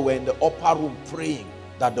while they were in the upper room praying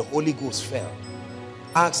that the Holy Ghost fell.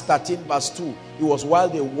 Acts 13 verse 2. It was while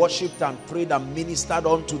they worshipped and prayed and ministered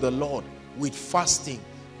unto the Lord with fasting.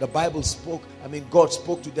 The Bible spoke, God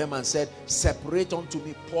spoke to them and said, separate unto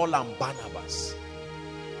me Paul and Barnabas.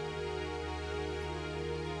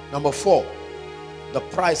 Number 4, the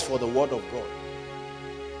price for the word of God.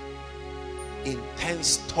 Intense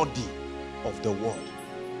study of the word,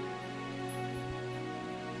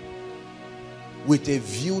 with a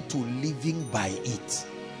view to living by it,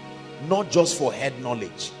 not just for head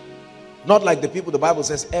knowledge, not like the people the Bible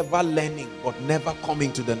says ever learning but never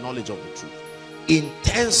coming to the knowledge of the truth.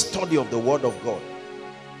 Intense study of the word of God.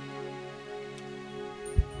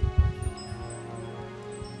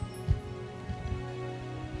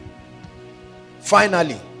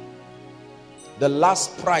 Finally, the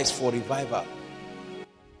last price for revival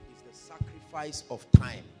is the sacrifice of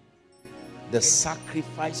time. The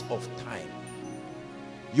sacrifice of time.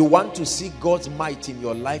 You want to see God's might in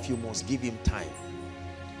your life, you must give him time.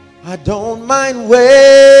 I don't mind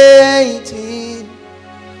waiting.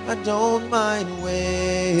 I don't mind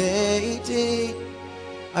waiting.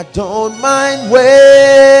 I don't mind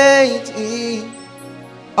waiting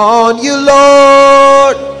on you,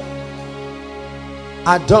 Lord.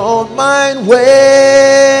 I don't mind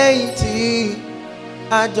waiting.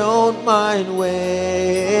 I don't mind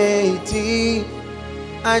waiting.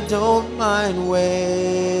 I don't mind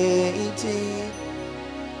waiting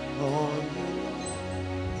on you.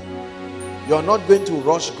 You're not going to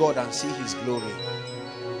rush God and see his glory.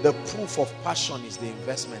 The proof of passion is the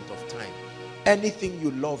investment of time. Anything you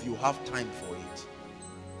love, you have time for it.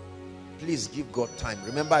 Please give God time.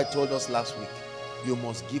 Remember I told us last week, you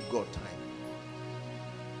must give God time.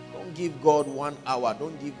 Don't give God 1 hour.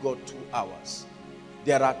 Don't give God 2 hours.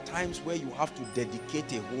 There are times where you have to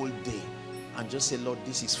dedicate a whole day and just say, Lord,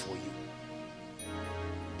 this is for you.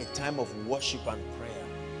 A time of worship and prayer.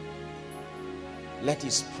 Let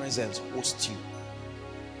his presence host you.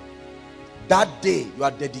 That day you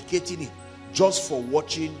are dedicating it just for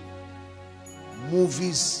watching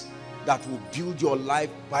movies that will build your life,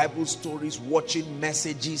 Bible stories, watching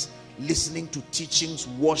messages, listening to teachings,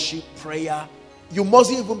 worship, prayer. You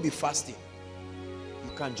mustn't even be fasting.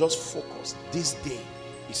 You can just focus. This day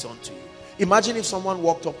is unto you. Imagine if someone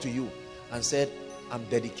walked up to you and said, I'm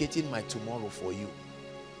dedicating my tomorrow for you.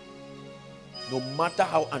 No matter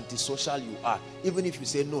how antisocial you are, even if you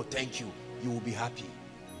say no thank you, you will be happy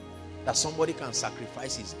that somebody can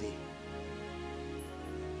sacrifice his day.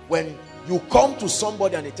 When you come to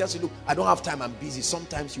somebody and he tells you, look, I don't have time, I'm busy,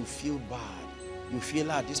 sometimes you feel bad. You feel,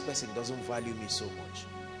 this person doesn't value me so much.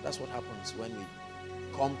 That's what happens when we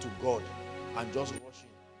come to God and just rush in.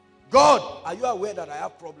 God, are you aware that I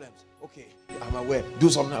have problems? Okay, I'm aware. Do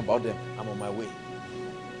something about them. I'm on my way.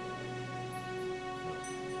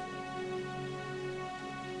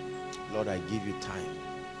 Lord, I give you time.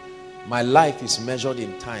 My life is measured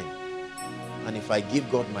in time. And if I give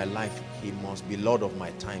God my life, he must be Lord of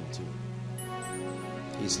my time too.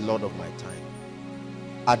 He's Lord of my time.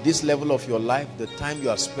 At this level of your life, the time you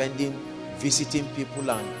are spending visiting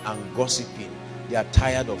people and gossiping, they are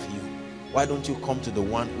tired of you. Why don't you come to the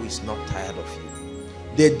one who is not tired of you?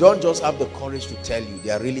 They don't just have the courage to tell you,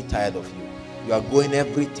 they are really tired of you. You are going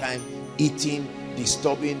every time, eating,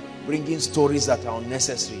 disturbing, bringing stories that are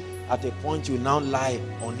unnecessary. At a point you now lie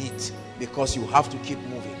on it because you have to keep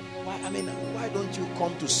moving. Why don't you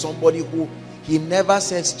come to somebody who, he never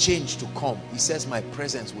says change to come. He says my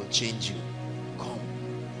presence will change you. Come.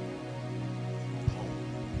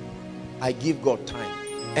 I give God time.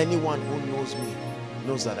 Anyone who knows me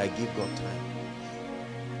knows that I give God time.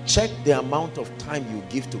 Check the amount of time you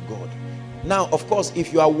give to God. Now, of course,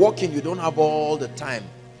 if you are working, you don't have all the time.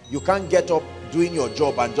 You can't get up doing your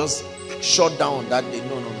job and just shut down that day.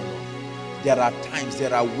 No. There are times,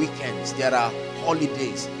 there are weekends, there are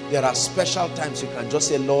holidays, there are special times you can just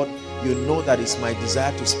say, Lord, you know that it's my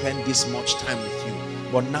desire to spend this much time with you.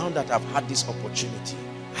 But now that I've had this opportunity,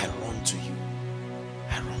 I run to you.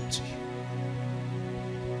 I run to you.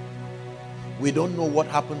 We don't know what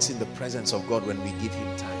happens in the presence of God when we give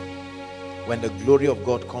him time. When the glory of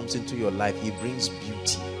God comes into your life, he brings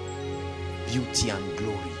beauty and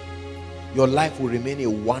glory. Your life will remain a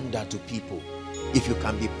wonder to people if you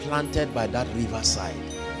can be planted by that riverside.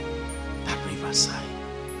 That riverside.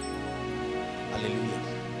 Hallelujah.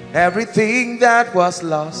 Everything that was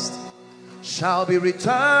lost shall be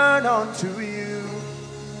returned unto you.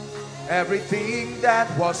 Everything that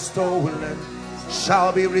was stolen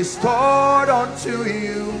shall be restored unto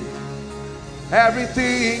you.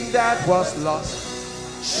 Everything that was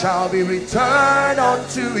lost shall be returned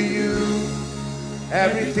unto you.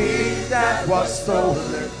 Everything that was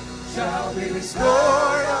stolen shall be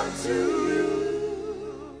restored unto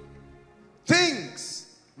you.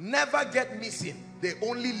 Things never get missing. They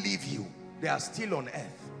only leave you. They are still on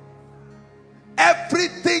earth.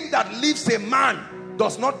 Everything that leaves a man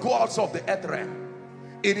does not go out of the earth realm.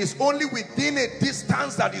 It is only within a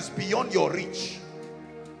distance that is beyond your reach.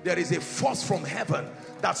 There is a force from heaven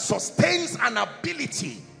that sustains an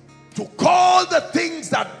ability to call the things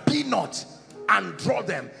that be not and draw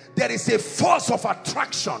them. There is a force of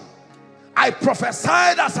attraction. I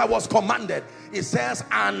prophesied as I was commanded. It says,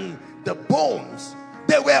 and the bones,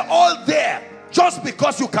 they were all there. Just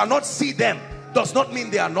because you cannot see them does not mean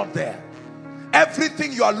they are not there.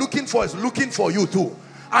 Everything you are looking for is looking for you too.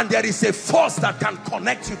 And there is a force that can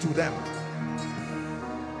connect you to them.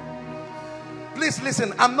 Please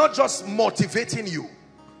listen, I'm not just motivating you.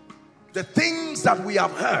 The things that we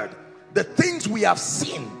have heard, the things we have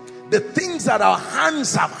seen, the things that our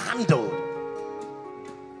hands have handled.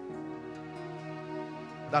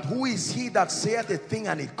 That who is he that saith a thing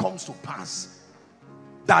and it comes to pass?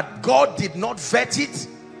 That God did not vet it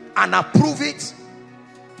and approve it.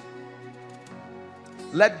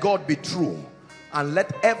 Let God be true and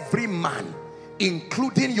let every man,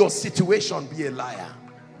 including your situation, be a liar.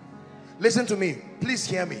 Listen to me, please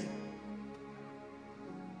hear me.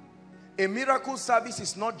 A miracle service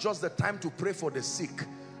is not just the time to pray for the sick.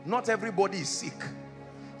 Not everybody is sick.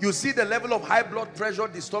 You see the level of high blood pressure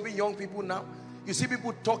disturbing young people now. You see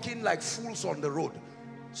people talking like fools on the road.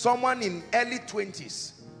 Someone in early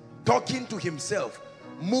 20s talking to himself,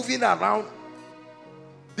 moving around.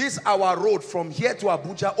 This our road from here to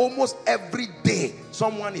Abuja, almost every day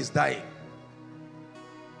someone is dying.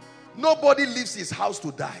 Nobody leaves his house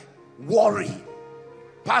to die. Worry.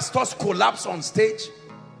 Pastors collapse on stage.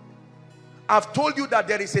 I've told you that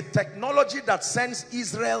there is a technology that sends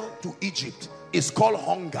Israel to Egypt. It's called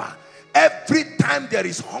hunger. Every time there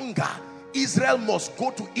is hunger, Israel must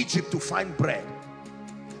go to Egypt to find bread.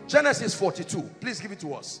 Genesis 42. Please give it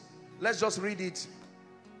to us. Let's just read it.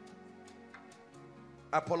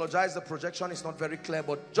 I apologize, the projection is not very clear,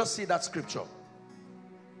 but just see that scripture.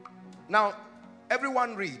 Now,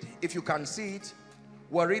 everyone read. If you can see it,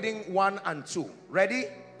 we're reading 1 and 2. Ready?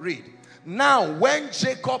 Read. Now, when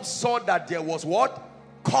Jacob saw that there was what?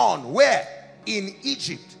 Corn. Where? In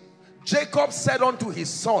Egypt. Jacob said unto his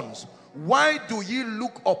sons, why do ye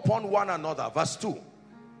look upon one another? Verse 2.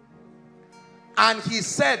 And he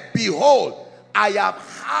said, behold, I have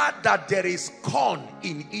heard that there is corn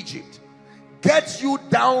in Egypt. Get you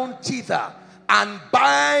down thither and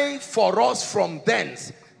buy for us from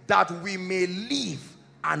thence, that we may live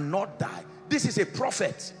and not die. This is a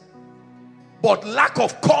prophet. But lack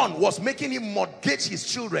of corn was making him mortgage his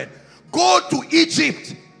children. Go to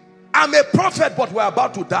Egypt. I'm a prophet, but we're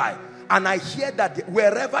about to die. And I hear that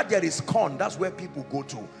wherever there is corn, that's where people go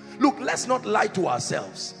to. Look, let's not lie to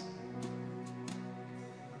ourselves.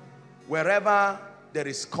 Wherever there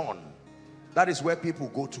is corn, that is where people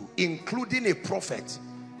go to, including a prophet.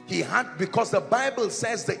 He had, because the Bible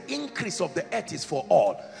says the increase of the earth is for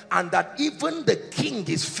all, and that even the king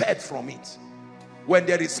is fed from it. When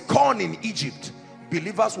there is corn in Egypt,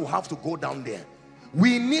 believers will have to go down there.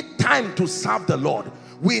 We need time to serve the Lord.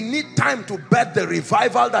 We need time to bet the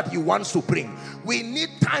revival that he wants to bring. We need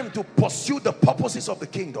time to pursue the purposes of the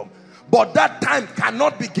kingdom. But that time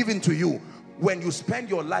cannot be given to you when you spend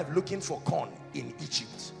your life looking for corn in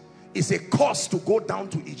Egypt. It's a cost to go down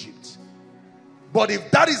to Egypt. But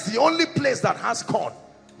if that is the only place that has corn,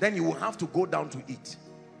 then you will have to go down to eat.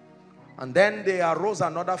 And then there arose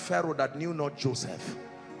another Pharaoh that knew not Joseph.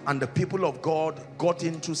 And the people of God got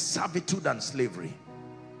into servitude and slavery.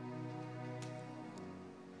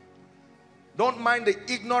 Don't mind the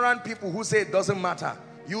ignorant people who say it doesn't matter.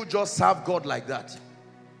 You just serve God like that.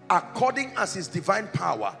 According as his divine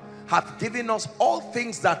power hath given us all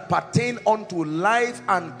things that pertain unto life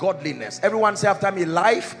and godliness. Everyone say after me,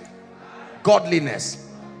 life, godliness.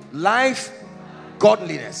 Life,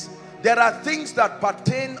 godliness. There are things that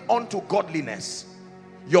pertain unto godliness.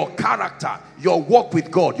 Your character, your walk with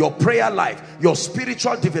God, your prayer life, your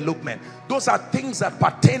spiritual development. Those are things that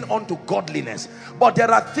pertain unto godliness. But there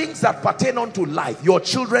are things that pertain unto life. Your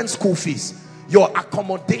children's school fees, your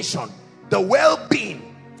accommodation, the well-being.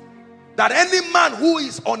 That any man who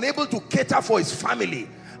is unable to cater for his family,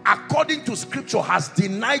 according to scripture, has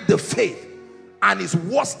denied the faith and is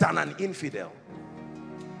worse than an infidel.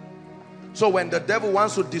 So when the devil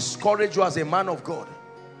wants to discourage you as a man of God,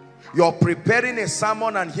 you're preparing a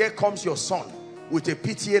sermon and here comes your son with a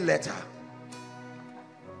PTA letter.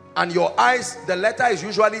 And your eyes, the letter is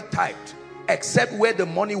usually typed, except where the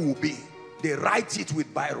money will be. They write it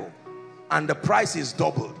with biro. and the price is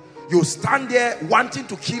doubled. You stand there wanting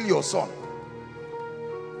to kill your son.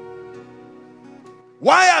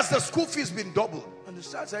 Why has the school fees been doubled? And the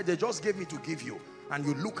child said, they just gave me to give you. And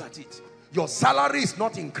you look at it. Your salary is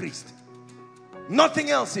not increased. Nothing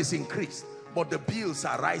else is increased. But the bills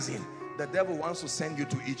are rising. The devil wants to send you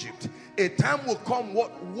to Egypt. A time will come,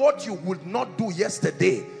 what you would not do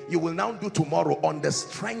yesterday, you will now do tomorrow on the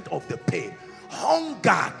strength of the pain.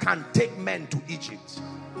 Hunger can take men to Egypt.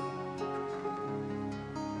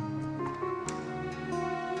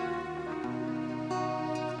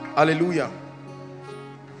 Hallelujah.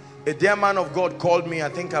 A dear man of God called me, I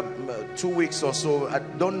think 2 weeks or so. I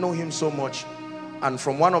don't know him so much. And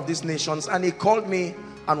from one of these nations. And he called me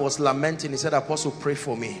and was lamenting. He said, Apostle, pray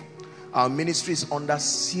for me. Our ministry is under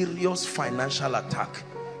serious financial attack.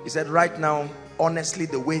 He said, right now, honestly,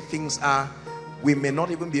 the way things are, we may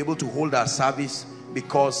not even be able to hold our service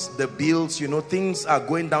because the bills, you know, things are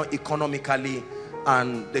going down economically.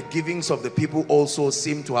 And the givings of the people also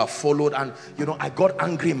seem to have followed. And you know, I got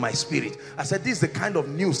angry in my spirit. I said, this is the kind of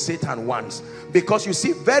news Satan wants. Because you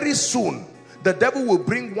see, very soon the devil will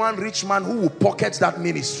bring one rich man who will pocket that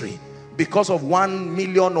ministry because of 1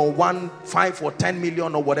 million or 5 or 10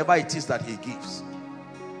 million or whatever it is that he gives.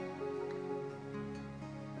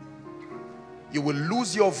 You will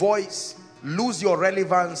lose your voice, lose your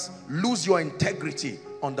relevance, lose your integrity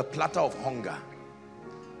on the platter of hunger.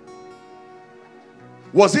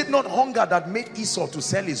 Was it not hunger that made Esau to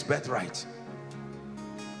sell his birthright?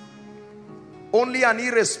 Only an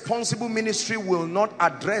irresponsible ministry will not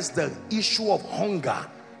address the issue of hunger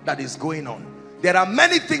that is going on. There are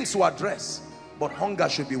many things to address, but hunger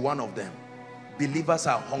should be one of them. Believers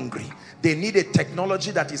are hungry. They need a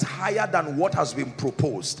technology that is higher than what has been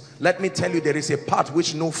proposed. Let me tell you, there is a path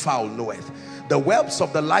which no fowl knoweth. The whelps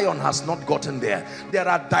of the lion has not gotten there. There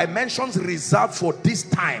are dimensions reserved for these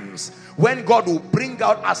times when God will bring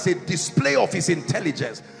out as a display of his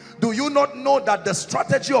intelligence. Do you not know that the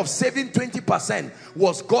strategy of saving 20%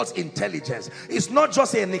 was God's intelligence? It's not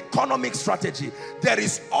just an economic strategy. There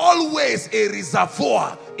is always a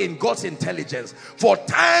reservoir in God's intelligence. For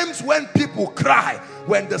times when people cry,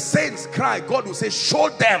 when the saints cry, God will say, show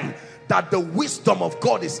them that the wisdom of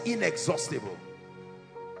God is inexhaustible.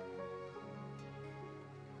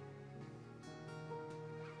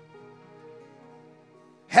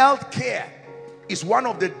 Healthcare is one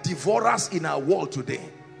of the devourers in our world today.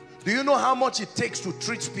 Do you know how much it takes to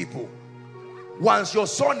treat people? Once your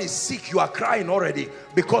son is sick, you are crying already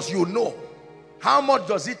because you know. How much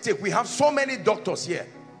does it take? We have so many doctors here.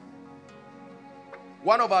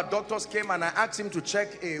 One of our doctors came and I asked him to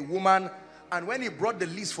check a woman, and when he brought the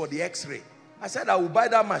list for the x-ray, I said, I will buy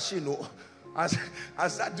that machine. Oh. I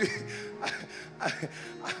started doing,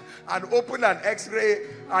 and open an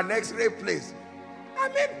x-ray place. I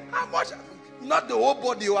mean, how much? Not the whole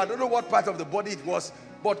body, I don't know what part of the body it was,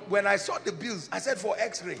 but when I saw the bills, I said for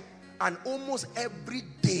x-ray, and almost every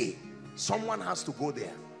day someone has to go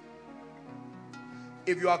there.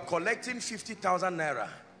 If you are collecting 50,000 naira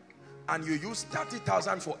and you use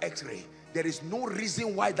 30,000 for x-ray, there is no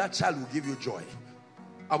reason why that child will give you joy.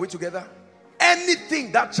 Are we together?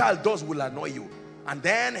 Anything that child does will annoy you. And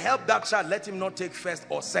then help that child, let him not take first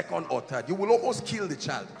or second or third. You will almost kill the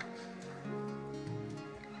child.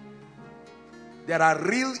 There are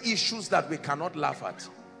real issues that we cannot laugh at.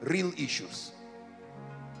 Real issues.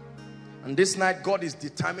 And this night, God is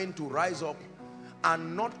determined to rise up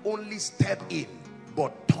and not only step in,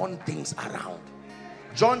 but turn things around.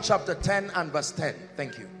 John chapter 10 and verse 10.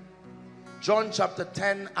 Thank you. John chapter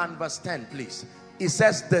 10 and verse 10, please. It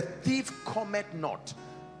says, the thief cometh not.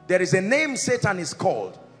 There is a name Satan is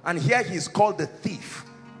called, and here he is called the thief.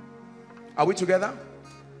 Are we together?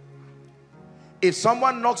 If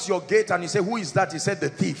someone knocks your gate and you say, who is that? He said, the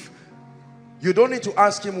thief. You don't need to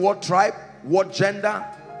ask him what tribe, what gender.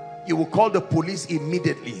 You will call the police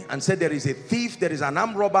immediately and say, there is a thief, there is an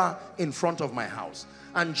armed robber in front of my house.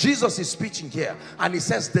 And Jesus is speaking here, and he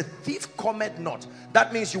says, the thief cometh not.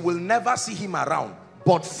 That means you will never see him around,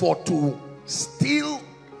 but for to steal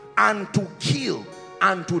and to kill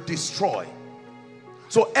and to destroy.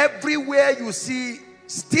 So everywhere you see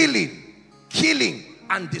stealing, killing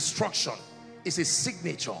and destruction is his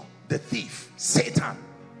signature, the thief, Satan.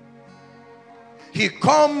 He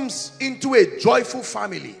comes into a joyful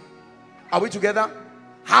family. Are we together?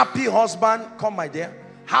 Happy husband, come my dear.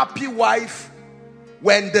 Happy wife.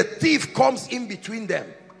 When the thief comes in between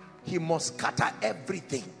them, he must scatter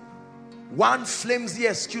everything. One flimsy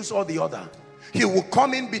excuse or the other. He will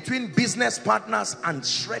come in between business partners and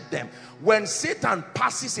shred them. When Satan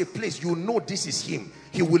passes a place, you know this is him.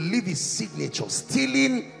 He will leave his signature: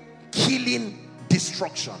 stealing, killing,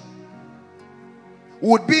 destruction.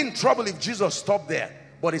 would be in trouble if Jesus stopped there.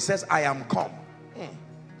 But he says, I am come.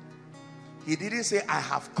 He didn't say, I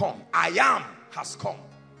have come. I am has come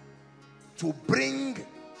to bring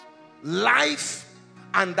life,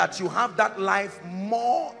 and that you have that life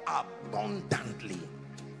more abundantly,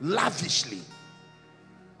 lavishly.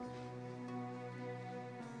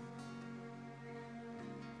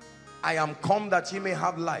 I am come that ye may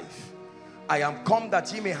have life. I am come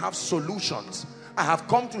that ye may have solutions. I have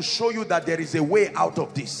come to show you that there is a way out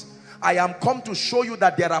of this. I am come to show you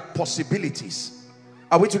that there are possibilities.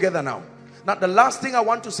 Are we together now? Now, the last thing I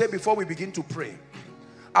want to say before we begin to pray,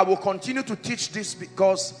 I will continue to teach this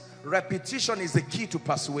because repetition is the key to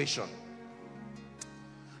persuasion.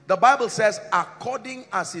 The Bible says, according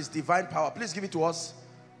as his divine power. Please give it to us.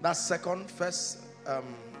 That's Second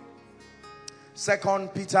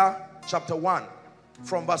Peter chapter 1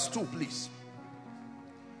 from verse 2, please.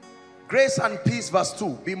 Grace and peace, verse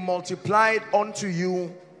 2, be multiplied unto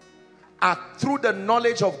you through the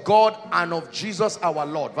knowledge of God and of Jesus our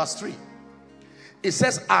Lord. Verse 3. It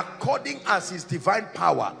says, according as his divine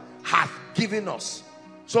power hath given us.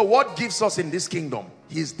 So what gives us in this kingdom?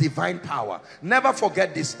 His divine power. Never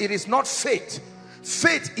forget this. It is not faith.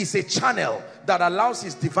 Faith is a channel that allows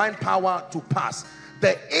his divine power to pass.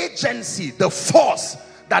 The agency, the force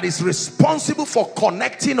that is responsible for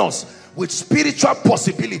connecting us with spiritual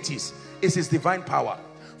possibilities is his divine power.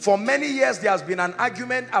 For many years there has been an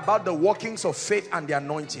argument about the workings of faith and the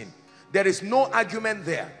anointing. There is no argument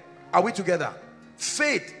there. Are we together?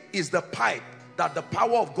 Faith is the pipe that the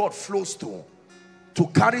power of God flows to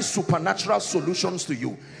carry supernatural solutions to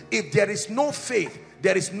you. If there is no faith,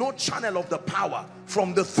 there is no channel of the power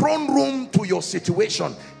from the throne room to your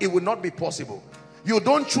situation. It will not be possible. You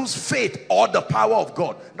don't choose faith or the power of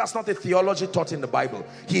God. That's not a theology taught in the Bible.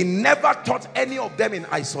 He never taught any of them in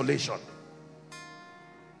isolation.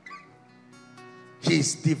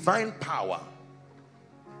 His divine power.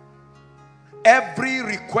 Every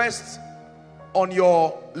request on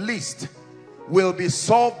your list will be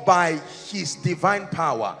solved by his divine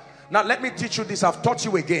power. Now let me teach you this. I've taught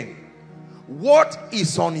you again. What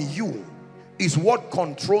is on you is what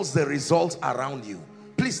controls the results around you.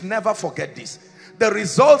 Please never forget this. The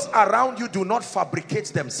results around you do not fabricate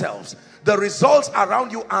themselves. The results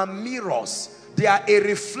around you are mirrors. They are a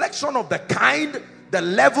reflection of the kind, the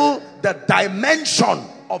level, the dimension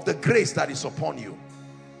of the grace that is upon you.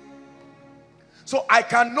 So I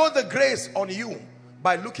can know the grace on you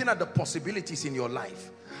by looking at the possibilities in your life.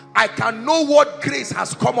 I can know what grace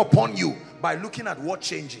has come upon you by looking at what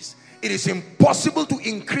changes. It is impossible to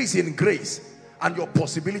increase in grace and your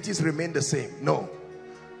possibilities remain the same. No.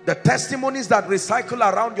 The testimonies that recycle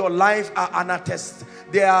around your life are an attest.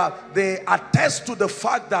 They attest to the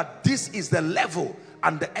fact that this is the level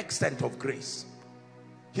and the extent of grace.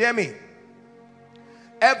 Hear me.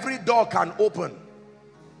 Every door can open.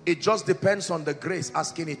 It just depends on the grace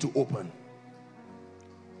asking it to open.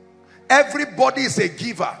 Everybody is a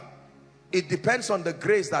giver. It depends on the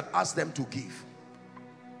grace that asks them to give.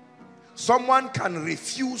 Someone can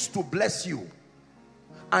refuse to bless you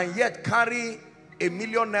and yet carry $1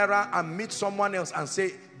 million and meet someone else and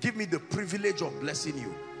say, give me the privilege of blessing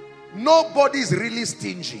you. Nobody is really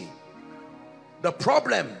stingy. The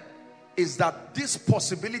problem is that these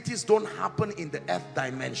possibilities don't happen in the earth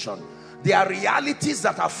dimension. They are realities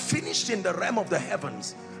that are finished in the realm of the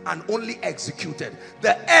heavens and only executed.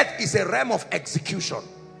 The earth is a realm of execution.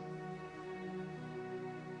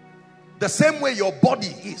 The same way your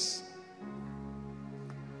body is.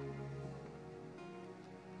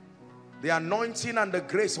 The anointing and the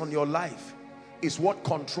grace on your life is what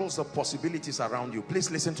controls the possibilities around you.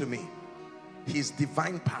 Please listen to me. His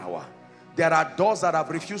divine power. There are doors that have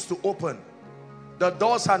refused to open. The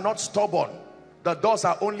doors are not stubborn. The doors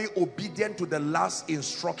are only obedient to the last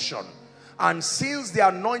instruction. And since the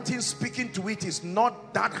anointing speaking to it is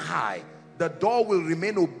not that high, the door will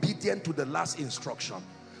remain obedient to the last instruction.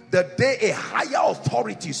 The day a higher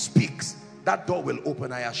authority speaks, that door will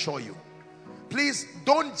open, I assure you. Please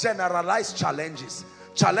don't generalize challenges.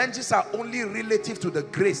 Challenges are only relative to the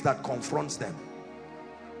grace that confronts them.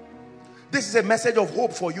 This is a message of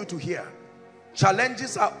hope for you to hear.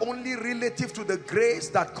 Challenges are only relative to the grace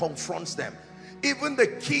that confronts them. Even the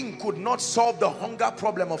king could not solve the hunger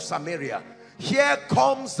problem of Samaria. Here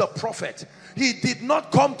comes the prophet. He did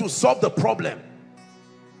not come to solve the problem.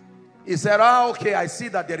 He said, okay, I see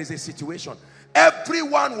that there is a situation.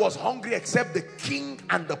 Everyone was hungry except the king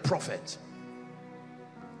and the prophet.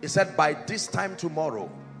 He said, by this time tomorrow.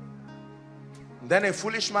 Then a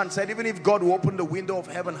foolish man said, even if God will open the window of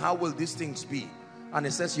heaven, how will these things be? And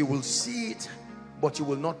he says, you will see it, but you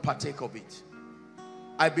will not partake of it.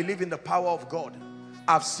 I believe in the power of God.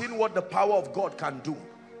 I've seen what the power of God can do.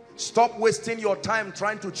 Stop wasting your time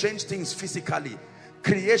trying to change things physically.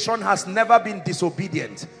 Creation has never been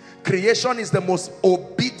disobedient. Creation is the most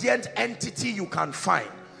obedient entity you can find.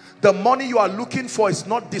 The money you are looking for is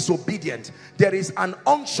not disobedient. There is an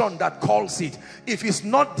unction that calls it. If it's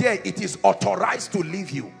not there, it is authorized to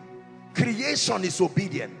leave you. Creation is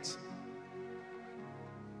obedient.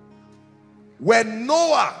 When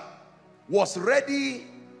Noah was ready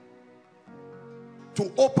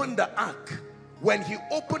to open the ark, when he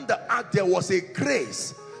opened the ark, there was a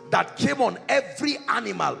grace that came on every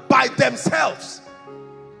animal by themselves.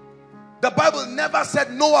 The Bible never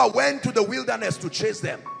said Noah went to the wilderness to chase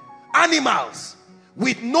them. Animals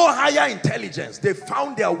with no higher intelligence, they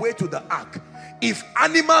found their way to the ark. If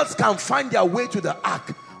animals can find their way to the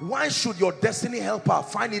ark, why should your destiny helper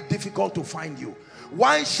find it difficult to find you?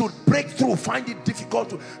 Why should breakthrough find it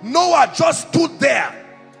difficult to? Noah just stood there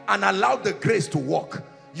and allowed the grace to work.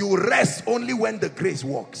 You rest only when the grace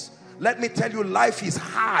works. Let me tell you, life is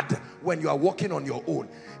hard when you are walking on your own.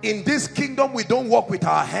 In this kingdom, we don't walk with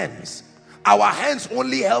our hands. Our hands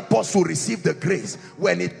only help us to receive the grace.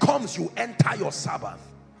 When it comes, you enter your Sabbath.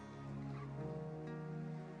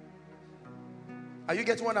 Are you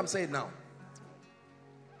getting what I'm saying now?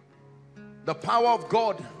 The power of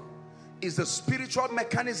God is the spiritual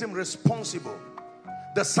mechanism responsible.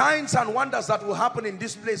 The signs and wonders that will happen in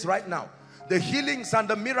this place right now, the healings and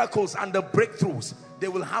the miracles and the breakthroughs, they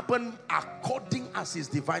will happen according as his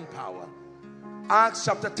divine power. Acts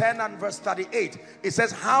chapter 10 and verse 38, it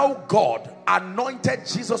says how God anointed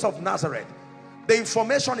Jesus of Nazareth. The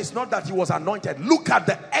information is not that he was anointed. Look at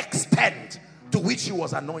the extent to which he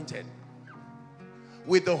was anointed.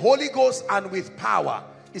 With the Holy Ghost and with power.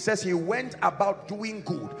 It says he went about doing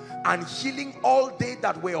good and healing all they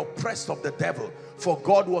that were oppressed of the devil, for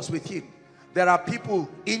God was with him. There are people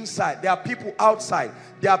inside, there are people outside,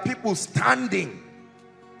 there are people standing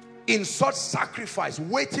in such sacrifice,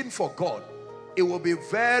 waiting for God. It will be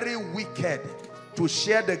very wicked to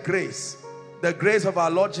share the grace of our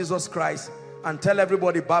Lord Jesus Christ and tell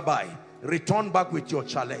everybody bye-bye. Return back with your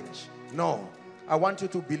challenge. No, I want you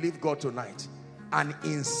to believe God tonight and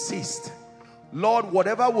insist. Lord,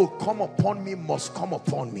 whatever will come upon me must come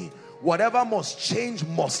upon me. Whatever must change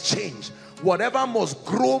must change. Whatever must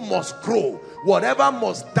grow must grow. Whatever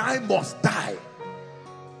must die must die.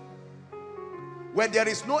 When there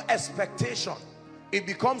is no expectation, it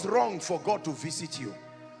becomes wrong for God to visit you.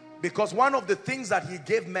 Because one of the things that he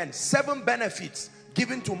gave men, 7 benefits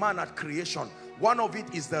given to man at creation, one of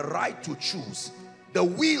it is the right to choose. The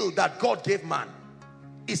will that God gave man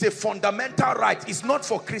is a fundamental right. It's not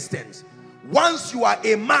for Christians. Once you are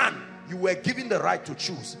a man, you were given the right to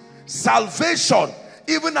choose. Salvation,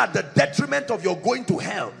 even at the detriment of your going to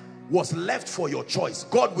hell, was left for your choice.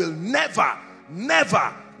 God will never,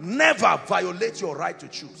 never, never violate your right to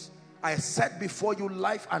choose. I set before you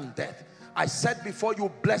life and death. I set before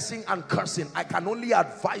you blessing and cursing. I can only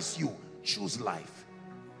advise you, choose life.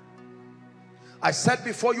 I set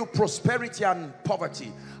before you prosperity and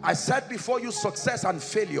poverty. I set before you success and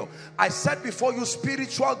failure. I set before you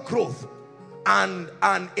spiritual growth and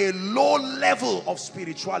a low level of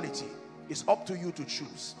spirituality. It's up to you to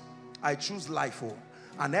choose. I choose life, oh,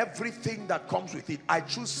 and everything that comes with it. I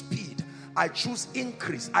choose speed. I choose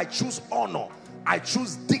increase. I choose honor. I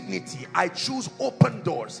choose dignity. I choose open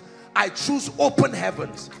doors. I choose open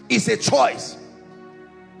heavens. It's a choice.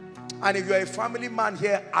 And if you're a family man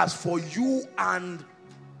here, as for you and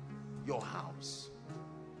your house,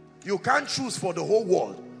 you can't choose for the whole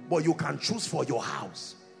world, but you can choose for your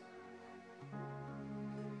house.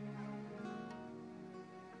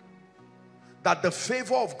 That the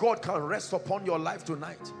favor of God can rest upon your life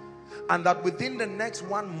tonight, and that within the next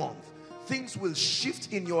 1 month, things will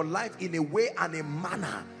shift in your life in a way and a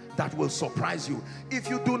manner that will surprise you. If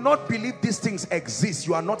you do not believe these things exist,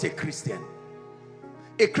 you are not a Christian.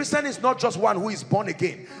 A Christian is not just one who is born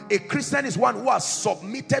again. A Christian is one who has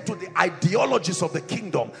submitted to the ideologies of the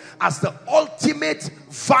kingdom as the ultimate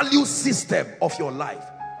value system of your life.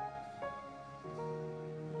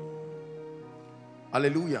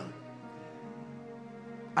 Hallelujah.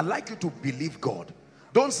 I'd like you to believe God.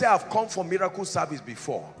 Don't say I've come for miracle service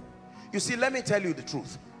before. You see, let me tell you the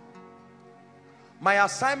truth. My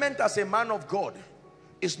assignment as a man of God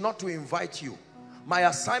is not to invite you. My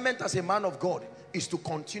assignment as a man of God is to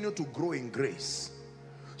continue to grow in grace,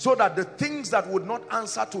 so that the things that would not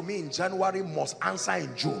answer to me in January must answer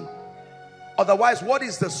in June. Otherwise, what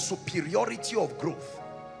is the superiority of growth?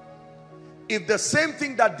 If the same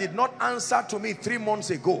thing that did not answer to me 3 months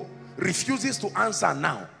ago refuses to answer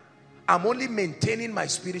now, I'm only maintaining my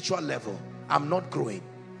spiritual level. I'm not growing.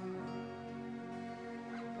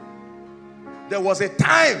 There was a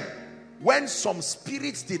time when some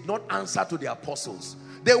spirits did not answer to the apostles.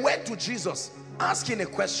 They went to Jesus asking a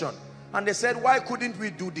question, and they said, why couldn't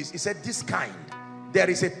we do this? He said, this kind. There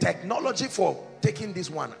is a technology for taking this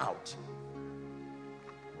one out.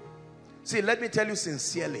 See, let me tell you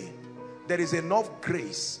sincerely, there is enough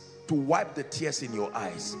grace to wipe the tears in your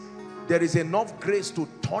eyes. There is enough grace to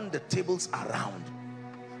turn the tables around.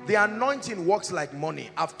 The anointing works like money.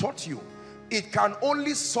 I've taught you. It can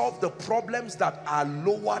only solve the problems that are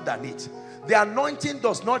lower than it. The anointing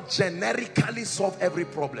does not generically solve every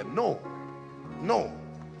problem. No. No.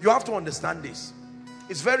 You have to understand this.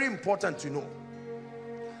 It's very important to know.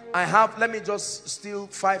 Let me just steal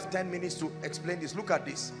 5-10 minutes to explain this. Look at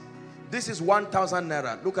this. This is 1,000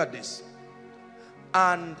 naira. Look at this.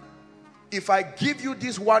 And if I give you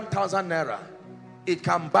this 1,000 naira, it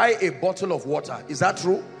can buy a bottle of water. Is that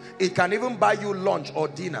true? It can even buy you lunch or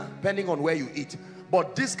dinner, depending on where you eat.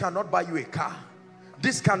 But this cannot buy you a car.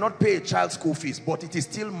 This cannot pay a child's school fees, but it is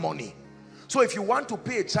still money. So if you want to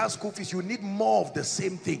pay a child's school fees, you need more of the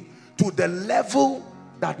same thing to the level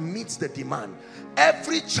that meets the demand.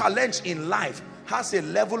 Every challenge in life has a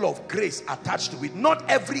level of grace attached to it. Not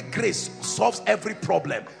every grace solves every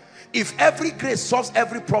problem. If every grace solves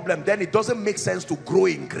every problem, then it doesn't make sense to grow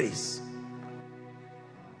in grace.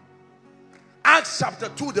 Acts chapter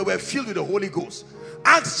 2, they were filled with the Holy Ghost.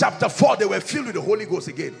 Acts chapter 4, they were filled with the Holy Ghost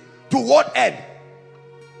again. To what end?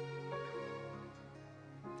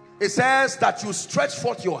 It says that you stretch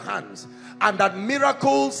forth your hands, and that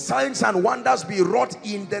miracles, signs and wonders be wrought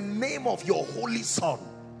in the name of your Holy Son.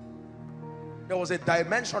 There was a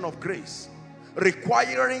dimension of grace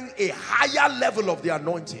requiring a higher level of the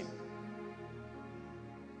anointing.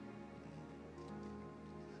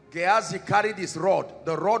 Gehazi carried his rod,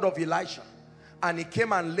 the rod of Elisha, and he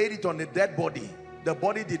came and laid it on the dead body. The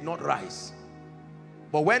body did not rise.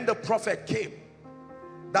 But when the prophet came,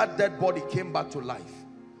 that dead body came back to life.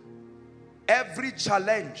 Every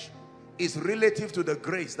challenge is relative to the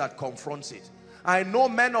grace that confronts it. I know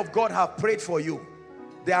men of God have prayed for you.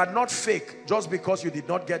 They are not fake just because you did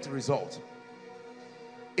not get a result.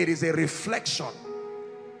 It is a reflection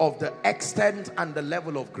of the extent and the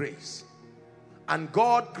level of grace. And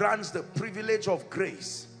God grants the privilege of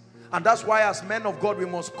grace. And that's why as men of God, we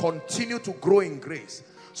must continue to grow in grace,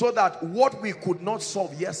 so that what we could not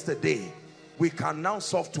solve yesterday, we can now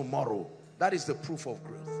solve tomorrow. That is the proof of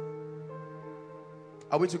growth.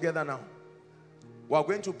 Are we together now? We are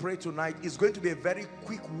going to pray tonight. It's going to be a very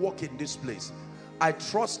quick walk in this place. I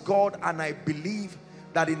trust God and I believe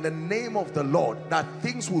that in the name of the Lord, that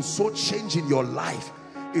things will so change in your life,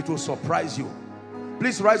 it will surprise you.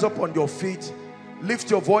 Please rise up on your feet.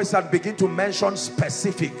 Lift your voice and begin to mention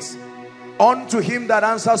specifics. Unto him that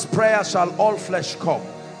answers prayer shall all flesh come.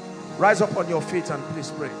 Rise up on your feet and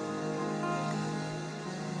please pray.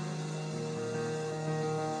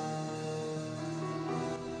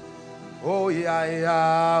 Oh yeah,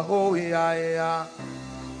 yeah, oh yeah, yeah,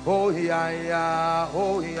 oh yeah, yeah,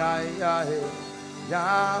 oh yeah, yeah,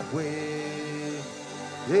 Yahweh,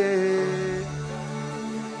 yeah.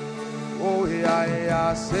 Oh yeah,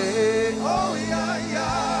 yeah, say, oh yeah,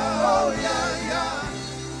 yeah, oh yeah, yeah,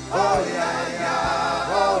 oh yeah, yeah,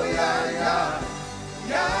 oh yeah, yeah,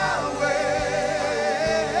 Yahweh,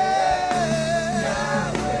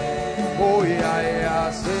 Yahweh. Oh yeah,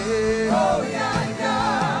 yeah, say, oh yeah,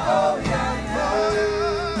 yeah, oh yeah,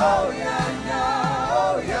 yeah, oh yeah, yeah,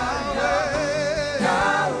 oh yeah, yeah,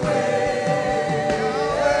 Yahweh.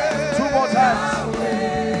 Two more times.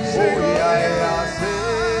 Oh yeah, yeah, say.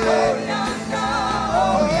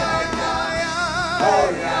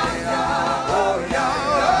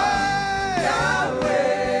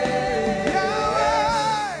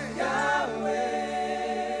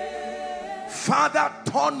 Father,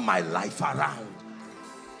 turn my life around.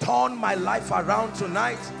 Turn my life around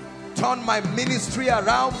tonight. Turn my ministry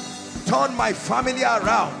around. Turn my family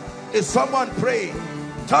around. Is someone praying?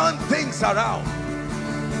 Turn things around.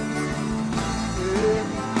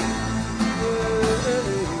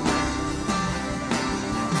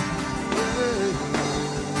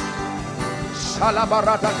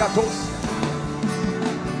 Shalabarata katos.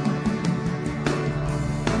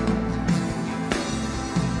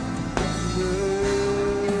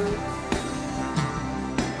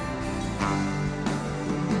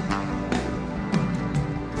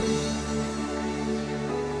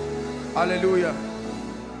 Hallelujah.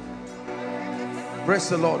 Praise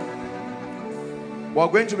the Lord. We're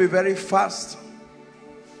going to be very fast.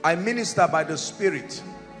 I minister by the Spirit,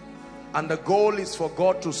 and the goal is for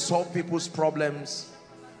God to solve people's problems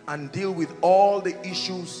and deal with all the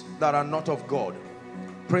issues that are not of God.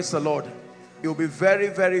 Praise the Lord. It will be very,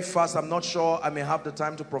 very fast. I'm not sure I may have the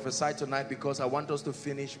time to prophesy tonight because I want us to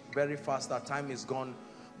finish very fast. Our time is gone.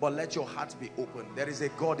 But let your heart be open. There is a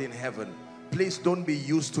God in heaven. Please don't be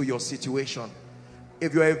used to your situation.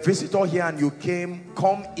 If you're a visitor here and you came,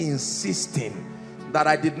 come insisting that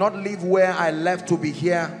I did not leave where I left to be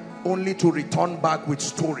here only to return back with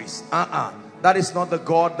stories. That is not the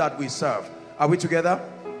God that we serve. Are we together?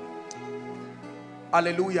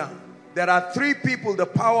 Hallelujah. There are 3 people. The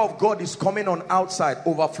power of God is coming on outside.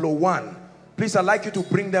 Overflow 1. Please, I'd like you to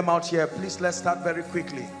bring them out here. Please, let's start very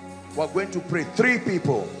quickly. We're going to pray. 3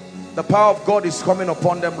 people. The power of God is coming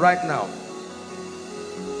upon them right now.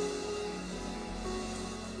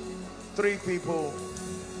 3 people.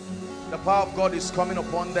 The power of God is coming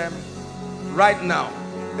upon them right now.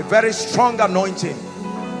 A very strong anointing.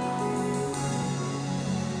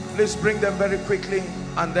 Please bring them very quickly,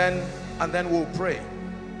 and then we'll pray.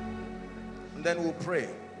 And then we'll pray.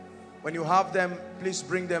 When you have them, please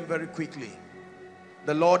bring them very quickly.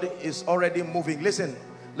 The Lord is already moving. Listen,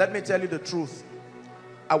 let me tell you the truth.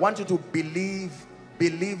 I want you to believe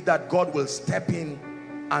that God will step in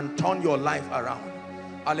and turn your life around.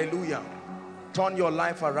 Hallelujah. Turn your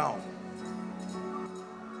life around.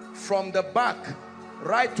 From the back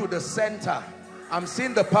right to the center, I'm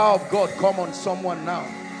seeing the power of God come on someone now.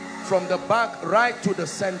 From the back right to the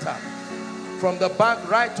center. From the back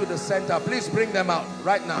right to the center. Please bring them out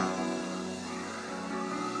right now.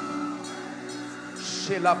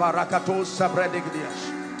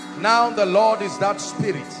 Now the Lord is that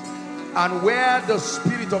Spirit, and where the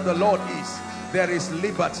Spirit of the Lord is, there is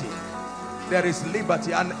liberty. There is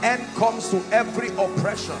liberty. An end comes to every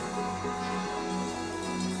oppression.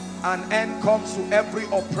 An end comes to every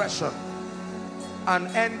oppression. An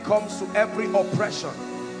end comes to every oppression.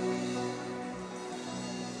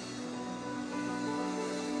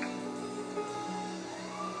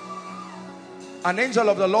 An angel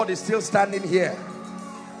of the Lord is still standing here.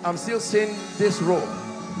 I'm still seeing this rope.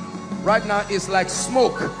 Right now it's like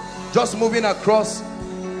smoke just moving across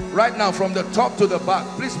right now from the top to the back.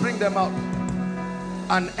 Please bring them out.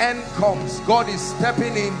 An end comes. God is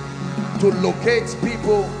stepping in to locate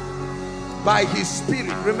people by His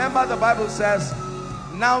Spirit. Remember, the Bible says,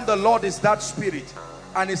 now the Lord is that Spirit.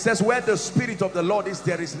 And it says, where the Spirit of the Lord is,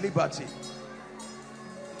 there is liberty.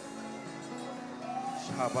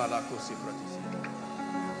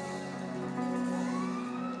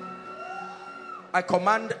 I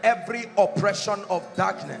command every oppression of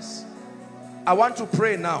darkness. I want to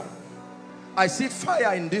pray now. I see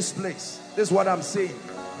fire in this place. This is what I'm saying.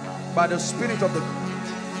 By the Spirit of the...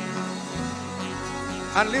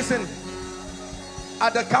 And listen,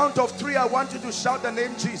 at the count of 3, I want you to shout the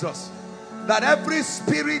name Jesus. That every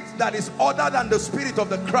spirit that is other than the Spirit of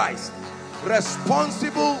the Christ,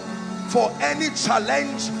 responsible for any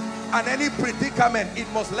challenge and any predicament,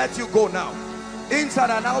 it must let you go now. Inside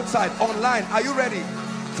and outside, online. Are you ready?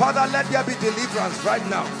 Father, let there be deliverance right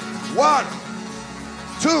now. 1,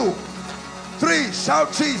 2, 3.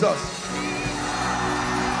 Shout Jesus.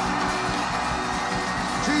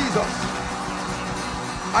 Jesus.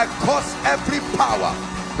 I curse every power.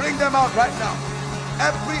 Bring them out right now.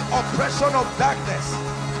 Every oppression of darkness,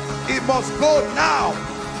 it must go now.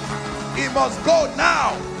 It must go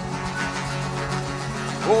now.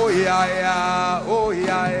 Oh yeah, yeah. Oh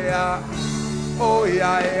yeah, yeah. Oh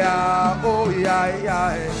yeah, yeah. Oh yeah,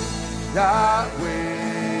 yeah. Yahweh.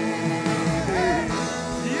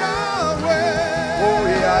 Yahweh. Oh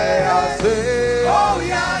yeah, yeah. Say. Oh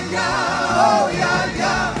yeah, yeah. Oh yeah,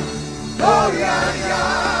 yeah. Oh yeah,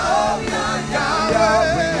 yeah. Oh yeah,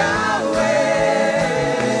 Yahweh. Yahweh.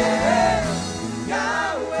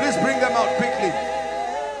 Yahweh. Please bring them out quickly.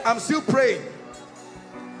 I'm still praying.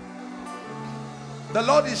 The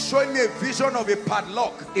Lord is showing me a vision of a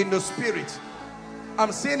padlock in the spirit.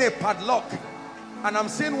 I'm seeing a padlock, and I'm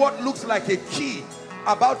seeing what looks like a key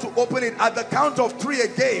about to open it. At the count of 3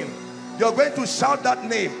 again, you're going to shout that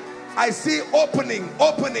name. I see opening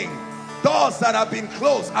doors that have been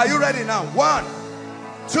closed. Are you ready now? 1,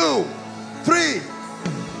 2, 3.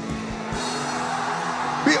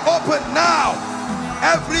 Be open now.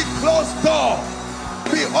 Every closed door,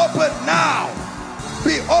 be open now.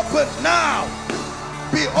 Be open now.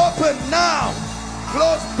 Be open now.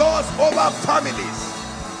 Close doors over families.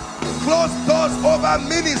 Close doors over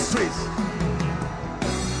ministries.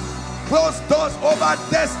 Close doors over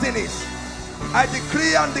destinies. I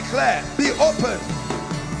decree and declare, be open.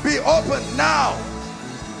 Be open now.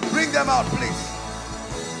 Bring them out, please.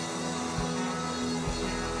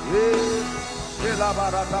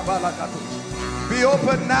 Be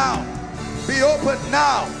open now. Be open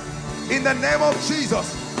now. In the name of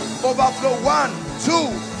Jesus. Overflow 1, 2,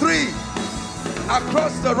 3,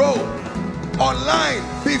 across the road, online,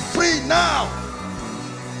 be free now.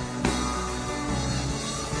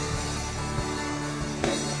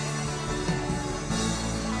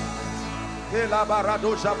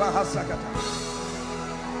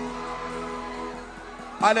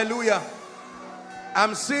 Hallelujah.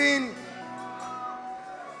 I'm seeing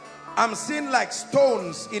like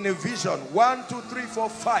stones in a vision. 1, 2, 3, 4,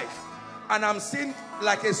 5. And I'm seeing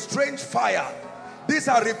like a strange fire. These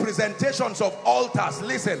are representations of altars.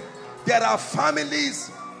 Listen, there are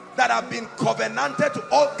families that have been covenanted to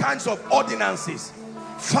all kinds of ordinances.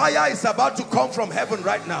 Fire is about to come from heaven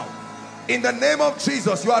right now. In the name of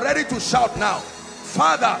Jesus, you are ready to shout now.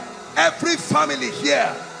 Father, every family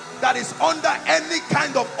here that is under any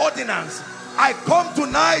kind of ordinance, I come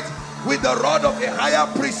tonight with the rod of a higher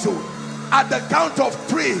priesthood. At the count of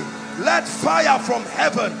 3, let fire from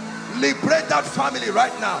heaven liberate that family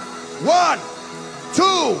right now. 1,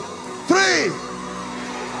 2, 3.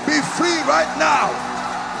 Be free right now.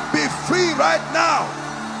 Be free right now.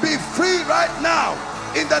 Be free right now.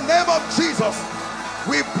 In the name of Jesus,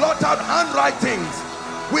 we blot out handwritings.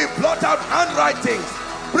 We blot out handwritings.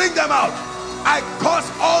 Bring them out. I curse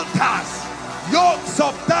altars, yokes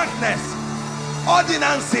of darkness,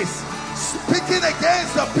 ordinances speaking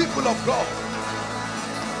against the people of God.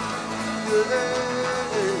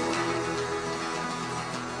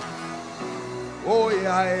 Oh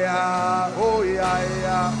yeah, yeah, oh yeah,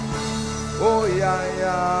 yeah, oh yeah,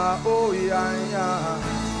 yeah, oh yeah, yeah,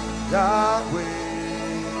 Yahweh.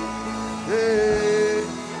 Hey.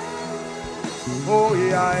 Oh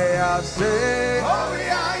yeah, yeah, say. Oh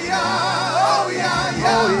yeah, yeah, oh yeah,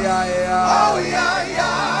 yeah, oh yeah, yeah, oh yeah,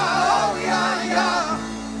 yeah, oh yeah, yeah,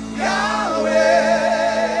 Yahweh,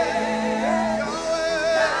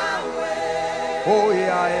 Yahweh. Oh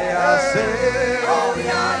yeah, yeah, say. Oh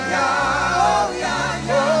yeah, yeah, oh yeah,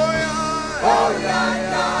 yeah, oh yeah,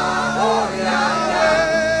 yeah, oh yeah, yeah,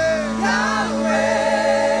 Yahweh,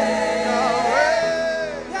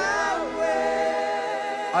 Yahweh.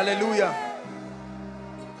 Hallelujah.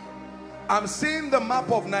 I'm seeing the map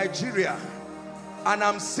of Nigeria, and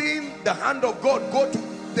I'm seeing the hand of God go to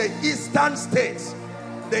the eastern states.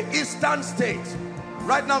 The eastern states.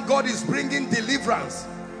 Right now, God is bringing deliverance.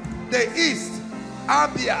 The east,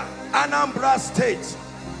 Abia, Anambra State,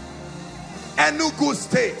 Enugu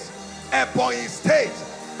State, Ebonyi State.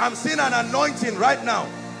 I'm seeing an anointing right now.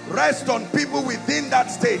 Rest on people within that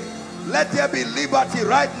state. Let there be liberty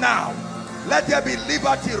right now. Let there be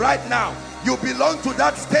liberty right now. You belong to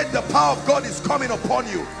that state. The power of God is coming upon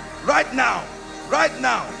you right now. Right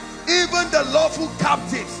now. Even the lawful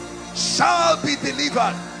captives shall be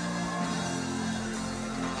delivered.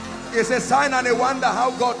 It's a sign and a wonder how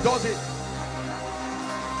God does it.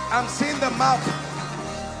 I'm seeing the map.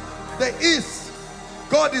 The east,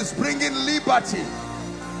 God is bringing liberty.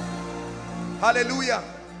 Hallelujah.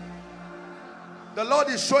 The Lord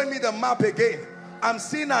is showing me the map again. I'm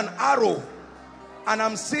seeing an arrow, and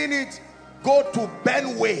I'm seeing it go to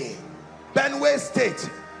Benue, Benue State.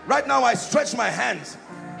 Right now I stretch my hands.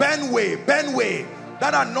 Benue, Benue,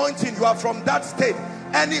 that anointing, you are from that state.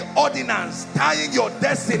 Any ordinance tying your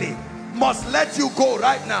destiny must let you go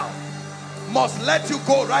right now. Must let you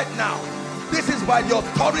go right now. This is by the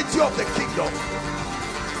authority of the kingdom.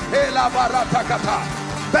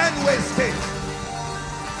 Benue State,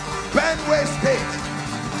 Benue State,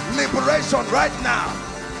 liberation right now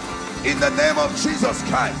in the name of Jesus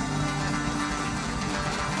Christ.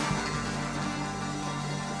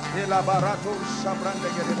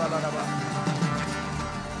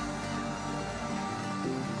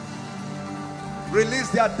 Release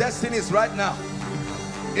their destinies right now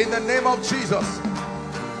in the name of Jesus.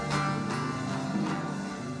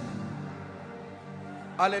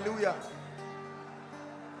 Hallelujah.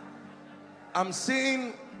 I'm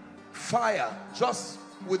seeing fire just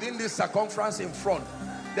within this circumference in front.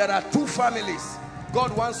 There are 2 families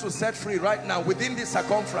God wants to set free right now within this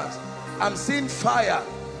circumference. I'm seeing fire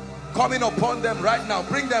coming upon them right now.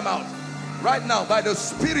 Bring them out right now by the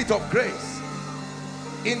Spirit of grace.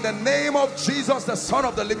 In the name of Jesus, the Son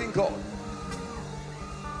of the living God.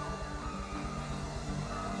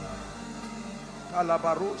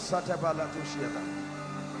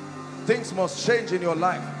 Things must change in your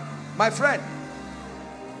life. My friend,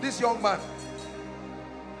 this young man,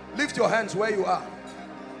 lift your hands where you are.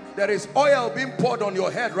 There is oil being poured on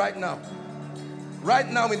your head right now. Right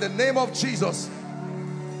now, in the name of Jesus,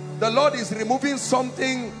 the Lord is removing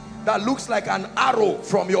something that looks like an arrow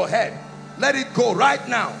from your head. Let it go right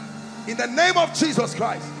now. In the name of Jesus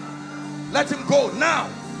Christ. Let him go now.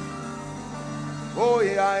 Oh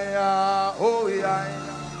yeah, yeah. Oh yeah, yeah.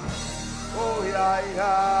 Oh yeah,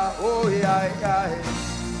 yeah, oh yeah, yeah,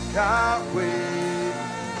 Yahweh.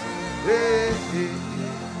 Hey, hey.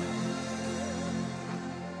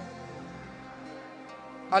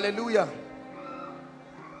 Hallelujah.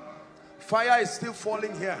 Fire is still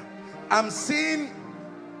falling here. I'm seeing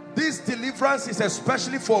this deliverance is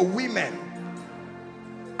especially for women.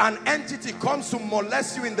 An entity comes to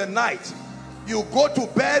molest you in the night. You go to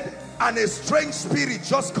bed and a strange spirit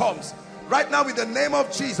just comes. Right now, in the name of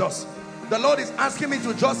Jesus, the Lord is asking me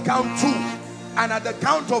to just count 2. And at the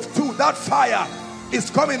count of 2, that fire is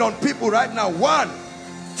coming on people right now. 1,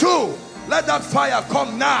 2. Let that fire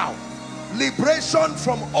come now. Liberation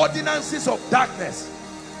from ordinances of darkness.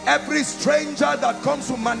 Every stranger that comes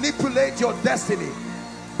to manipulate your destiny,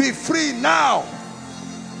 be free now.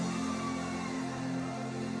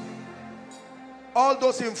 All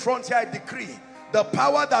those in front here, I decree the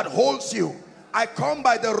power that holds you, I come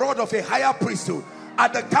by the rod of a higher priesthood.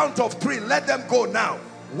 At the count of 3, let them go now.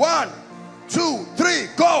 1, 2, 3,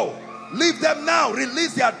 go. Leave them now.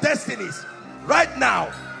 Release their destinies right now.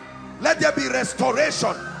 Let there be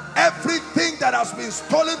restoration. Everything that has been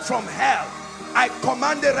stolen from hell, I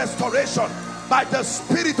command a restoration by the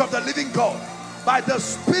Spirit of the living God, by the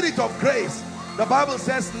Spirit of grace. The Bible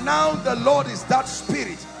says, now the Lord is that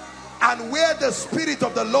Spirit, and where the Spirit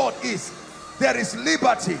of the Lord is, there is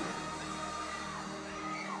liberty.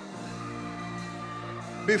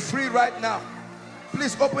 Be free right now.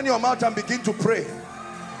 Please open your mouth and begin to pray.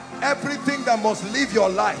 Everything that must live your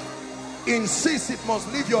life, insist it must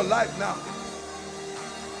live your life now.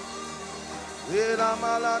 The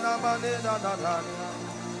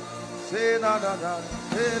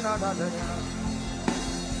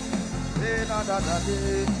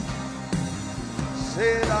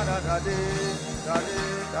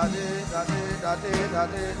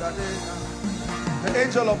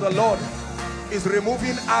angel of the Lord is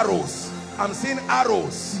removing arrows. I'm seeing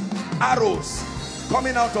arrows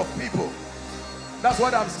coming out of people. That's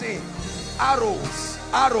what I'm seeing. Arrows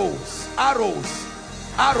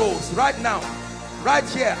right now, right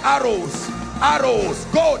here. Arrows,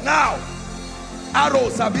 go now.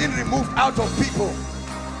 Arrows are being removed out of people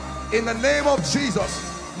in the name of Jesus.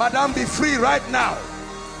 Madam, be free right now.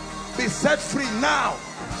 Be set free now.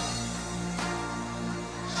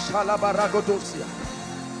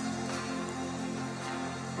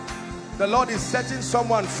 The Lord is setting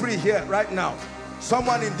someone free here right now.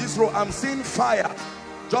 Someone in this row, I'm seeing fire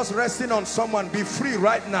just resting on someone. Be free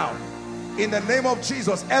right now. In the name of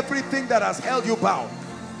Jesus, everything that has held you bound,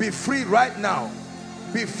 be free right now.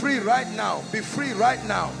 Be free right now. Be free right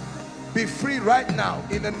now. Be free right now.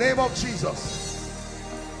 In the name of Jesus.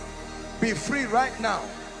 Be free right now.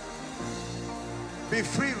 Be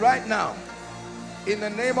free right now. In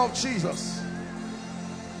the name of Jesus.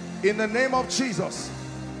 In the name of Jesus.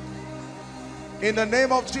 In the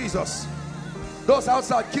name of Jesus. Those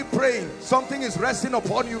outside, keep praying. Something is resting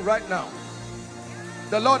upon you right now.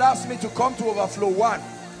 The Lord asked me to come to Overflow 1.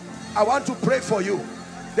 I want to pray for you.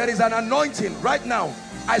 There is an anointing right now.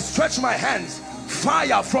 I stretch my hands.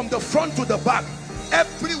 Fire from the front to the back.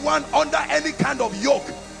 Everyone under any kind of yoke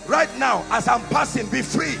right now, as I'm passing, be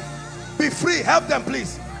free. Be free. Help them,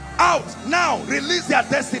 please. Out now. Release their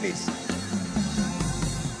destinies.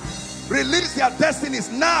 Release their destinies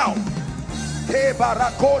now. Please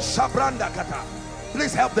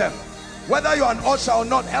help them. Whether you're an usher or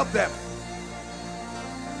not, help them.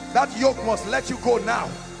 That yoke must let you go now.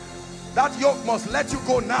 That yoke must let you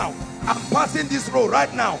go now. I'm passing this road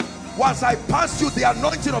right now. Once I pass you, the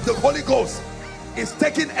anointing of the Holy Ghost is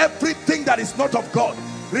taking everything that is not of God.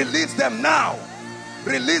 Release them now.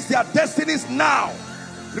 Release their destinies now.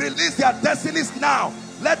 Release their destinies now.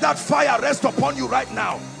 Let that fire rest upon you right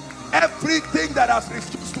now. Everything that has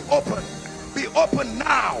refused to open, be open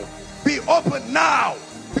now. Be open now.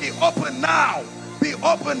 Be open now. Be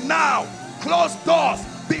open now. Closed doors,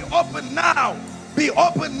 be open now. Be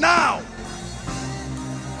open now.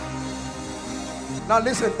 Now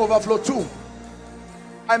listen, Overflow 2.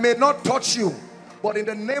 I may not touch you, but in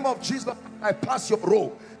the name of Jesus, I pass your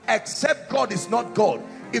row. Except God is not God.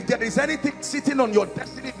 If there is anything sitting on your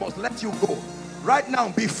destiny, it must let you go. Right now,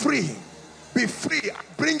 be free. Be free. I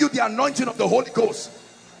bring you the anointing of the Holy Ghost.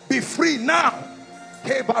 Be free now.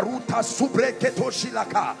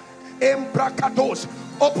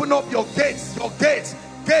 Open up your gates. Your gates.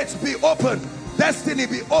 Gates be open. Destiny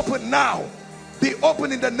be open now. Be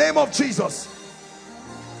open in the name of Jesus.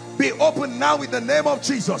 Be open now in the name of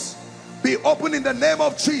Jesus. Be open in the name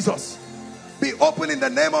of Jesus. Be open in the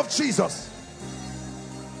name of Jesus.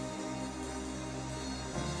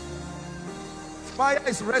 Fire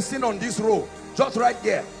is resting on this road, just right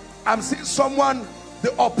here. I'm seeing someone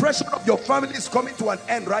The oppression of your family is coming to an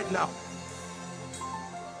end right now.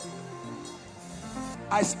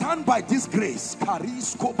 I stand by this grace. Help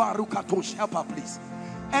her, please.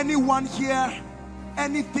 Anyone here,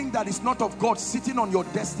 anything that is not of God sitting on your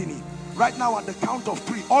destiny right now, at the count of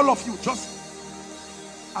 3, all of you, just,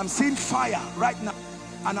 I'm seeing fire right now,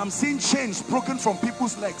 and I'm seeing chains broken from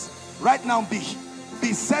people's legs right now. Be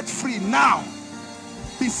set free now.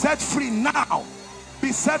 Be set free now.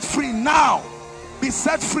 Be set free now. Be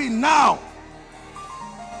set free now.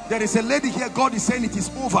 There is a lady here, God is saying it is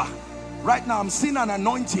over right now. I'm seeing an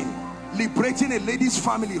anointing liberating a lady's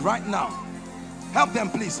family right now. Help them,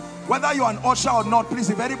 please. Whether you're an usher or not,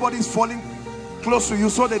 please, if anybody is falling close to you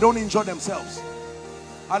so they don't injure themselves.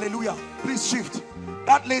 Hallelujah. Please shift.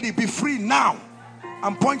 That lady, be free now.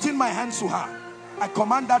 I'm pointing my hands to her. I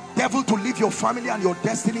command that devil to leave your family and your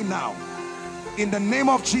destiny now, in the name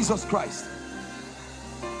of Jesus Christ.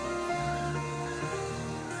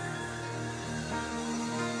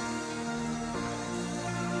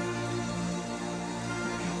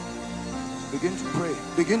 Begin to pray.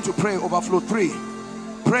 Begin to pray. Overflow 3.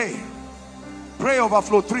 Pray. Pray.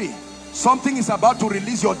 Overflow 3. Something is about to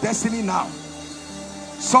release your destiny now.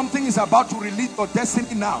 Something is about to release your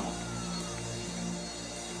destiny now.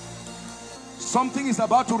 Something is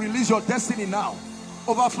about to release your destiny now.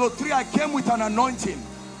 Overflow 3. I came with an anointing.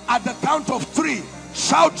 At the count of 3,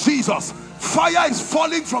 shout Jesus. Fire is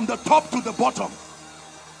falling from the top to the bottom.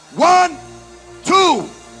 1, 2,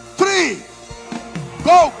 3.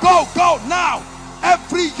 Go, go, go now.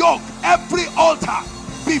 Every yoke, every altar,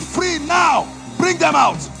 be free now. Bring them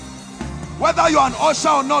out. Whether you're an usher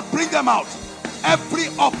or not, bring them out. Every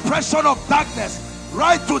oppression of darkness,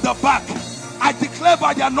 right to the back, I declare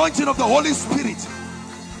by the anointing of the Holy Spirit,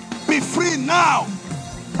 be free now.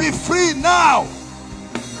 Be free now.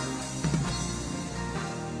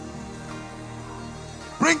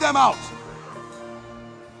 Bring them out.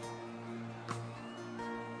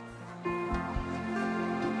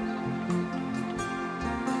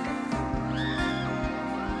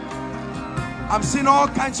 I'm seeing all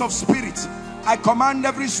kinds of spirits. I command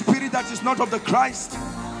every spirit that is not of the Christ,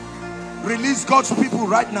 release God's people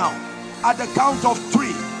right now. At the count of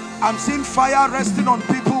 3, I'm seeing fire resting on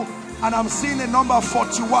people, and I'm seeing a number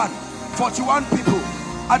 41. 41 people.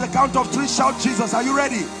 At the count of 3, shout Jesus. Are you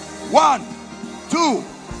ready? 1, 2,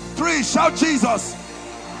 3. Shout Jesus.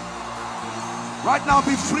 Right now,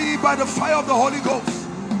 be free by the fire of the Holy Ghost.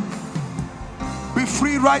 Be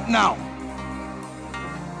free right now.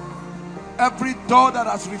 Every door that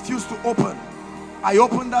has refused to open, I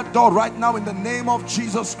open that door right now in the name of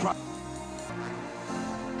Jesus Christ.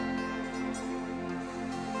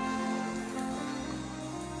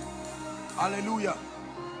 Hallelujah.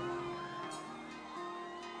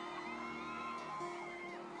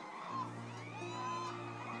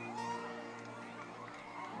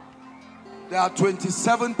 There are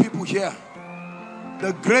 27 people here.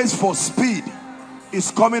 The grace for speed is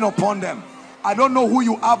coming upon them. I don't know who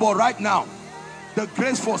you are, but right now, the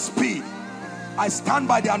grace for speed, I stand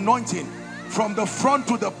by the anointing from the front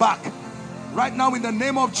to the back. Right now, in the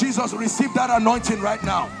name of Jesus, receive that anointing right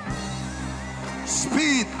now.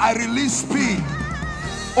 Speed, I release speed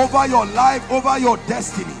over your life, over your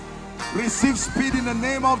destiny. Receive speed in the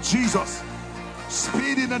name of Jesus.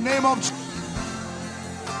 Speed in the name of Jesus.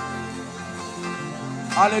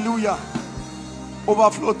 Hallelujah.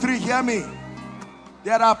 Overflow 3, hear me.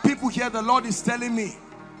 There are people here, the Lord is telling me,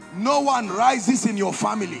 no one rises in your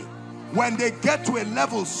family. When they get to a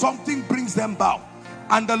level, something brings them down.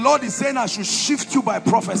 And the Lord is saying, I should shift you by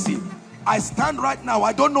prophecy. I stand right now,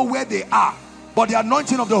 I don't know where they are, but the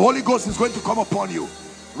anointing of the Holy Ghost is going to come upon you.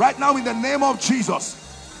 Right now, in the name of Jesus,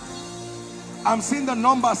 I'm seeing the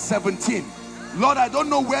number 17. Lord, I don't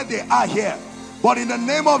know where they are here, but in the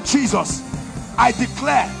name of Jesus, I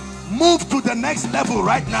declare, move to the next level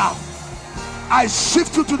right now. I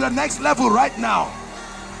shift you to the next level right now.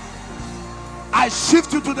 I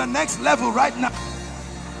shift you to the next level right now.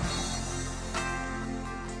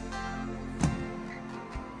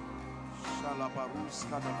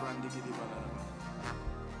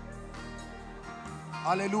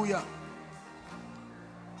 Hallelujah.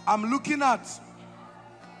 I'm looking at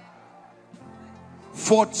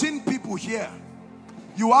 14 people here.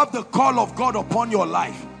 You have the call of God upon your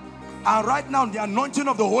life. And right now, the anointing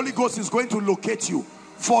of the Holy Ghost is going to locate you.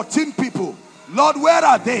 14 people. Lord, where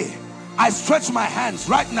are they? I stretch my hands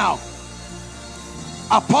right now.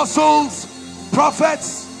 Apostles,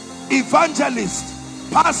 prophets, evangelists,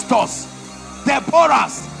 pastors,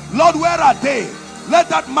 Deborahs. Lord, where are they? Let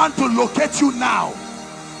that mantle locate you now.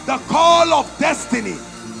 The call of destiny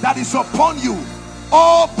that is upon you.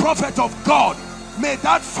 Oh, prophet of God, May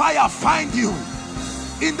that fire find you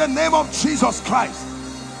in the name of Jesus Christ.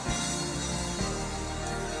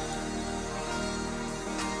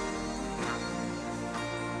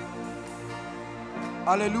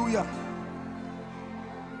 Hallelujah.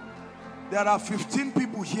 There are 15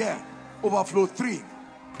 people here. Overflow 3.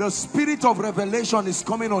 The spirit of revelation is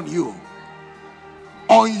coming on you.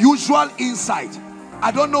 Unusual insight.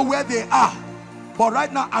 I don't know where they are, but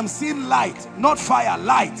right now I'm seeing light, not fire,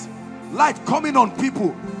 light. Light coming on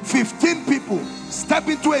people. 15 people step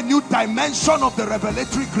into a new dimension of the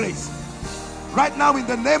revelatory grace. Right now in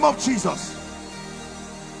the name of Jesus.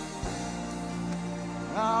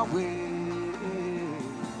 Yahweh.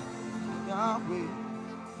 Yahweh.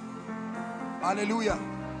 Hallelujah.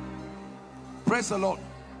 Praise the Lord.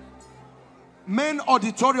 Main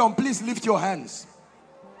auditorium, please lift your hands.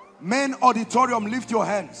 Main auditorium, lift your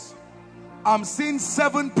hands. I'm seeing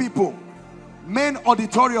 7 people. Main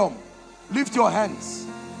auditorium, lift your hands.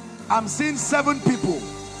 I'm seeing 7 people.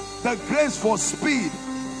 The grace for speed,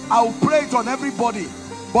 I'll pray it on everybody,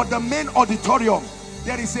 but the main auditorium,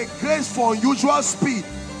 there is a grace for unusual speed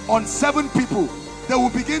on 7 people. They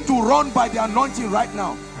will begin to run by the anointing right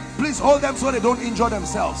now. Please hold them so they don't injure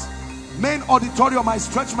themselves. Main auditorium, I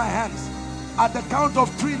stretch my hands. At the count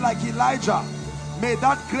of 3, like Elijah, may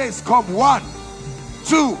that grace come. 1,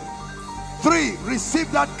 2, 3.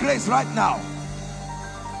 Receive that grace right now.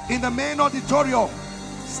 In the main auditorium,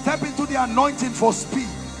 step into the anointing for speed.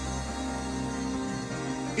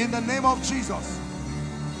 In the name of Jesus.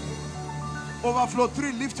 Overflow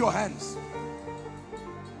 3, lift your hands.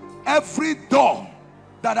 Every door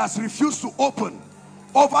that has refused to open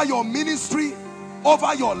over your ministry,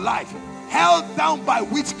 over your life, held down by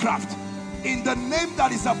witchcraft, in the name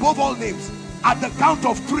that is above all names, at the count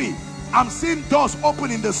of 3, I'm seeing doors open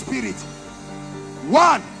in the spirit.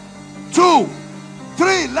 1, 2,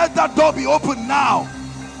 3. Let that door be open now.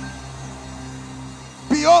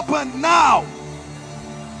 Be open now.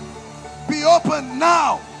 Be open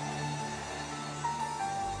now.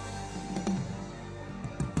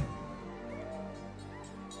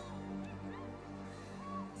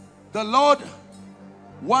 The Lord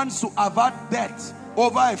wants to avert death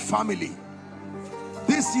over a family.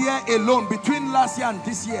 This year alone, between last year and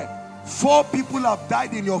this year, 4 people have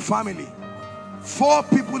died in your family. 4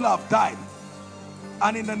 people have died.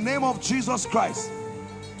 And in the name of Jesus Christ,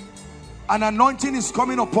 an anointing is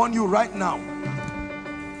coming upon you right now.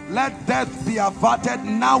 Let death be averted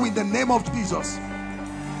now in the name of Jesus.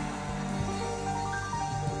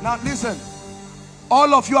 Now listen,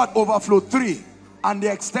 all of you at Overflow 3 and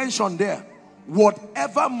the extension there,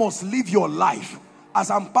 whatever must live your life, as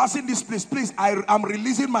I'm passing this place, please, I'm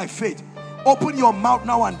releasing my faith. Open your mouth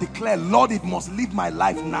now and declare, Lord, it must live my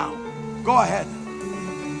life now. Go ahead.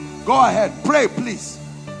 Go ahead. Pray, please.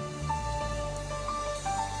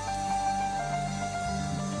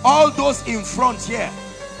 All those in front here,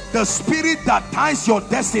 the spirit that ties your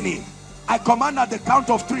destiny, I command at the count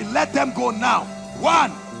of 3, let them go now.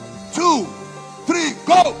 1, 2, 3.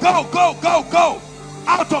 Go, go, go, go, go.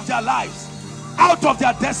 Out of their lives, out of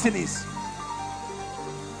their destinies.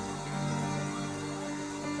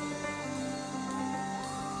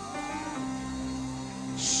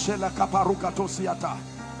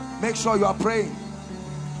 Make sure you are praying.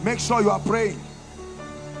 Make sure you are praying.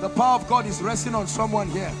 The power of God is resting on someone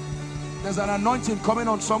here. There's an anointing coming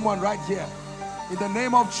on someone right here. In the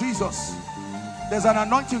name of Jesus, there's an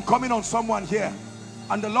anointing coming on someone here.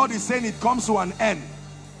 And the Lord is saying it comes to an end.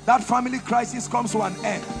 That family crisis comes to an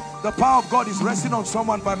end. The power of God is resting on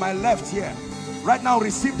someone by my left here. Right now,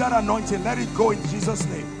 receive that anointing. Let it go in Jesus'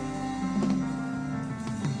 name.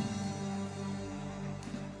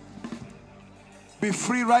 Be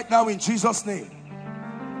free right now in Jesus' name.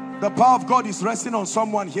 The power of God is resting on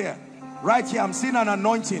someone here. Right here, I'm seeing an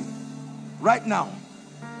anointing. Right now.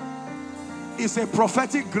 It's a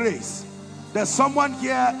prophetic grace. There's someone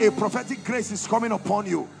here, a prophetic grace is coming upon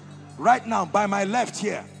you. Right now, by my left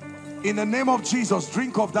here. In the name of Jesus,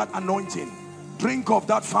 drink of that anointing. Drink of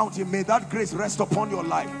that fountain. May that grace rest upon your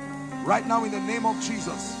life. Right now, in the name of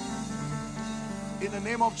Jesus. In the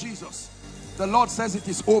name of Jesus. The Lord says it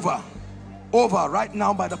is over. Over right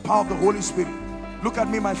now by the power of the Holy Spirit. Look at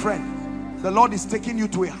me, my friend. The Lord is taking you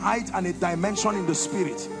to a height and a dimension in the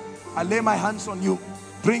spirit. I lay my hands on you.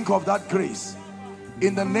 Drink of that grace.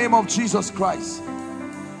 In the name of Jesus Christ.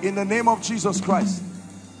 In the name of Jesus Christ.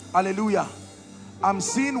 Hallelujah. I'm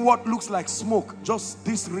seeing what looks like smoke. Just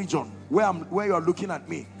this region where you are looking at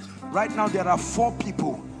me. Right now there are 4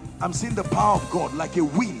 people. I'm seeing the power of God like a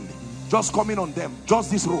wind just coming on them.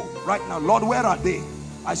 Just this row. Right now. Lord, where are they?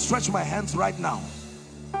 I stretch my hands right now.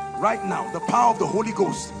 Right now. The power of the Holy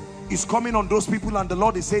Ghost is coming on those people, and the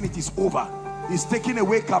Lord is saying it is over. He's taking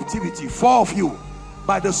away captivity. 4 of you,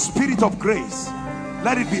 by the Spirit of grace,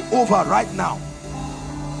 let it be over right now.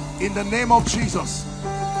 In the name of Jesus.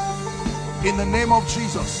 In the name of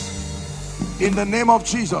Jesus. In the name of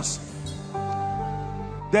Jesus.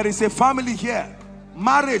 There is a family here.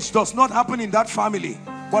 Marriage does not happen in that family,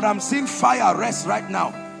 but I'm seeing fire rest right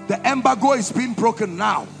now. The embargo is being broken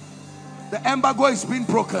now. The embargo is being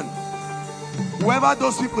broken. Whoever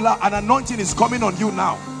those people are, an anointing is coming on you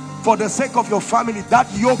now. For the sake of your family,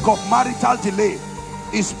 that yoke of marital delay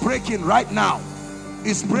is breaking right now.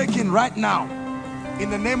 Is breaking right now. In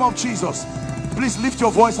the name of Jesus. Please lift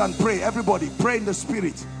your voice and pray. Everybody, pray in the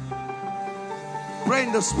Spirit. Pray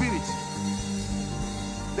in the Spirit.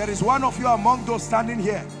 There is one of you among those standing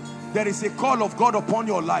here. There is a call of God upon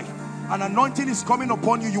your life. An anointing is coming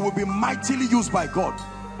upon you. You will be mightily used by God.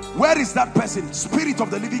 Where is that person? Spirit of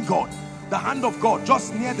the living God. The hand of God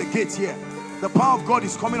just near the gate here. The power of God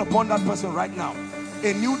is coming upon that person right now.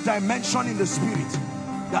 A new dimension in the Spirit.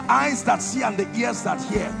 The eyes that see and the ears that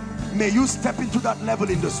hear. May you step into that level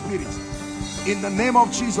in the Spirit. In the name of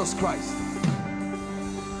Jesus Christ.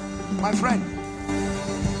 My friend,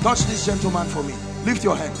 touch this gentleman for me. Lift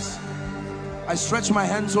your hands. I stretch my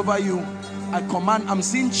hands over you. I command, I'm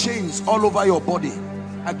seeing chains all over your body.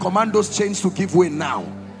 I command those chains to give way now.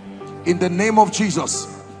 In the name of Jesus.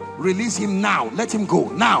 Release him now. Let him go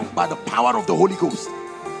now by the power of the Holy Ghost.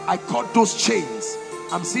 I cut those chains.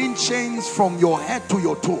 I'm seeing chains from your head to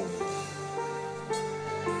your toe.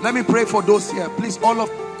 Let me pray for those here. Please, all of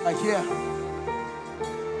you are here.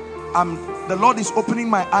 The Lord is opening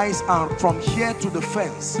my eyes, and from here to the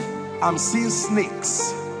fence I'm seeing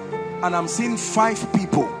snakes, and I'm seeing 5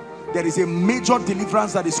 people. There is a major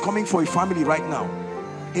deliverance that is coming for a family right now.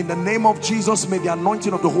 In the name of Jesus, may the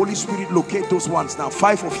anointing of the Holy Spirit locate those ones now.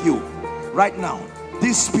 5 of you right now.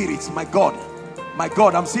 These spirits, my God,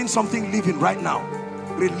 I'm seeing something living right now.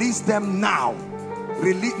 Release them now.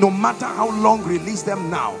 Release, no matter how long, release them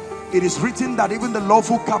now. It is written that even the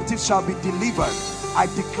lawful captives shall be delivered. I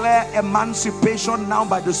declare emancipation now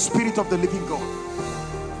by the Spirit of the living God.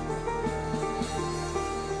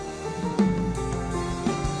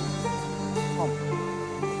 Come.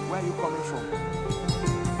 Where are you coming from?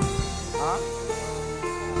 Huh?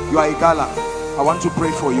 You are a gala. I want to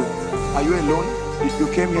pray for you. Are you alone? You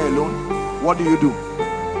came here alone? What do you do?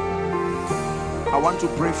 I want to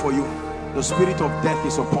pray for you. The spirit of death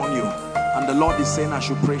is upon you, and the Lord is saying I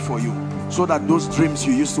should pray for you, so that those dreams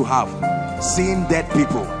you used to have, seeing dead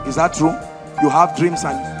people, is that true? You have dreams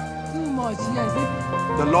and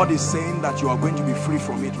the Lord is saying that you are going to be free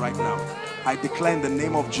from it right now. I declare in the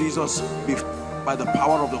name of Jesus, by the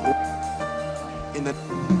power of the Holy. In the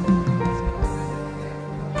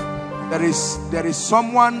there is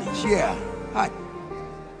someone here.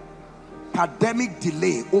 Academic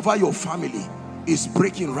delay over your family is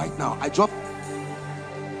breaking right now.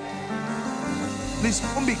 Please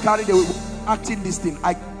don't be carried away acting this thing.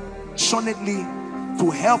 I passionately to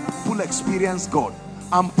help people experience God.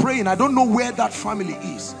 I'm praying. I don't know where that family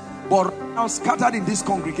is, but now scattered in this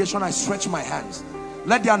congregation, I stretch my hands.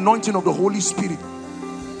 Let the anointing of the Holy Spirit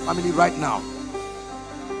family right now.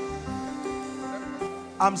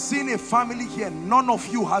 I'm seeing a family here. None of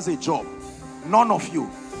you has a job. None of you.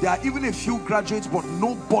 There are even a few graduates, but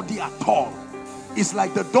nobody at all. It's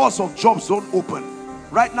like the doors of jobs don't open.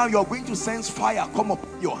 Right now you're going to sense fire come up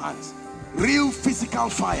in your hands. Real physical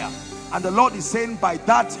fire. And the Lord is saying, by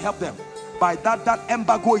that, help them. By that, that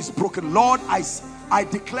embargo is broken. Lord, I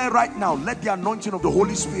declare right now, let the anointing of the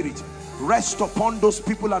Holy Spirit rest upon those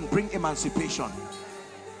people and bring emancipation.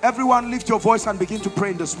 Everyone lift your voice and begin to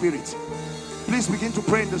pray in the Spirit. Please begin to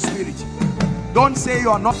pray in the Spirit. Don't say you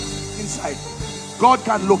are not inside. God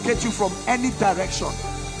can locate you from any direction.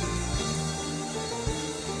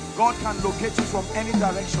 God can locate you from any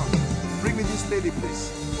direction. Bring me this lady,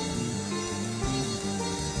 please.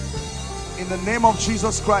 In the name of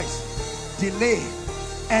Jesus Christ, delay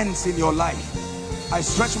ends in your life. I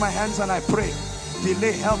stretch my hands and I pray.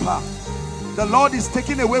 Delay, help her. The Lord is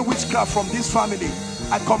taking away witchcraft from this family.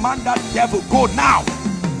 I command that devil, go now.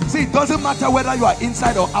 See, it doesn't matter whether you are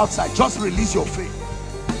inside or outside. Just release your faith.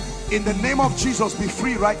 In the name of Jesus, be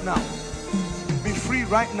free right now. Be free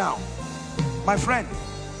right now. My friend,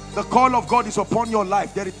 the call of God is upon your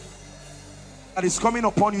life. That is coming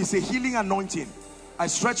upon you. It's a healing anointing. I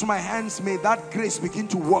stretch my hands. May that grace begin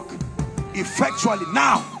to work effectually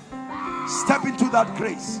now. Step into that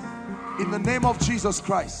grace in the name of Jesus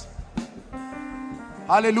Christ.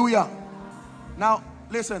 Hallelujah. Now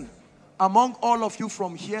listen, among all of you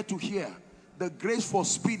from here to here, the grace for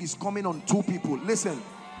speed is coming on 2 people. Listen,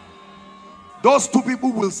 Those two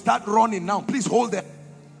people will start running now. Please hold them.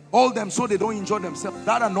 Hold them so they don't injure themselves.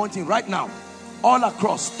 That anointing right now, all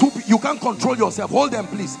across. You can't control yourself. Hold them,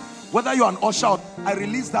 please. Whether you're an usher, I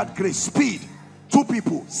release that grace. Speed. Two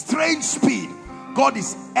people. Strange speed. God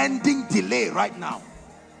is ending delay right now.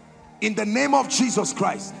 In the name of Jesus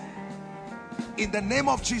Christ. In the name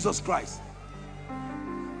of Jesus Christ.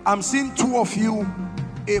 I'm seeing two of you,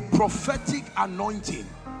 a prophetic anointing.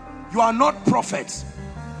 You are not prophets,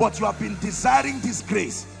 but you have been desiring this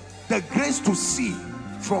grace. The grace to see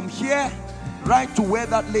from here right to where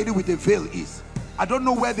that lady with the veil is. I don't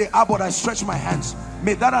know where they are, but I stretch my hands.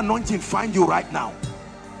 May that anointing find you right now.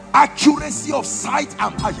 Accuracy of sight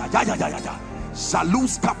and help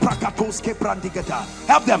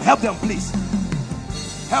them please.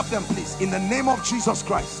 Help them please. In the name of Jesus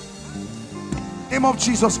Christ. Name of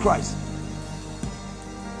Jesus Christ.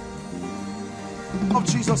 Of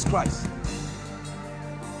Jesus Christ.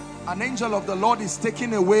 An angel of the Lord is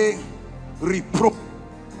taking away reproach.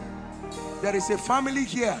 There is a family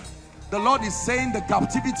here. The Lord is saying the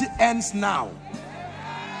captivity ends now.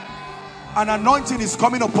 An anointing is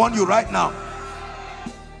coming upon you right now.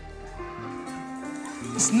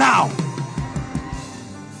 It's now.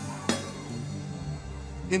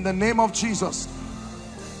 In the name of Jesus.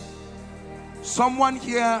 Someone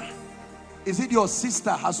here, is it your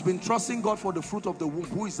sister, has been trusting God for the fruit of the womb?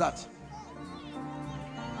 Who is that?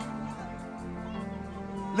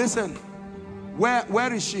 Listen,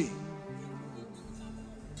 where is she?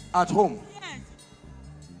 At home.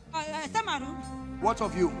 What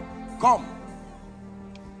of you? Come.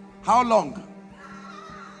 How long?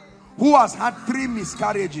 Who has had 3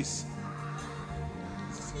 miscarriages?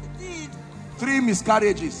 3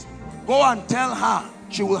 miscarriages. Go and tell her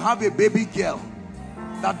she will have a baby girl.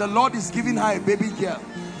 That the Lord is giving her a baby girl.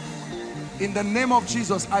 In the name of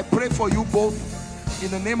Jesus, I pray for you both. In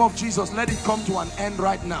the name of Jesus, let it come to an end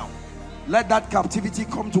right now. Let that captivity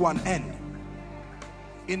come to an end.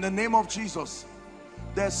 In the name of Jesus.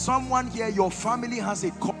 There's someone here, your family has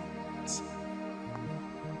a court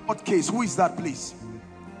case. Who is that, please?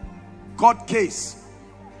 Court case.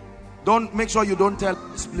 Don't, make sure you don't tell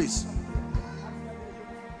us, please.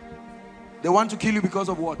 They want to kill you because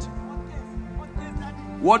of what?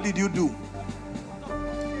 What did you do?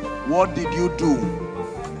 What did you do?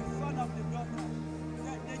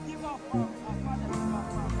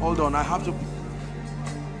 Hold on, I have to.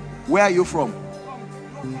 Where are you from?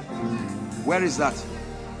 Where is that?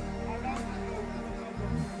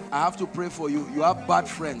 I have to pray for you. You have bad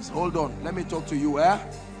friends. Hold on, let me talk to you.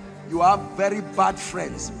 You have very bad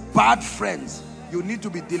friends. Bad friends. You need to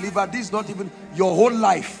be delivered. This is not even your whole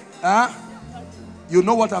life. You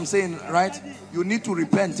know what I'm saying, right? You need to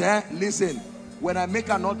repent. Listen, when I make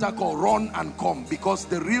an altar call, run and come, because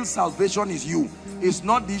the real salvation is you. It's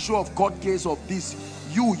not the issue of court case of this.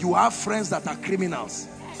 You have friends that are criminals,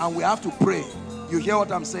 and we have to pray. You hear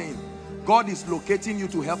what I'm saying? God is locating you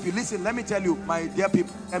to help you. Listen, let me tell you, my dear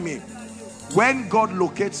people, hear me. When God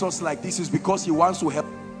locates us like this, is because he wants to help.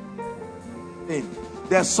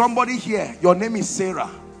 There's somebody here, your name is Sarah.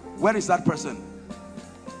 Where is that person?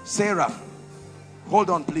 Sarah. Hold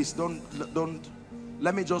on, please. Don't.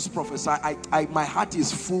 Let me just prophesy. My heart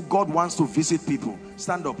is full. God wants to visit people.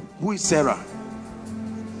 Stand up. Who is Sarah?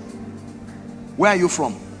 Where are you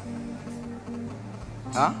from?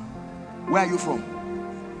 Where are you from?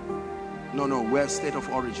 No, where state of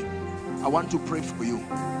origin? I want to pray for you.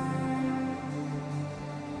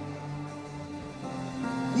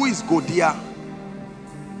 Who is Godia?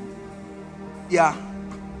 Yeah.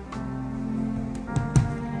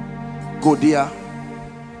 Godia.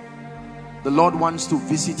 The Lord wants to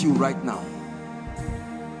visit you right now.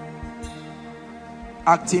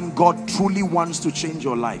 Acting, God truly wants to change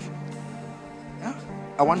your life. Yeah?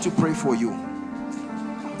 I want to pray for you.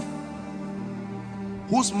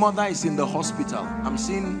 Whose mother is in the hospital? I'm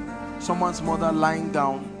seeing someone's mother lying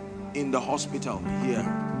down in the hospital here.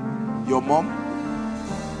 Your mom?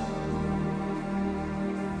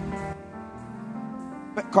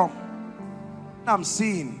 Come. I'm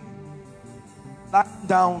seeing that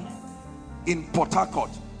down in Port Harcourt.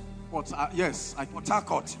 Yes, Port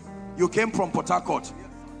Harcourt. You came from Port Harcourt.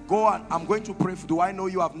 Go on. I'm going to pray. Do I know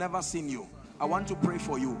you? I've never seen you. I want to pray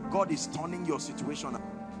for you. God is turning your situation.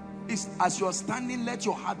 As you're standing, let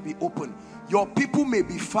your heart be open. Your people may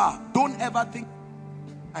be far. Don't ever think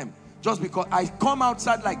just because I come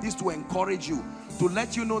outside like this to encourage you, to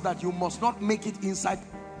let you know that you must not make it inside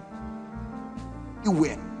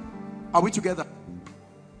anywhere. Are we together?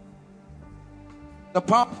 The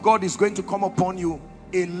power of God is going to come upon you.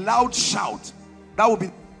 A loud shout. That will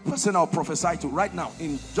be the person I'll prophesy to right now.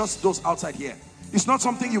 In just those outside here. It's not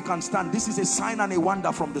something you can stand. This is a sign and a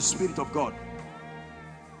wonder from the Spirit of God.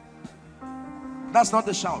 That's not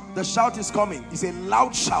the shout. The shout is coming. It's a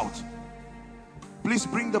loud shout. Please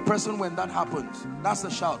bring the person when that happens. That's the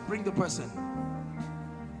shout. Bring the person.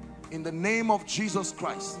 In the name of Jesus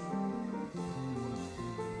Christ.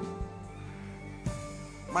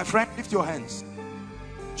 My friend, lift your hands.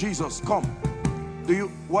 Jesus, come.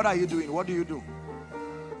 What are you doing? What do you do?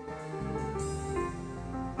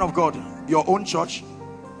 Of God, your own church,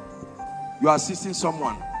 you are assisting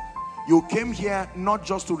someone. You came here not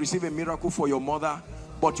just to receive a miracle for your mother,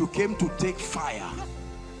 but you came to take fire.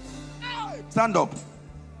 Stand up.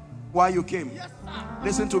 Why you came?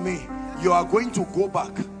 Listen to me. You are going to go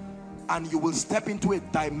back and you will step into a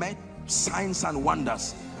dimension, signs and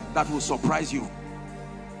wonders that will surprise you.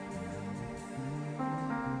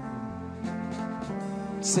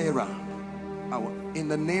 Sarah, in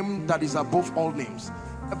the name that is above all names,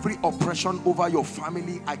 every oppression over your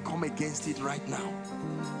family, I come against it right now.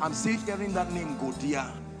 I'm still hearing that name,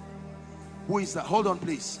 Godia. Who is that? Hold on,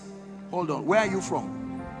 please. Hold on. Where are you from?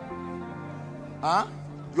 Huh?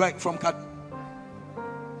 You are from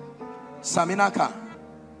Saminaka.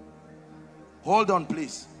 Hold on,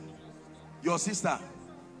 please. Your sister?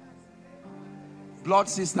 Blood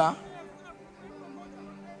sister?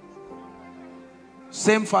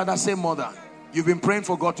 Same father, same mother. You've been praying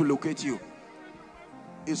for God to locate you.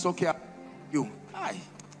 It's okay. You. Hi.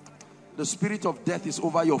 The spirit of death is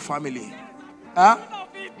over your family. Huh?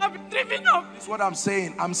 I'm dreaming of it. That's what I'm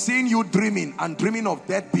saying. I'm seeing you dreaming and dreaming of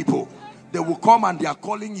dead people. They will come and they are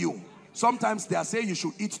calling you. Sometimes they are saying you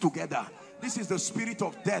should eat together. This is the spirit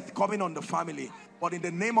of death coming on the family. But in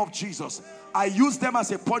the name of Jesus, I use them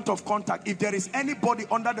as a point of contact. If there is anybody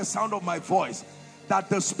under the sound of my voice that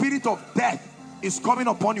the spirit of death is coming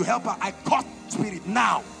upon you, help her. I cut spirit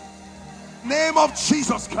now. Name of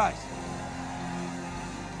Jesus Christ.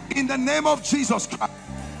 In the name of Jesus Christ.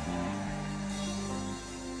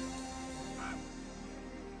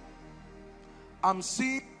 I'm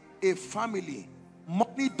seeing a family.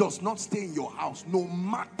 Money does not stay in your house no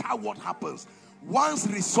matter what happens. Once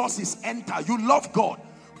resources enter, you love God,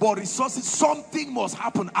 but resources, something must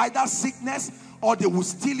happen. Either sickness, or they will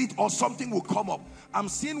steal it, or something will come up. I'm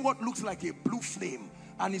seeing what looks like a blue flame,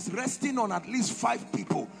 and it's resting on at least 5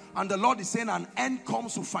 people. And the Lord is saying an end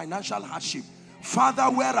comes to financial hardship. Father,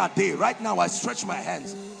 where are they? Right now, I stretch my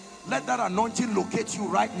hands. Let that anointing locate you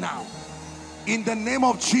right now. In the name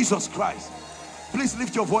of Jesus Christ. Please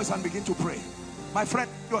lift your voice and begin to pray. My friend,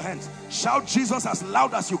 lift your hands. Shout Jesus as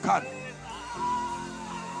loud as you can.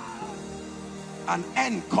 An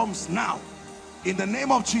end comes now. In the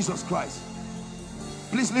name of Jesus Christ.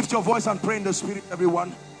 Please lift your voice and pray in the spirit,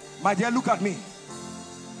 everyone. My dear, look at me.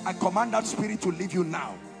 I command that spirit to leave you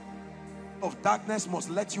now. Of darkness must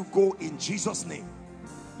let you go in Jesus' name.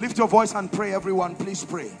 Lift your voice and pray, everyone. Please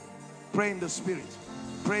pray. Pray in the spirit.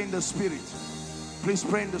 Pray in the spirit. Please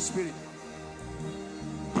pray in the spirit.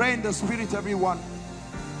 Pray in the spirit, everyone.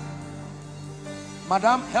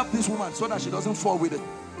 Madam, help this woman so that she doesn't fall with it.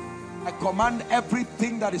 I command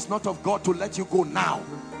everything that is not of God to let you go now.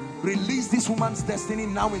 Release this woman's destiny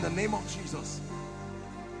now in the name of Jesus.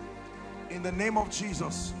 In the name of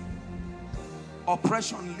Jesus.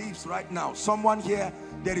 Oppression leaves right now. Someone here,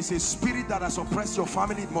 there is a spirit that has oppressed your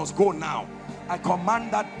family. It must go now. I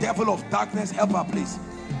command that devil of darkness, help her please.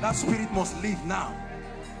 That spirit must leave now.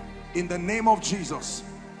 In the name of Jesus.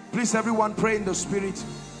 Please everyone pray in the spirit.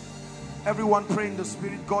 Everyone pray in the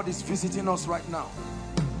spirit. God is visiting us right now.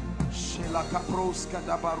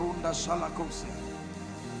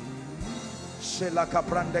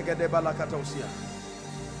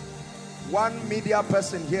 One media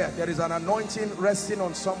person here, there is an anointing resting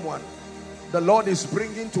on someone. The Lord is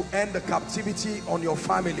bringing to end the captivity on your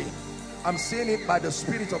family. I'm seeing it by the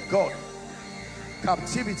Spirit of God.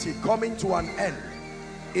 Captivity coming to an end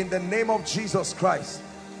in the name of Jesus Christ.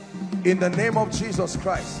 In the name of Jesus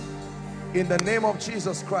Christ. In the name of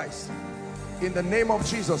Jesus Christ. In the name of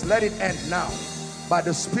Jesus, let it end now by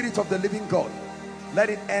the Spirit of the living God. Let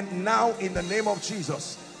it end now in the name of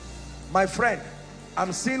Jesus. My friend,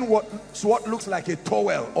 I'm seeing what looks like a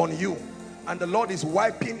towel on you, and the Lord is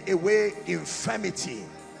wiping away infirmity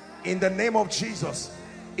in the name of Jesus.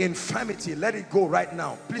 Infirmity, let it go right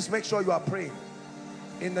now. Please make sure you are praying.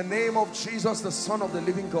 In the name of Jesus, the Son of the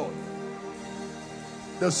living God.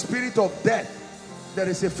 The spirit of death, there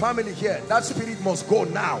is a family here, that spirit must go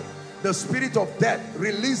now. The spirit of death,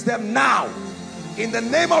 release them now in the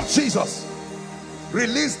name of Jesus.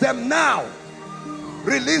 Release them now.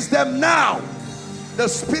 Release them now. The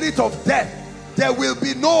spirit of death, there will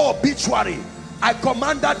be no obituary. I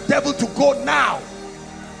command that devil to go now.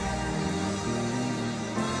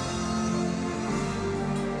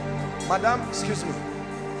 Madam, excuse me.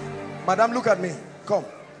 Madam, look at me. Come.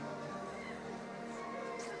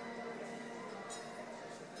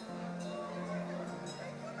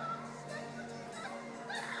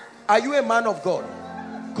 Are you a man of God?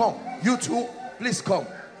 Come. You too, please come.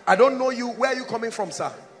 I don't know you. Where are you coming from,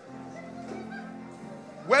 sir?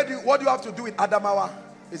 What do you have to do with Adamawa?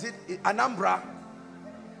 Is it Anambra?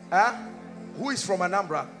 Huh? Who is from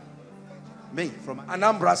Anambra? Me, from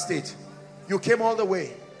Anambra State. You came all the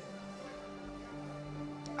way.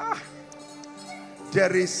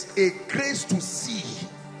 There is a grace to see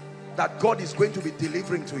that God is going to be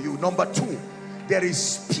delivering to you. Number two, there is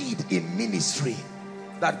speed in ministry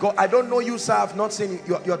that God, I don't know you, sir. I've not seen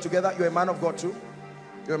you. You're together. You're a man of God too.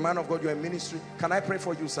 You're a man of God. You're in ministry. Can I pray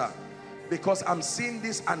for you, sir? Because I'm seeing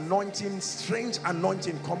this anointing, strange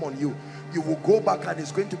anointing come on you. You will go back and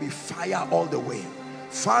it's going to be fire all the way.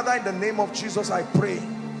 Father, in the name of Jesus, I pray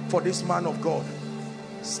for this man of God.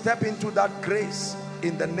 Step into that grace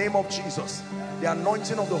in the name of Jesus. The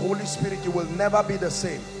anointing of the Holy Spirit, you will never be the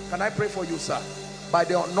same. Can I pray for you, sir? By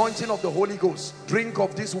the anointing of the Holy Ghost, drink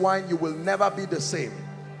of this wine, you will never be the same.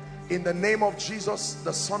 In the name of Jesus,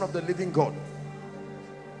 the Son of the living God.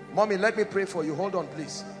 Mommy, let me pray for you. Hold on,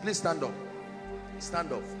 please. Please stand up.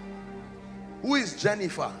 Stand up. Who is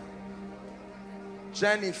Jennifer?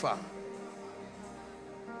 Jennifer.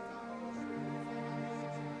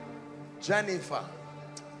 Jennifer.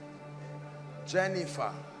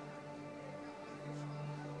 Jennifer.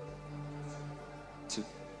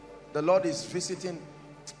 The Lord is visiting.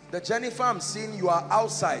 The Jennifer I'm seeing, you are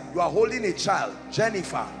outside. You are holding a child.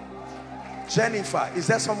 Jennifer. Jennifer. Is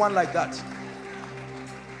there someone like that?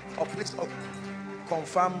 Oh, please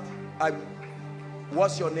confirm.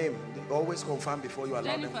 What's your name? Always confirm before you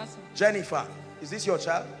allow them. Jennifer. Is this your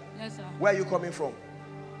child? Yes, sir. Where are you coming from?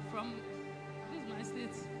 From, this is my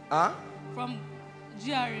state. Huh? From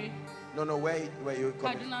GRA. No, where you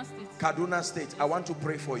coming? Kaduna State. Kaduna State. I want to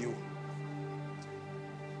pray for you.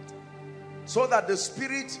 So that the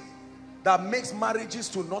spirit that makes marriages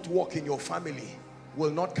to not work in your family will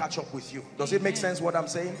not catch up with you. Does it make sense what I'm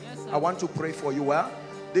saying? Yes, sir. I want to pray for you. Well,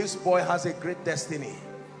 this boy has a great destiny.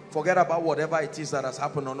 Forget about whatever it is that has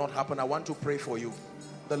happened or not happened. I want to pray for you.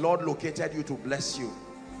 The Lord located you to bless you.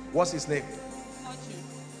 What's his name? Fortune.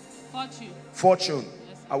 Fortune. Fortune.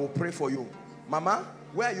 Yes, sir. I will pray for you. Mama,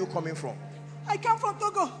 where are you coming from? I come from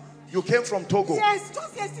Togo. You came from Togo? Yes,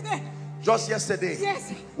 just yesterday. Just yesterday?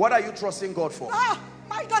 Yes. What are you trusting God for?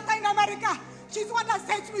 My daughter in America. She's the one that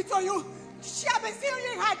sent me to you. She has been seeing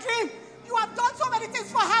you in her dream. You have done so many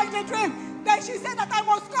things for her in the dream. Then she said that I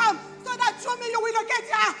must come so that through me you will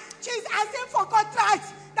locate her. She's asking for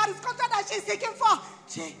contract. That is contract that she's seeking for.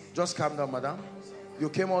 Just calm down, madam. You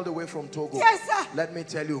came all the way from Togo. Yes, sir. Let me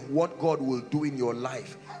tell you what God will do in your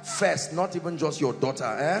life. First, not even just your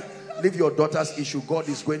daughter. Leave your daughter's issue. God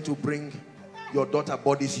is going to bring your daughter,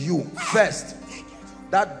 but it's you. First,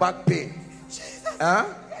 that back pain.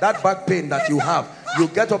 That back pain that you have. You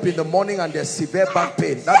get up in the morning and there's severe back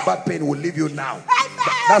pain. That back pain will leave you now.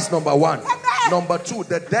 That's number one. Number two,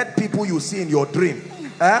 the dead people you see in your dream.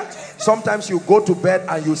 Sometimes you go to bed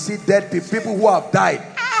and you see dead people who have died,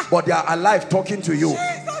 but they are alive talking to you.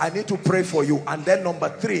 I need to pray for you. And then number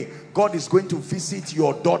three, God is going to visit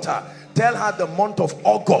your daughter. Tell her the month of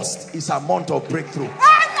August is a month of breakthrough.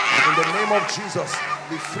 In the name of Jesus,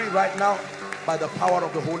 be free right now by the power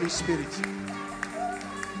of the Holy Spirit.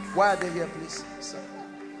 Why are they here, please? Sir.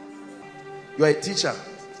 You are a teacher.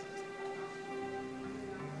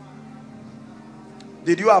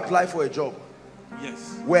 Did you apply for a job?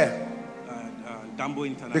 Yes. Where? Dambo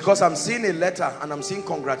International. Because I'm seeing a letter and I'm seeing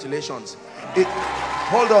congratulations.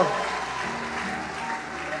 Hold on.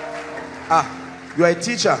 You are a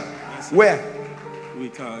teacher. Yes, where?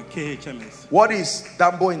 With KHMS. What is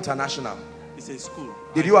Dambo International? It's a school.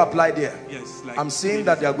 Did you apply there? Yes. I'm seeing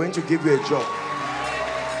that they are going to give you a job.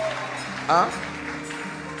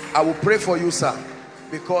 I will pray for you, sir,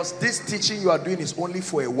 because this teaching you are doing is only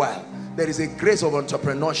for a while. There is a grace of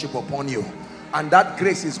entrepreneurship upon you, and that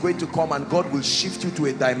grace is going to come and God will shift you to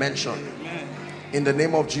a dimension. Amen. In the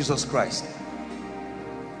name of Jesus Christ.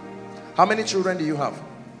 How many children do you have?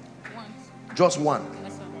 One. Just one?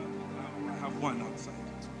 Yes, sir. I have one outside.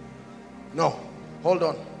 No, hold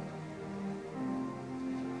on.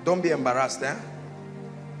 Don't be embarrassed,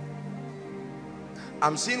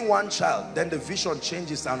 I'm seeing one child, then the vision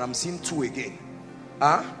changes and I'm seeing two again.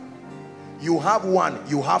 You have one,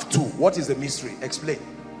 you have two. What is the mystery? Explain.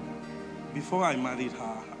 Before I married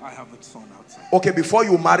her, I have a son outside. Okay, before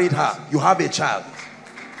you married her, you have a child.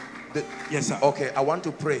 Yes, sir. Okay, I want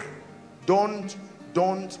to pray. Don't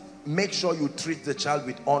make sure you treat the child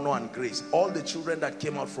with honor and grace. All the children that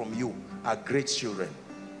came out from you are great children.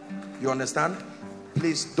 You understand?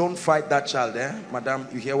 Please don't fight that child, Madam,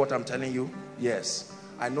 you hear what I'm telling you? Yes.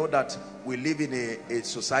 I know that we live in a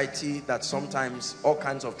society that sometimes all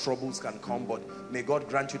kinds of troubles can come, but may God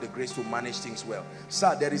grant you the grace to manage things well.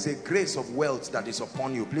 Sir, there is a grace of wealth that is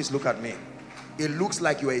upon you. Please look at me. It looks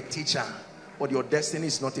like you are a teacher, but your destiny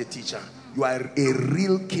is not a teacher. You are a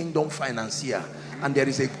real kingdom financier, and there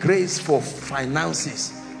is a grace for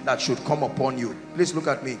finances that should come upon you. Please look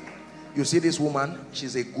at me. You see this woman?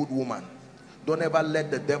 She's a good woman. Don't ever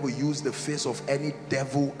let the devil use the face of any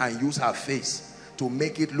devil and use her face to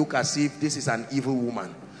make it look as if this is an evil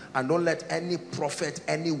woman. And don't let any prophet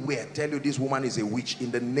anywhere tell you this woman is a witch.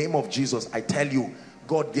 In the name of Jesus, I tell you,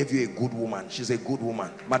 God gave you a good woman. She's a good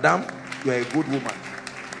woman. Madam, you are a good woman.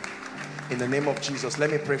 In the name of Jesus,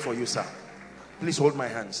 let me pray for you, sir. Please hold my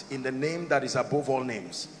hands. In the name that is above all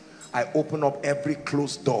names, I open up every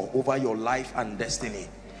closed door over your life and destiny.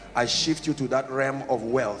 I shift you to that realm of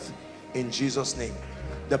wealth in Jesus' name.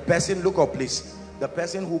 The person, look up please, the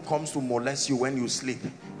person who comes to molest you when you sleep,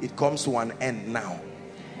 it comes to an end now.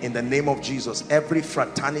 In the name of Jesus, every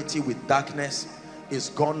fraternity with darkness is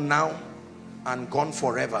gone now and gone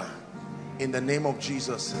forever. In the name of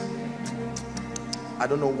Jesus. I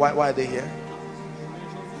don't know why are they here?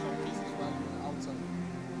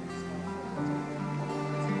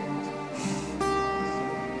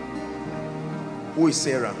 Who is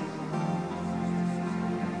Sarah?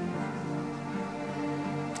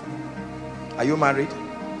 Are you married?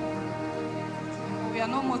 We are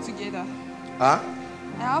no more together. Huh?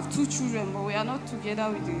 I have 2 children, but we are not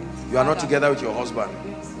together with the You are not father. together with your husband?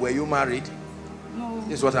 Yes. Were you married? No.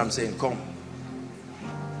 This is what I'm saying. Come.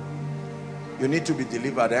 You need to be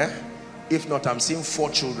delivered, If not, I'm seeing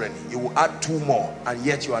 4 children. You will add 2 more, and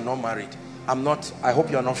yet you are not married. I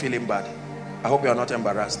hope you are not feeling bad. I hope you are not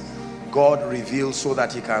embarrassed. God reveals so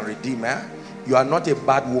that he can redeem. You are not a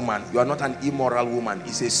bad woman. You are not an immoral woman.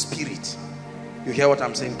 It's a spirit. You hear what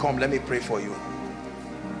I'm saying? Come, let me pray for you.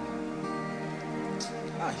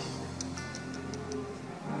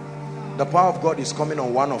 The power of God is coming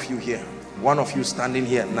on one of you here. One of you standing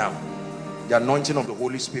here now. The anointing of the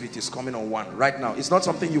Holy Spirit is coming on one right now. It's not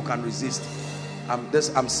something you can resist.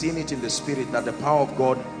 I'm seeing it in the spirit that the power of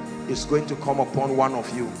God is going to come upon one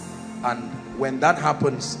of you. And when that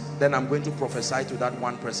happens, then I'm going to prophesy to that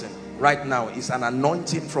one person. Right now, it's an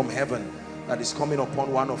anointing from heaven that is coming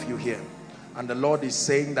upon one of you here. And the Lord is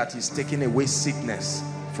saying that he's taking away sickness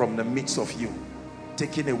from the midst of you.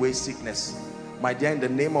 Taking away sickness. My dear, in the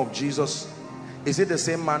name of Jesus, is it the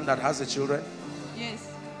same man that has the children? Yes.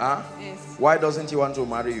 Huh? Yes. Why doesn't he want to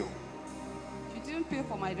marry you? He didn't pay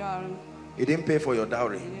for my dowry. He didn't pay for your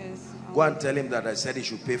dowry? Yes. Go and tell him that I said he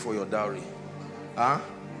should pay for your dowry. Huh?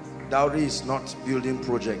 Dowry is not building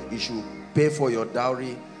project. He should pay for your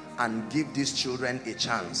dowry and give these children a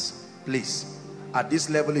chance. Please. At this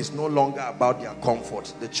level, it's no longer about their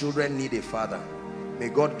comfort. The children need a father. May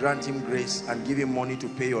God grant him grace and give him money to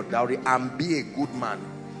pay your dowry and be a good man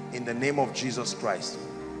in the name of Jesus Christ.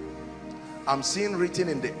 I'm seeing written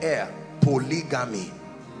in the air, polygamy.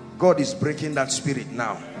 God is breaking that spirit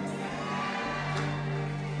now.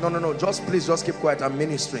 No, please just keep quiet. I'm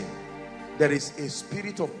ministering. There is a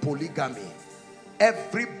spirit of polygamy.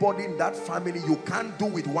 Everybody in that family, you can't do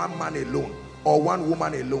with one man alone or one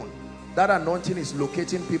woman alone. That anointing is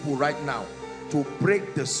locating people right now to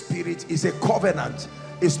break the spirit. Is a covenant.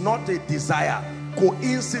 It's not a desire.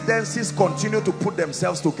 Coincidences continue to put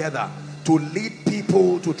themselves together to lead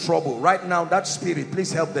people to trouble. Right now, that spirit,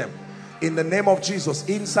 please help them. In the name of Jesus,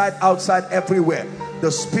 inside, outside, everywhere,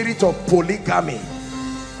 the spirit of polygamy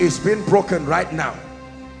is being broken right now.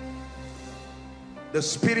 The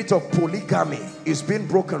spirit of polygamy is being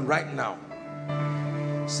broken right now.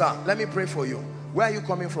 Sir, let me pray for you. Where are you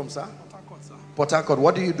coming from, sir? Port Harcourt, sir. Port Harcourt.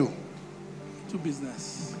 What do you do? Do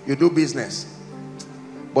business. You do business.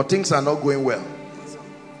 But things are not going well. Yes, sir.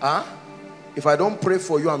 Huh? If I don't pray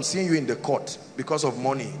for you, I'm seeing you in the court because of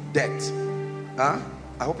money, debt. Huh?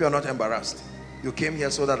 I hope you're not embarrassed. You came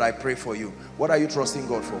here so that I pray for you. What are you trusting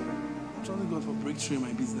God for? I'm trusting God for breakthrough in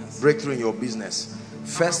my business. Breakthrough in your business.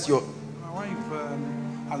 First, My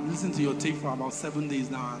wife has listened to your tape for about 7 days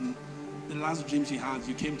now, and the last dream she had,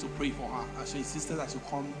 you came to pray for her. And she insisted that you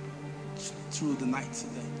come through the night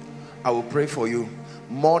today. I will pray for you.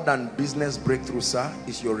 More than business breakthrough, sir,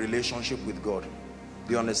 is your relationship with God.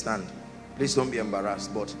 Do you understand? Please don't be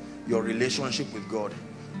embarrassed, but your relationship with God.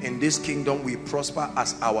 In this kingdom, we prosper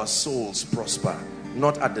as our souls prosper,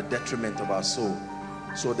 not at the detriment of our soul.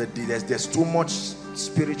 So there's too much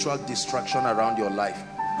spiritual distraction around your life.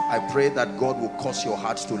 I pray that God will cause your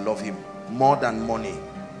hearts to love him more than money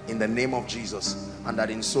in the name of Jesus, and that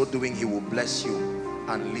in so doing he will bless you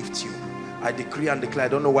and lift you. I decree and declare, I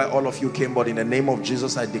don't know why all of you came, but in the name of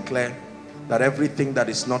Jesus I declare that everything that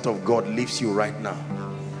is not of God leaves you right now.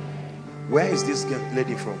 Where is this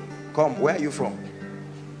lady from? Come, where are you from?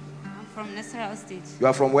 I'm from Nasarawa State. You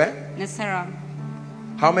are from where? Nasarawa.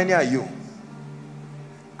 How many are you?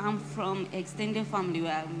 I'm from extended family. We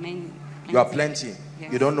are many. You are plenty.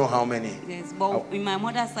 Yes. You don't know how many. Yes, but in my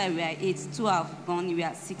mother's side we are 8. 2 have gone. We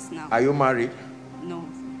are 6 now. Are you married? No.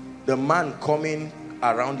 The man coming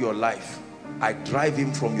around your life, I drive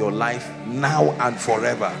him from your life now and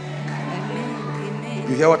forever. Amen.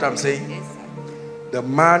 You hear what I'm saying? Yes, sir. The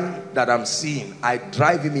man that I'm seeing, I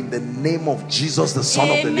drive him in the name of Jesus, the Son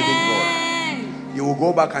of the living God. You will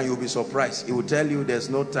go back and you'll be surprised. He will tell you there's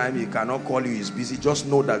no time, he cannot call you, he's busy. Just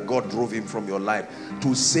know that God drove him from your life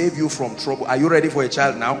to save you from trouble. Are you ready for a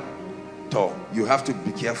child now? So you have to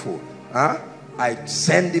be careful. I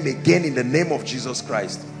send him again in the name of Jesus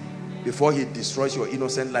Christ before he destroys your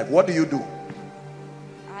innocent life. What do you do?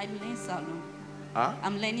 I'm learning salon.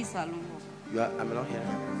 I'm learning salon work. I'm not here.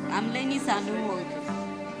 I'm learning salon work.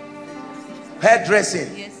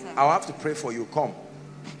 Hairdressing. Yes, sir. I'll have to pray for you. Come.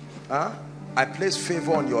 I place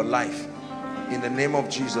favor on your life in the name of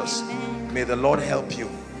Jesus. Amen. May the Lord help you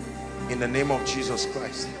in the name of Jesus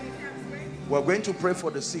Christ. We're going to pray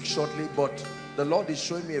for the sick shortly, but the Lord is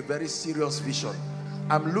showing me a very serious vision.